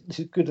 yeah, this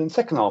is good, and the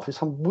second half is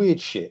some weird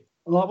shit.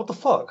 I'm like, what the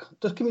fuck?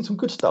 Just give me some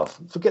good stuff.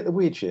 Forget the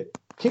weird shit.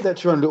 Keep that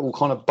to your own little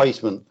kind of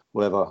basement,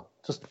 whatever.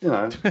 Just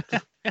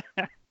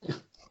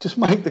just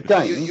make the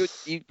game.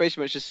 You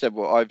basically just said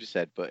what I've just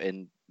said, but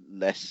in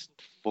less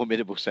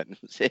formidable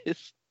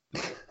sentences.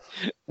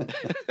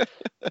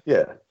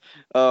 Yeah.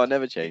 Oh,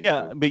 never change.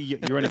 Yeah, but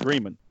you're in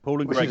agreement.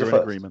 Paul and Greg are in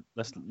agreement.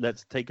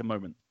 Let's take a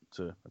moment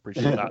to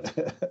appreciate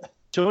that.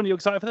 Sean, are you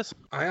excited for this?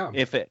 I am.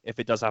 If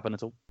it does happen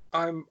at all.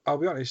 I'll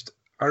be honest.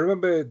 I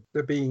remember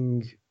there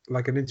being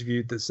like an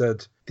interview that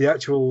said the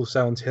actual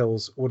Silent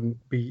Hills wouldn't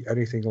be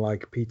anything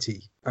like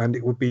PT, and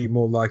it would be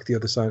more like the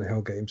other Silent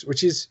Hill games,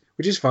 which is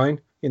fine,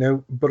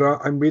 But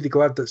I'm really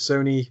glad that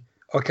Sony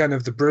are kind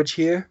of the bridge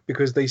here,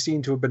 because they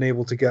seem to have been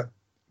able to get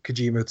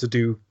Kojima to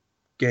do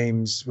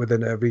games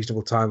within a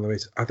reasonable time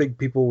limit. I think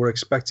people were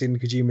expecting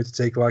Kojima to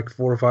take like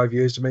 4 or 5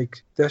 years to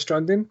make Death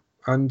Stranding,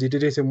 and he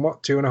did it in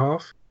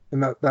 2.5,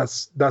 and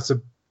that's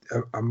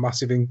a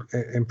massive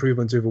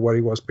improvement over where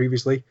he was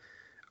previously.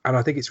 And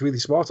I think it's really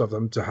smart of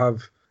them to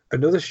have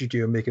another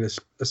studio making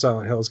a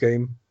Silent Hills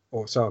game,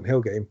 or Silent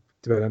Hill game,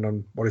 depending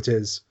on what it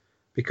is.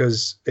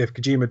 Because if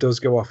Kojima does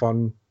go off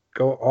on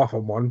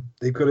one,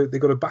 they've got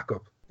a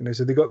backup.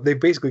 So they've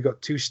basically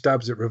got 2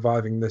 stabs at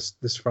reviving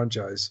this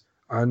franchise,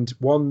 and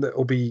one that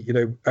will be,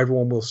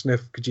 everyone will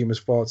sniff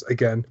Kojima's farts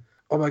again.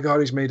 Oh my god,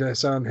 he's made a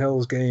Silent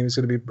Hills game. It's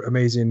going to be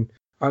amazing.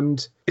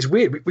 And it's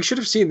weird. We should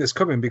have seen this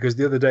coming, because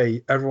the other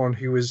day, everyone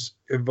who was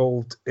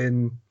involved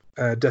in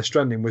Death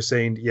Stranding was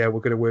saying, yeah,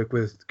 we're going to work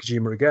with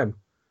Kojima again.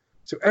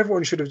 So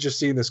everyone should have just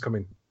seen this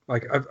coming.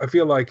 Like, I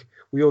feel like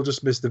we all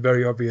just missed the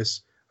very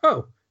obvious,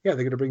 oh, yeah,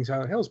 they're going to bring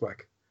Silent Hills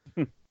back.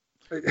 We're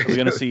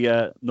going to see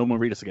Norman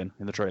Reedus again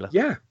in the trailer.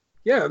 Yeah,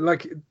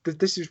 like,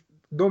 this is...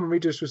 Norman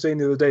Reedus was saying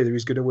the other day that he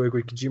was going to work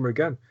with Kojima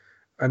again.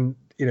 And,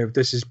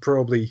 this is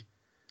probably,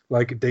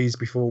 like, days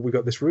before we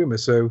got this rumor,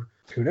 so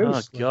who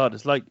knows? Oh, God,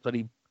 it's like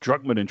bloody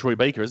Druckmann and Troy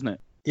Baker, isn't it?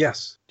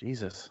 Yes.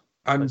 Jesus.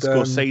 And like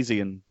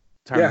Scorsese and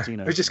Tarantino.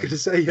 Yeah, I was just going to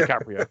say, yeah.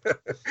 DiCaprio.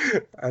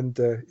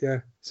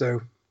 And, so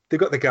they've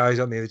got the guys,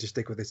 aren't they? They just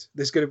stick with this.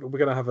 We're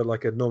going to have a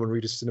Norman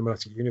Reedus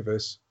cinematic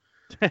universe.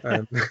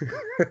 Oh,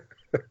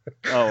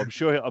 I'm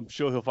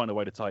sure he'll find a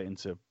way to tie it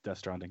into Death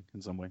Stranding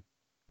in some way.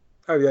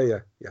 Oh, yeah.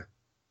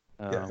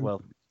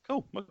 Well,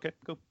 cool. Okay,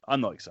 cool.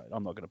 I'm not excited.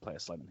 I'm not going to play a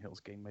Silent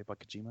Hills game made by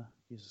Kojima.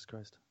 Jesus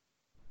Christ.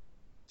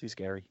 Too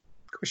scary.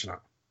 Of course you're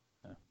not.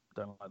 No,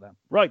 don't like that.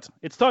 Right,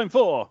 it's time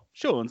for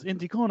Sean's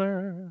Indie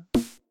Corner.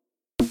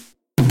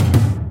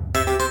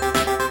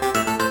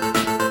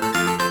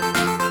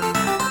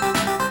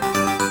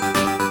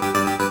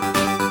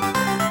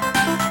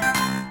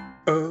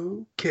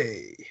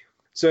 Okay.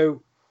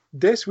 So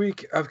this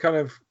week I've kind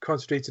of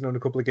concentrated on a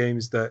couple of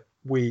games that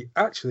we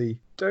actually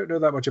don't know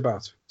that much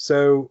about.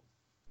 So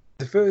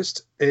the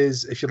first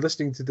is, if you're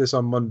listening to this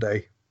on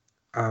Monday,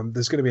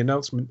 there's going to be an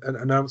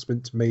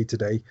announcement made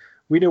today.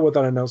 We know what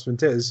that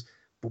announcement is,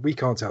 but we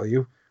can't tell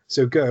you.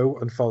 So go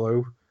and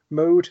follow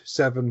Mode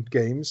 7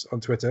 Games on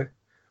Twitter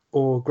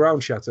or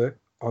Ground Shatter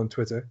on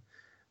Twitter,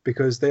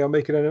 because they are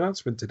making an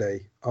announcement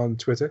today on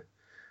Twitter,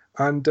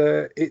 and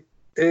it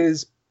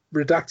is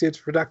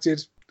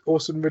redacted,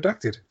 awesome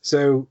redacted.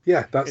 So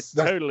yeah, that's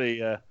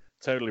totally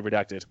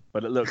redacted,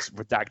 but it looks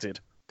redacted.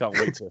 Can't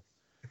wait to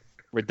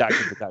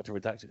redacted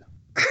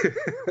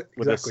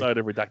with a side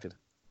of redacted.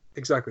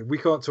 Exactly. We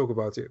can't talk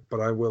about it, but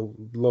I will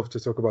love to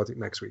talk about it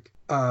next week.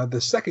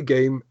 The second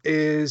game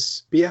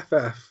is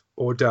BFF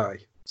or Die.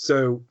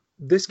 So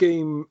this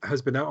game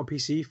has been out on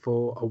PC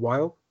for a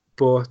while,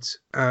 but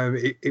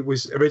it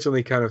was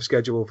originally kind of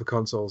scheduled for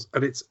consoles,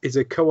 and it's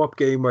a co-op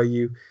game where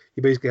you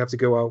basically have to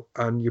go out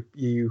and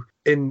you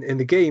in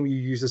the game you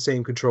use the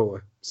same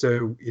controller.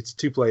 So it's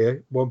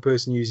 2-player. One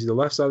person uses the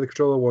left side of the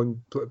controller,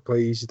 one player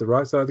uses the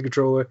right side of the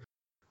controller,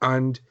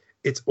 and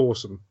it's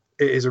awesome.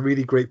 It is a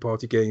really great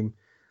party game.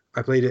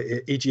 I played it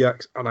at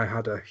EGX and I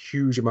had a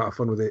huge amount of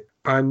fun with it.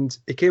 And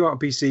it came out on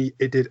PC.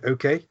 It did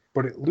okay,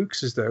 but it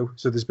looks as though,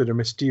 so there's been a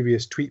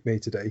mysterious tweet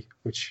made today,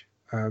 which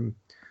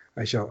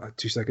I shall,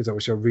 2 seconds, I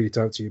shall read it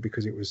out to you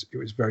because it was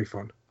very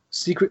fun.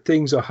 Secret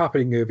things are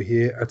happening over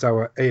here at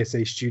our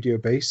ASA studio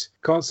base.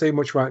 Can't say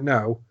much right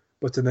now,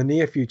 but in the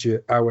near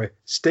future, our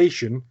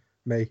station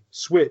may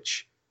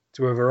switch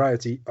to a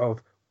variety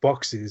of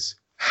boxes.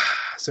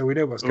 So we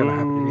know what's going to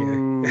happen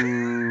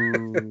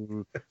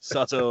here.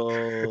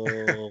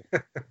 Subtle.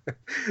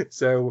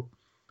 So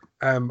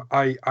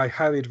I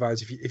highly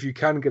advise, if you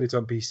can get it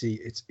on PC,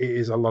 it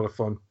is a lot of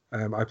fun.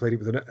 I played it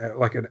with an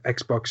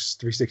Xbox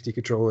 360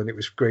 controller, and it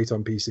was great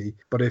on PC.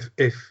 But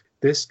if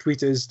this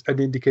tweet is an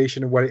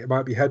indication of where it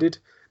might be headed,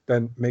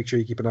 then make sure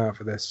you keep an eye out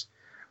for this.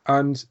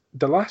 And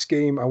the last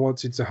game I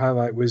wanted to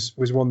highlight was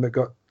one that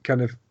got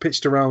kind of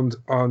pitched around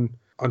on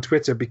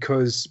Twitter,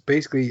 because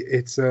basically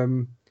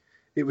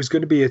it was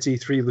going to be at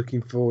E3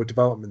 looking for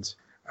development,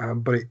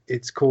 but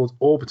it's called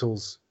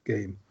Orbitals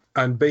game.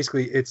 And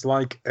basically it's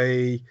like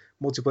a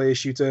multiplayer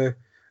shooter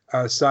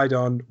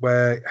side-on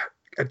where,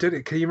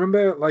 can you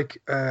remember like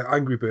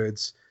Angry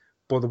Birds,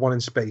 but the one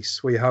in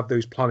space where you have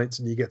those planets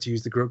and you get to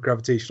use the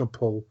gravitational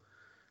pull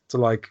to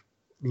like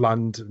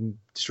land and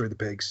destroy the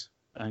pigs?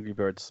 Angry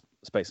Birds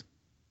Space.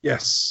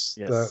 Yes.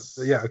 Yes.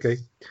 Yeah, okay.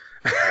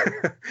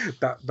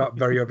 that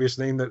very obvious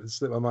name that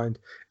slipped my mind.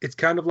 It's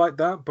kind of like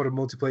that, but a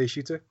multiplayer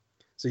shooter.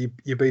 So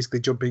you're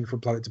basically jumping from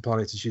planet to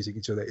planet and shooting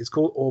each other. It's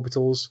called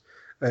Orbitals.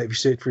 If you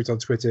search for it on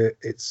Twitter,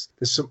 there's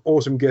some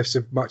awesome gifs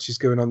of matches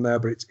going on there,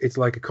 but it's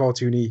like a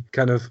cartoony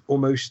kind of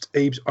almost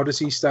Abe's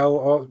Odyssey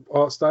style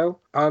art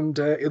style, and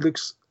it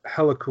looks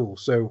hella cool.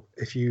 So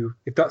if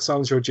that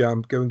sounds your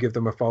jam, go and give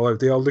them a follow.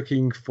 They are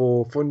looking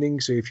for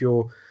funding, so if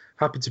you're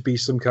happy to be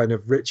some kind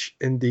of rich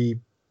indie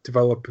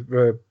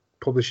developer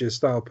publisher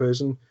style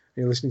person and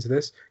you're listening to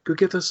this, go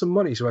give us some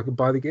money so I can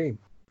buy the game.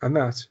 And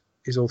that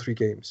is all 3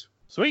 games.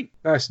 Sweet.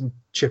 Nice and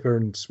chipper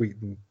and sweet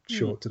and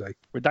short today.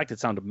 Redacted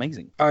sound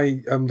amazing.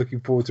 I am looking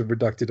forward to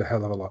Redacted a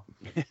hell of a lot.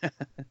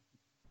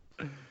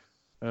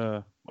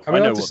 Am I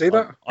allowed to say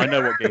that? I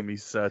know what game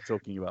he's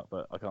talking about,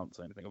 but I can't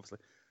say anything, obviously.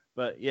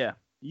 But yeah,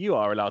 you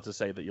are allowed to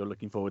say that you're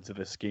looking forward to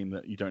this game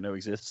that you don't know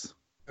exists.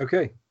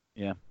 Okay.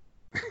 Yeah.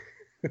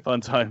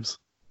 Fun times.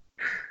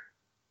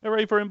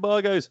 Hooray for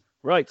embargoes.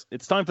 Right,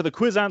 it's time for the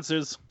quiz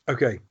answers.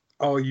 Okay.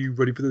 Are you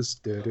ready for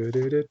this?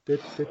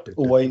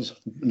 Always,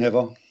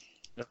 never.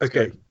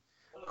 Okay.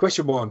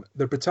 Question 1.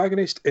 The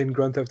protagonist in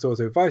Grand Theft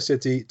Auto Vice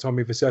City,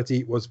 Tommy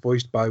Vercetti, was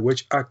voiced by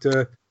which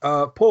actor?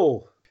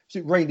 Paul. Is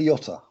it Ray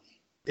Liotta?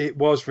 It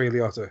was Ray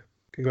Liotta.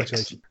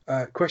 Congratulations.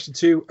 Question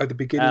 2. At the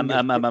beginning.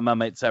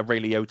 It's Ray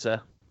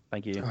Liotta.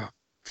 Thank you. Oh.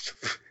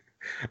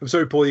 I'm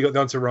sorry, Paul. You got the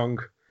answer wrong.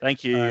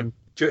 Thank you.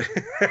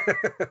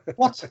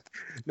 What?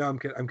 No,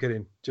 I'm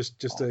kidding. Just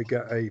to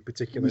get a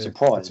particular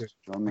surprise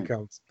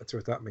account to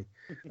attack me.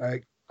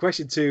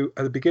 Question 2.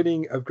 At the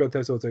beginning of Grand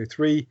Theft Auto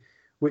 3,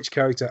 which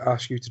character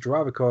asked you to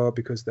drive a car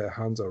because their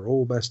hands are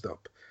all messed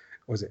up?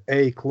 Was it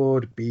A,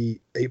 Claude, B,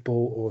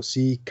 8-Ball, or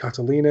C,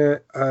 Catalina?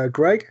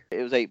 Greg?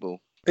 It was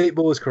 8-Ball.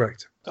 8-Ball is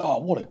correct. Oh,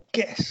 what a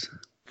guess.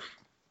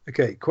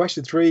 Okay,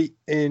 question 3.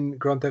 In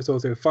Grand Theft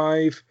Auto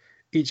 5,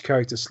 each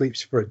character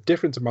sleeps for a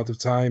different amount of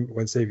time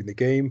when saving the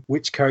game.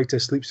 Which character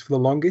sleeps for the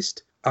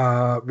longest?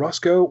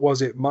 Roscoe,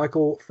 was it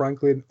Michael,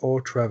 Franklin, or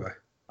Trevor?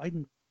 I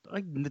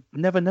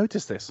never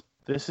noticed this.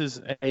 This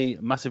is a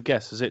massive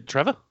guess. Is it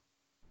Trevor?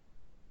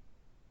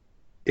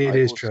 It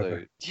is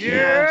Trevor.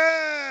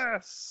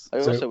 Yes! I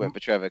also went for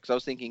Trevor because I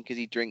was thinking because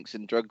he drinks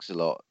and drugs a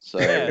lot. So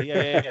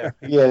Yeah.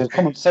 Yeah,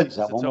 common sense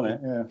that one,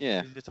 wasn't it?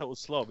 yeah. He's a total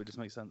slob. It just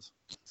makes sense.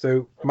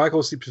 So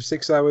Michael sleeps for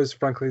 6 hours,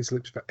 Franklin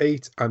sleeps for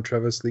 8, and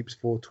Trevor sleeps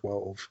for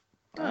 12.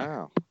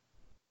 Wow.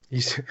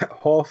 He's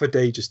half a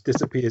day just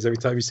disappears every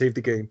time you save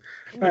the game.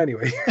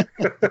 Anyway.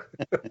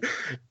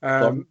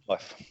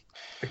 Life.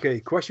 Okay,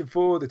 question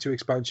 4. The 2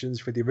 expansions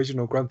for the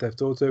original Grand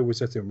Theft Auto were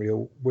set in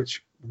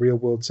which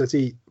real-world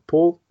city?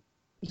 Paul?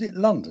 Was it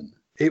London?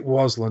 It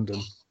was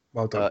London.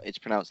 Well done. It's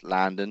pronounced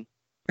Landon.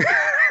 Was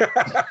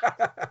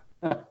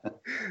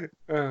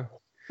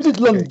it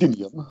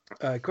Londinium?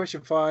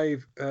 Question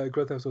 5.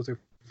 Grand Theft Auto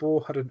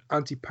 4 had an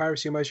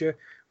anti-piracy measure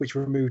which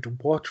removed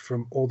what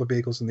from all the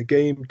vehicles in the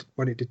game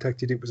when it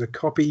detected it was a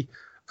copy?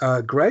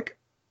 Greg?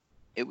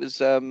 It was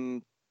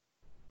the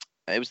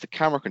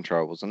camera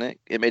control, wasn't it?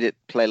 It made it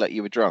play like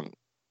you were drunk.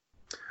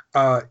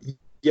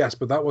 Yes,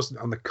 but that wasn't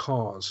on the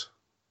cars.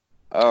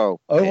 Oh,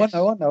 I piss.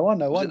 know.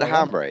 Was it the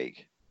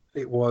handbrake?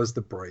 It was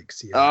the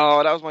brakes. Yeah.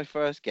 Oh, that was my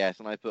first guess,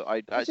 and I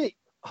Was it?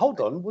 Hold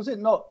on. Was it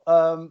not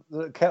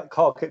the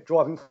car kept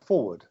driving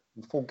forward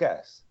in full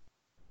gas?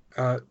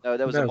 No,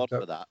 there was a mod no.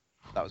 for that.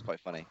 That was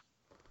quite funny.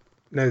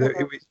 No,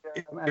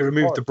 it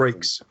removed the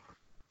brakes.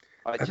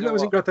 I think that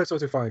was in Grand Theft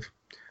Auto 5.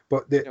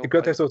 But the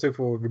Grand Theft Auto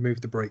 4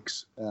 removed the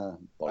brakes.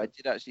 I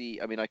did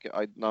actually. I mean,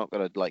 I'm not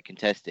gonna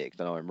contest it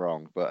because I know I'm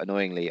wrong. But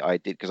annoyingly, I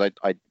did because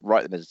I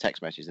write them as a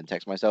text message and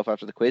text myself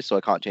after the quiz, so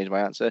I can't change my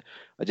answer.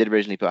 I did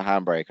originally put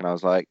handbrake, and I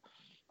was like,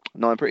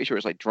 no, I'm pretty sure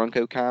it's like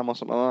Drunko Cam or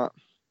something like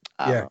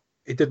that. Yeah,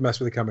 it did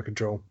mess with the camera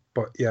control,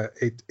 but yeah,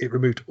 it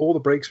removed all the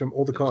brakes from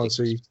all the cars.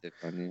 So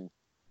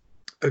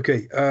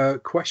okay,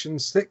 question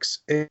 6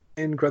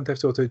 in Grand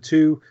Theft Auto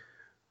 2.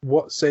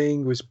 What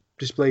saying was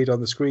displayed on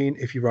the screen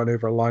if you ran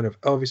over a line of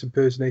Elvis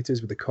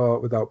impersonators with a car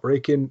without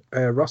braking?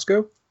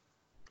 Roscoe?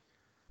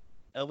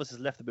 Elvis has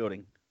left the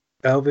building.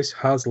 Elvis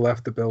has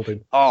left the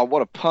building. Oh,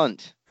 what a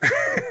punt!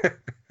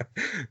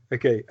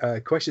 Okay,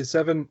 question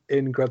 7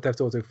 in Grand Theft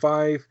Auto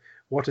 5.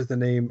 What is the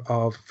name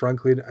of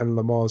Franklin and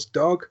Lamar's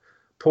dog?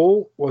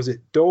 Paul, was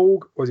it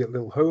Dog, was it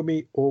Little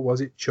Homie, or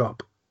was it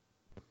Chop?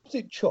 Was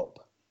it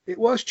Chop? It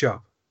was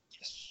Chop.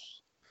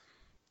 Yes.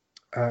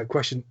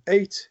 Question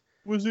 8.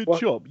 Was it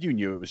Chop? You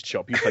knew it was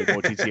Chop. You played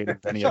more GTA than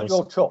any of Shut us.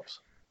 your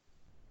chops.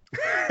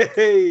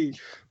 Hey!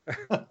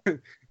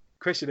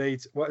 Question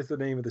 8. What is the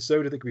name of the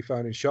soda that can be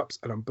found in shops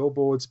and on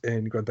billboards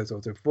in Grand Theft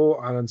Auto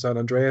 4 and on San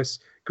Andreas?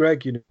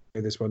 Greg, you know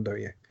this one,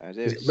 don't you? I do.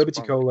 Is it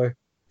Liberty Cola?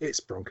 It's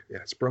Sprunk.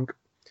 Yeah, Sprunk.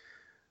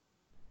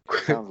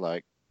 Sounds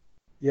like.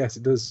 Yes,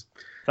 it does.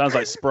 Sounds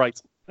like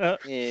Sprite.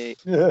 Yeah.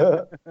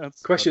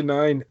 Question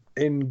 9.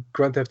 In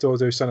Grand Theft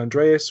Auto San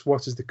Andreas,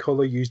 what is the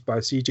color used by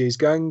CJ's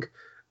gang?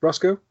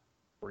 Roscoe?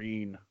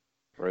 Green.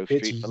 Grove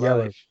It's Street for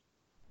yellow. life.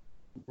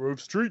 Grove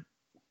Street.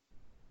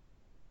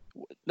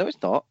 No, it's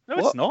not. No,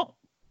 What? it's not.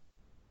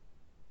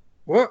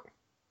 What?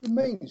 It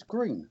means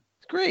green.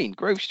 It's green.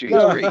 Grove Street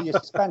No, is green. the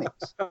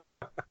Hispanics.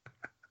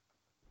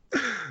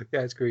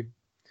 Yeah, it's green.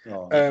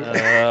 Oh.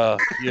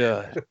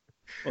 Yeah.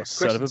 What a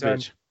son of a Question 10.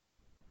 bitch.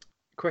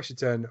 Question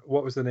 10.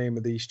 What was the name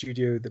of the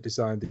studio that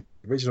designed the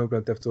original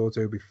Grand Theft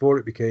Auto before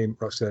it became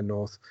Rockstar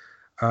North?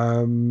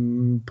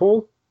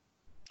 Paul?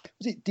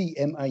 Was it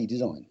DMA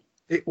Design?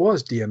 It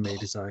was DMA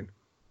Design.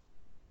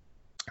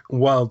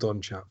 Well done,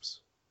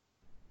 chaps.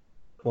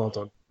 Well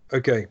done.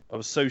 Okay. I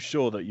was so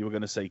sure that you were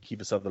going to say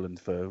Kiefer Sutherland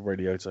for Ray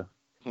Liotta.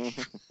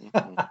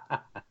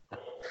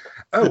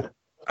 Oh,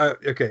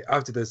 okay.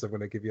 After this, I'm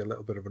going to give you a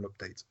little bit of an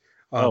update.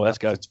 Let's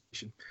go.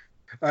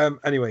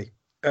 Anyway,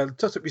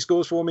 toss up your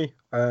scores for me.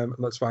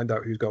 Let's find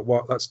out who's got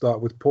what. Let's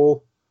start with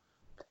Paul.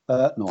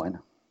 9.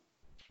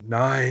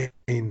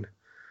 9.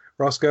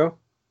 Roscoe?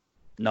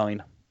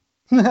 9.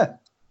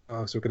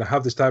 Oh, so we're going to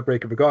have this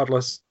tiebreaker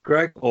regardless.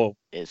 Greg? Oh,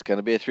 It's going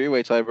to be a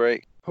 3-way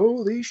tiebreak.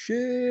 Holy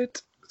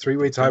shit.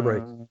 3-way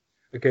tiebreak.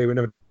 Okay, we've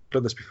never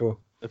done this before.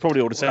 it's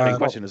probably all the same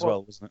question as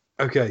well, wasn't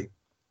it? Okay.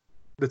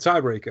 The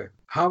tiebreaker.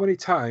 How many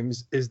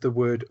times is the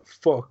word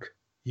fuck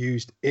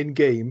used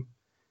in-game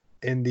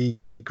in the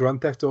Grand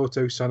Theft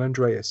Auto San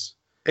Andreas,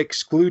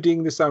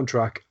 excluding the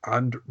soundtrack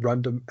and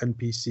random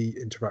NPC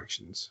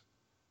interactions?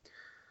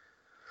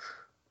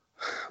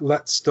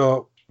 Let's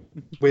start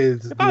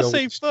with If I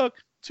say fuck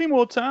 2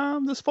 more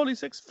times, there's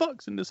 46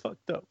 fucks in this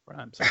fucked up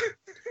rhymes.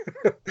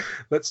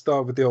 Let's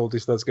start with the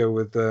oldest. Let's go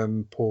with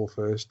Paul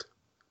first.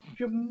 What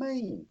do you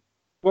mean?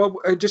 Well,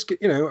 just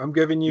I'm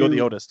giving you. You're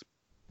the oldest.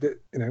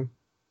 Giving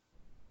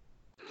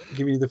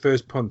you the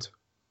first punt.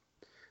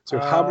 So,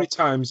 how many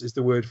times is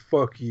the word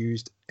 "fuck"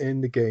 used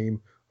in the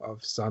game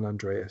of San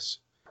Andreas,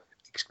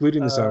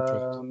 excluding the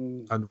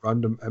soundtrack and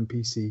random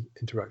NPC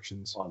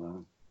interactions? I don't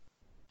know.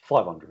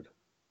 500.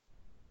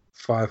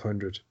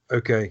 500.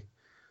 Okay.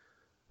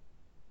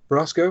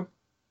 Roscoe,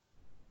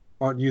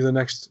 aren't you the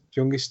next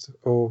youngest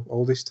or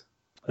oldest?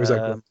 Or is that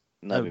Greg?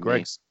 No,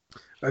 Greg's.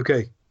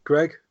 Okay,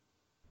 Greg.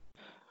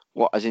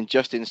 What, as in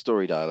just in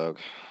story dialogue?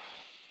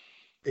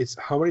 It's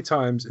how many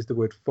times is the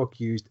word "fuck"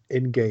 used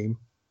in game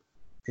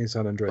in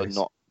San Andreas?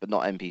 But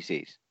not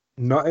NPCs.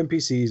 Not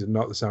NPCs and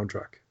not the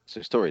soundtrack.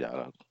 So story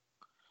dialogue.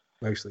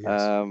 Mostly,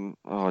 yes. I don't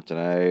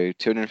know,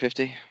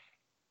 250.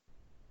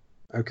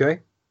 Okay,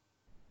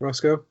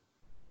 Roscoe.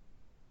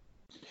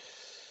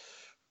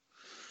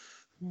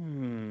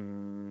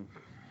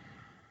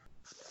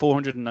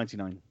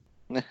 499.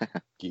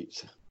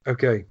 Yes.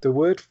 Okay, the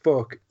word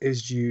 "fuck"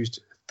 is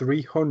used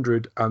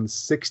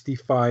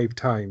 365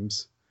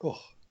 times Oh.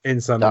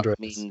 in San That Andreas.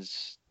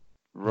 means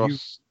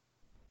Ross.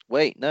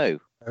 Wait, no.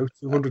 Oh,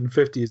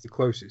 250 is the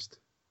closest.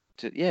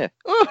 Yeah.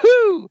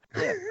 Woohoo!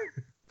 Yeah.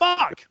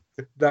 Fuck!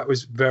 That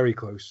was very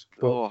close.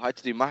 But Oh, I had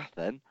to do math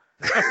then.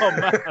 Oh,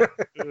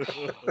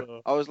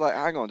 man. I was like,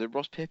 hang on, did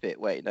Ross pip it?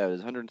 Wait, no, there's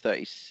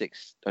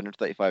 136,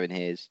 135 in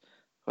his,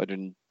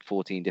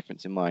 114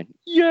 difference in mine.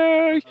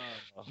 Yay!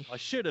 I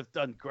should have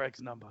done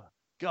Greg's number.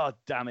 God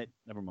damn it.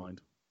 Never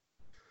mind.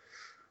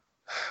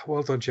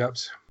 well done,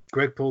 chaps.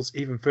 Greg pulls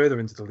even further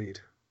into the lead.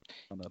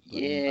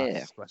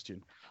 Yeah.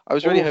 Question. I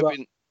was really All of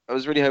hoping. I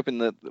was really hoping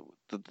that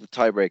the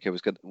tiebreaker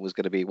was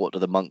going to be, what do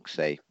the monks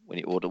say when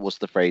you order? What's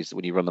the phrase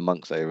when you run the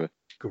monks over?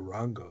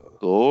 Garanga.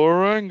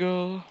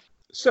 Goranga.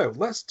 So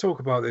let's talk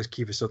about this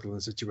Kiefer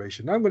Sutherland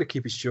situation. I'm going to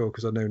keep it short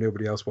because I know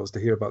nobody else wants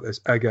to hear about this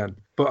again.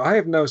 But I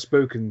have now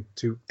spoken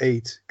to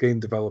 8 game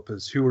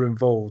developers who were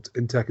involved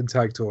in Tekken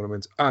Tag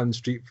Tournament and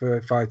Street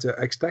Fighter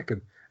X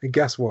Tekken. And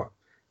guess what?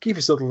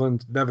 Kiefer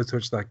Sutherland never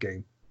touched that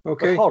game.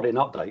 Okay. It's hardly an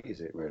update,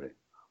 is it, really?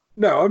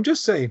 No, I'm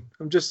just saying.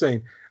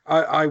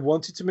 I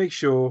wanted to make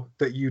sure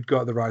that you'd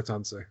got the right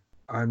answer.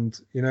 And,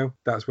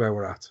 that's where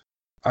we're at.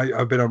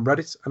 I've been on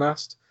Reddit and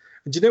asked.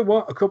 And do you know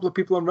what? A couple of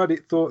people on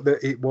Reddit thought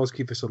that it was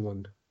Kiefer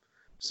Sutherland.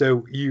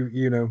 So,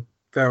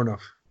 fair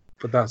enough.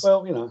 But that's...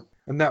 Well,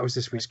 And that was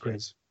this week's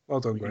quiz. Well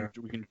done, Graham.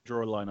 We can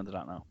draw a line under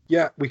that now.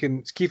 Yeah, we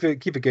can.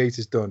 Kiefer Gate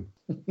is done.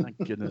 Thank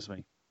goodness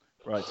me.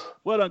 Right.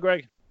 Well done,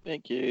 Greg.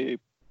 Thank you.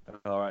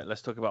 All right,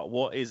 let's talk about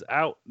what is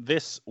out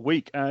this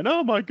week. And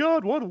oh my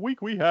God, what a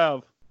week we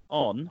have.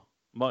 On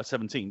March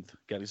 17th,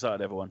 get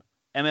excited, everyone.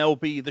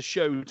 MLB The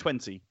Show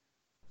 20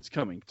 is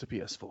coming to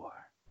PS4.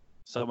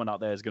 Someone out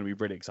there is going to be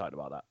really excited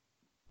about that.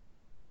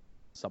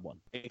 Someone.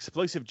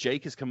 Explosive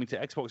Jake is coming to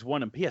Xbox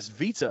One and PS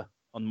Vita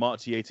on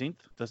March the 18th.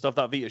 Dust off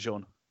that Vita,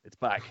 Sean. It's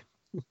back.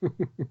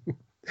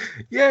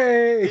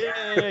 Yay!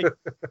 Yay!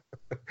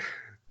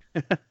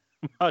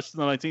 March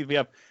the 19th, we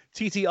have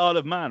TT Art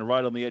of Man,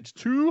 Right on the Edge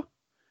 2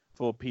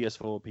 for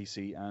PS4,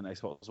 PC, and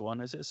Xbox One.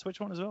 Is it a Switch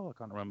one as well? I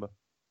can't remember.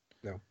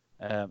 No.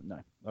 No.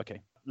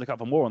 Okay. Look out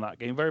for more on that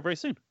game very, very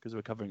soon because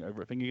we're covering it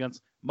over at Finger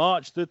Guns.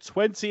 March the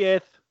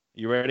 20th.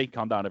 You ready?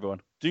 Calm down,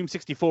 everyone. Doom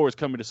 64 is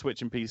coming to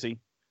Switch and PC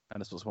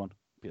and Xbox One,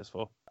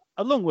 PS4,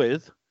 along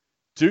with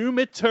Doom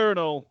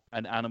Eternal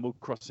and Animal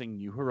Crossing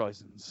New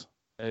Horizons.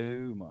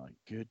 Oh my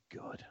good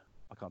God.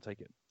 I can't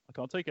take it.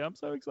 I'm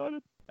so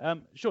excited.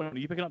 Sean, are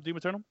you picking up Doom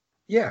Eternal?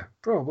 Yeah,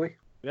 probably.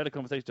 We had a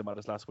conversation about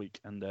this last week,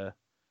 and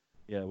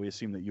we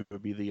assumed that you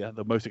would be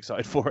the most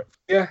excited for it.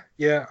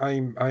 Yeah. I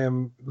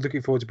am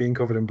looking forward to being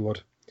covered in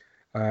blood,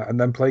 and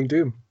then playing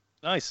Doom.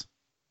 Nice,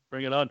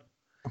 bring it on.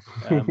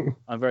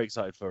 I'm very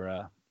excited for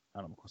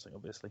Animal Crossing,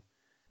 obviously,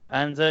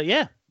 and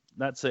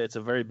that's it. It's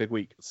a very big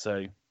week,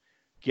 so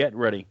get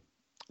ready.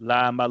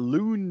 La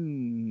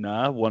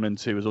Maluna 1 and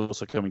 2 is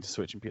also coming to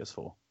Switch and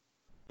PS4.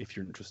 If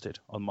you're interested,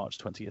 on March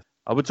 20th.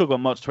 I would talk about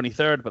March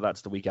 23rd, but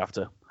that's the week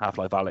after.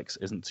 Half-Life Alyx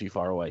isn't too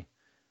far away.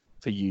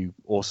 For you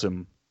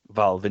awesome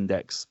Valve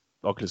Index,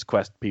 Oculus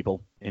Quest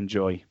people,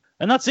 enjoy.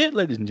 And that's it,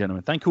 ladies and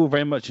gentlemen. Thank you all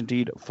very much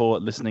indeed for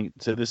listening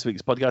to this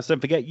week's podcast.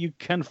 Don't forget, you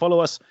can follow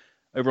us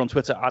over on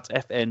Twitter at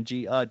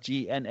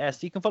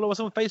FNGRGNS. You can follow us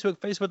on Facebook,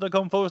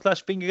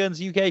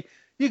 facebook.com/FingerGunsUK.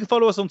 You can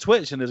follow us on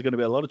Twitch, and there's going to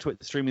be a lot of Twitch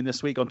streaming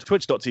this week on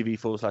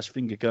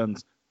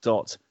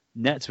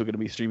twitch.tv/FingerGuns.net. We're going to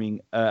be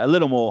streaming a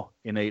little more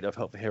in aid of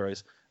Help for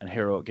Heroes and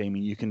Hero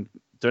Gaming. You can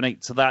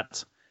donate to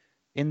that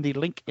in the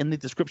link in the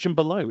description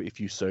below if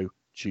you so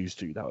choose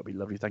to. That would be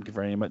lovely. Thank you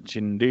very much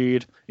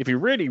indeed. If you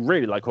really,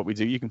 really like what we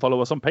do, you can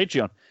follow us on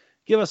Patreon.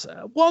 Give us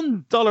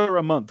 $1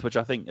 a month, which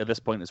I think at this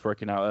point is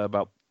working out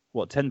about,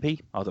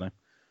 10p? I don't know.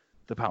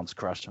 The pound's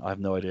crashed. I have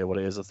no idea what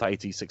it is. It's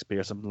 86p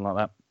or something like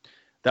that.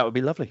 That would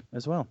be lovely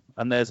as well.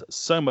 And there's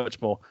so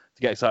much more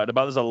to get excited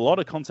about. There's a lot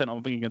of content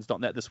on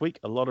fingerguns.net this week.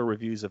 A lot of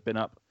reviews have been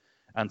up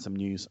and some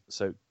news.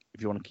 So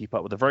if you want to keep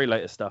up with the very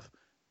latest stuff,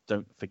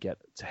 don't forget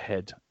to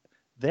head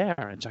there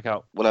and check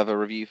out. We'll have a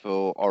review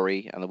for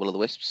Ori and the Will of the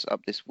Wisps up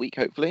this week,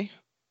 hopefully.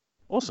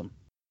 Awesome.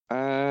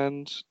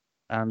 And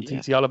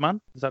TT Isle of Man?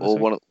 Is that or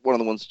one of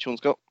the ones that Sean's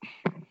got?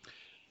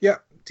 Yeah,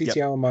 TT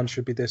Isle of Man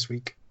should be this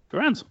week.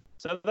 Grand.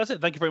 So that's it.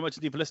 Thank you very much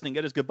indeed for listening.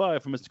 It is goodbye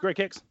from Mr. Greg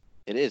Hicks.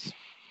 It is.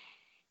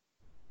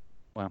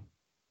 Wow.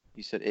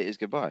 You said it is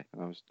goodbye.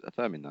 I was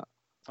affirming that.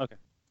 Okay.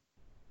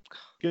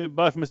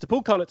 Goodbye from Mr.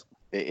 Paul Collett.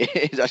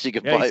 It is actually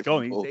goodbye. Yeah, he's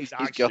gone. He's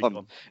actually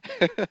gone.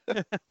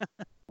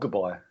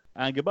 Goodbye.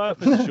 And goodbye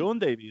from Mr. Sean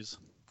Davies.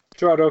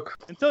 Try, Doc.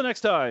 Until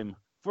next time,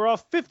 for our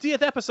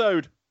 50th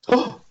episode.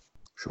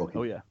 Shocking.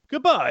 Oh, yeah.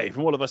 Goodbye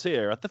from all of us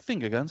here at the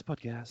Finger Guns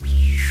Podcast.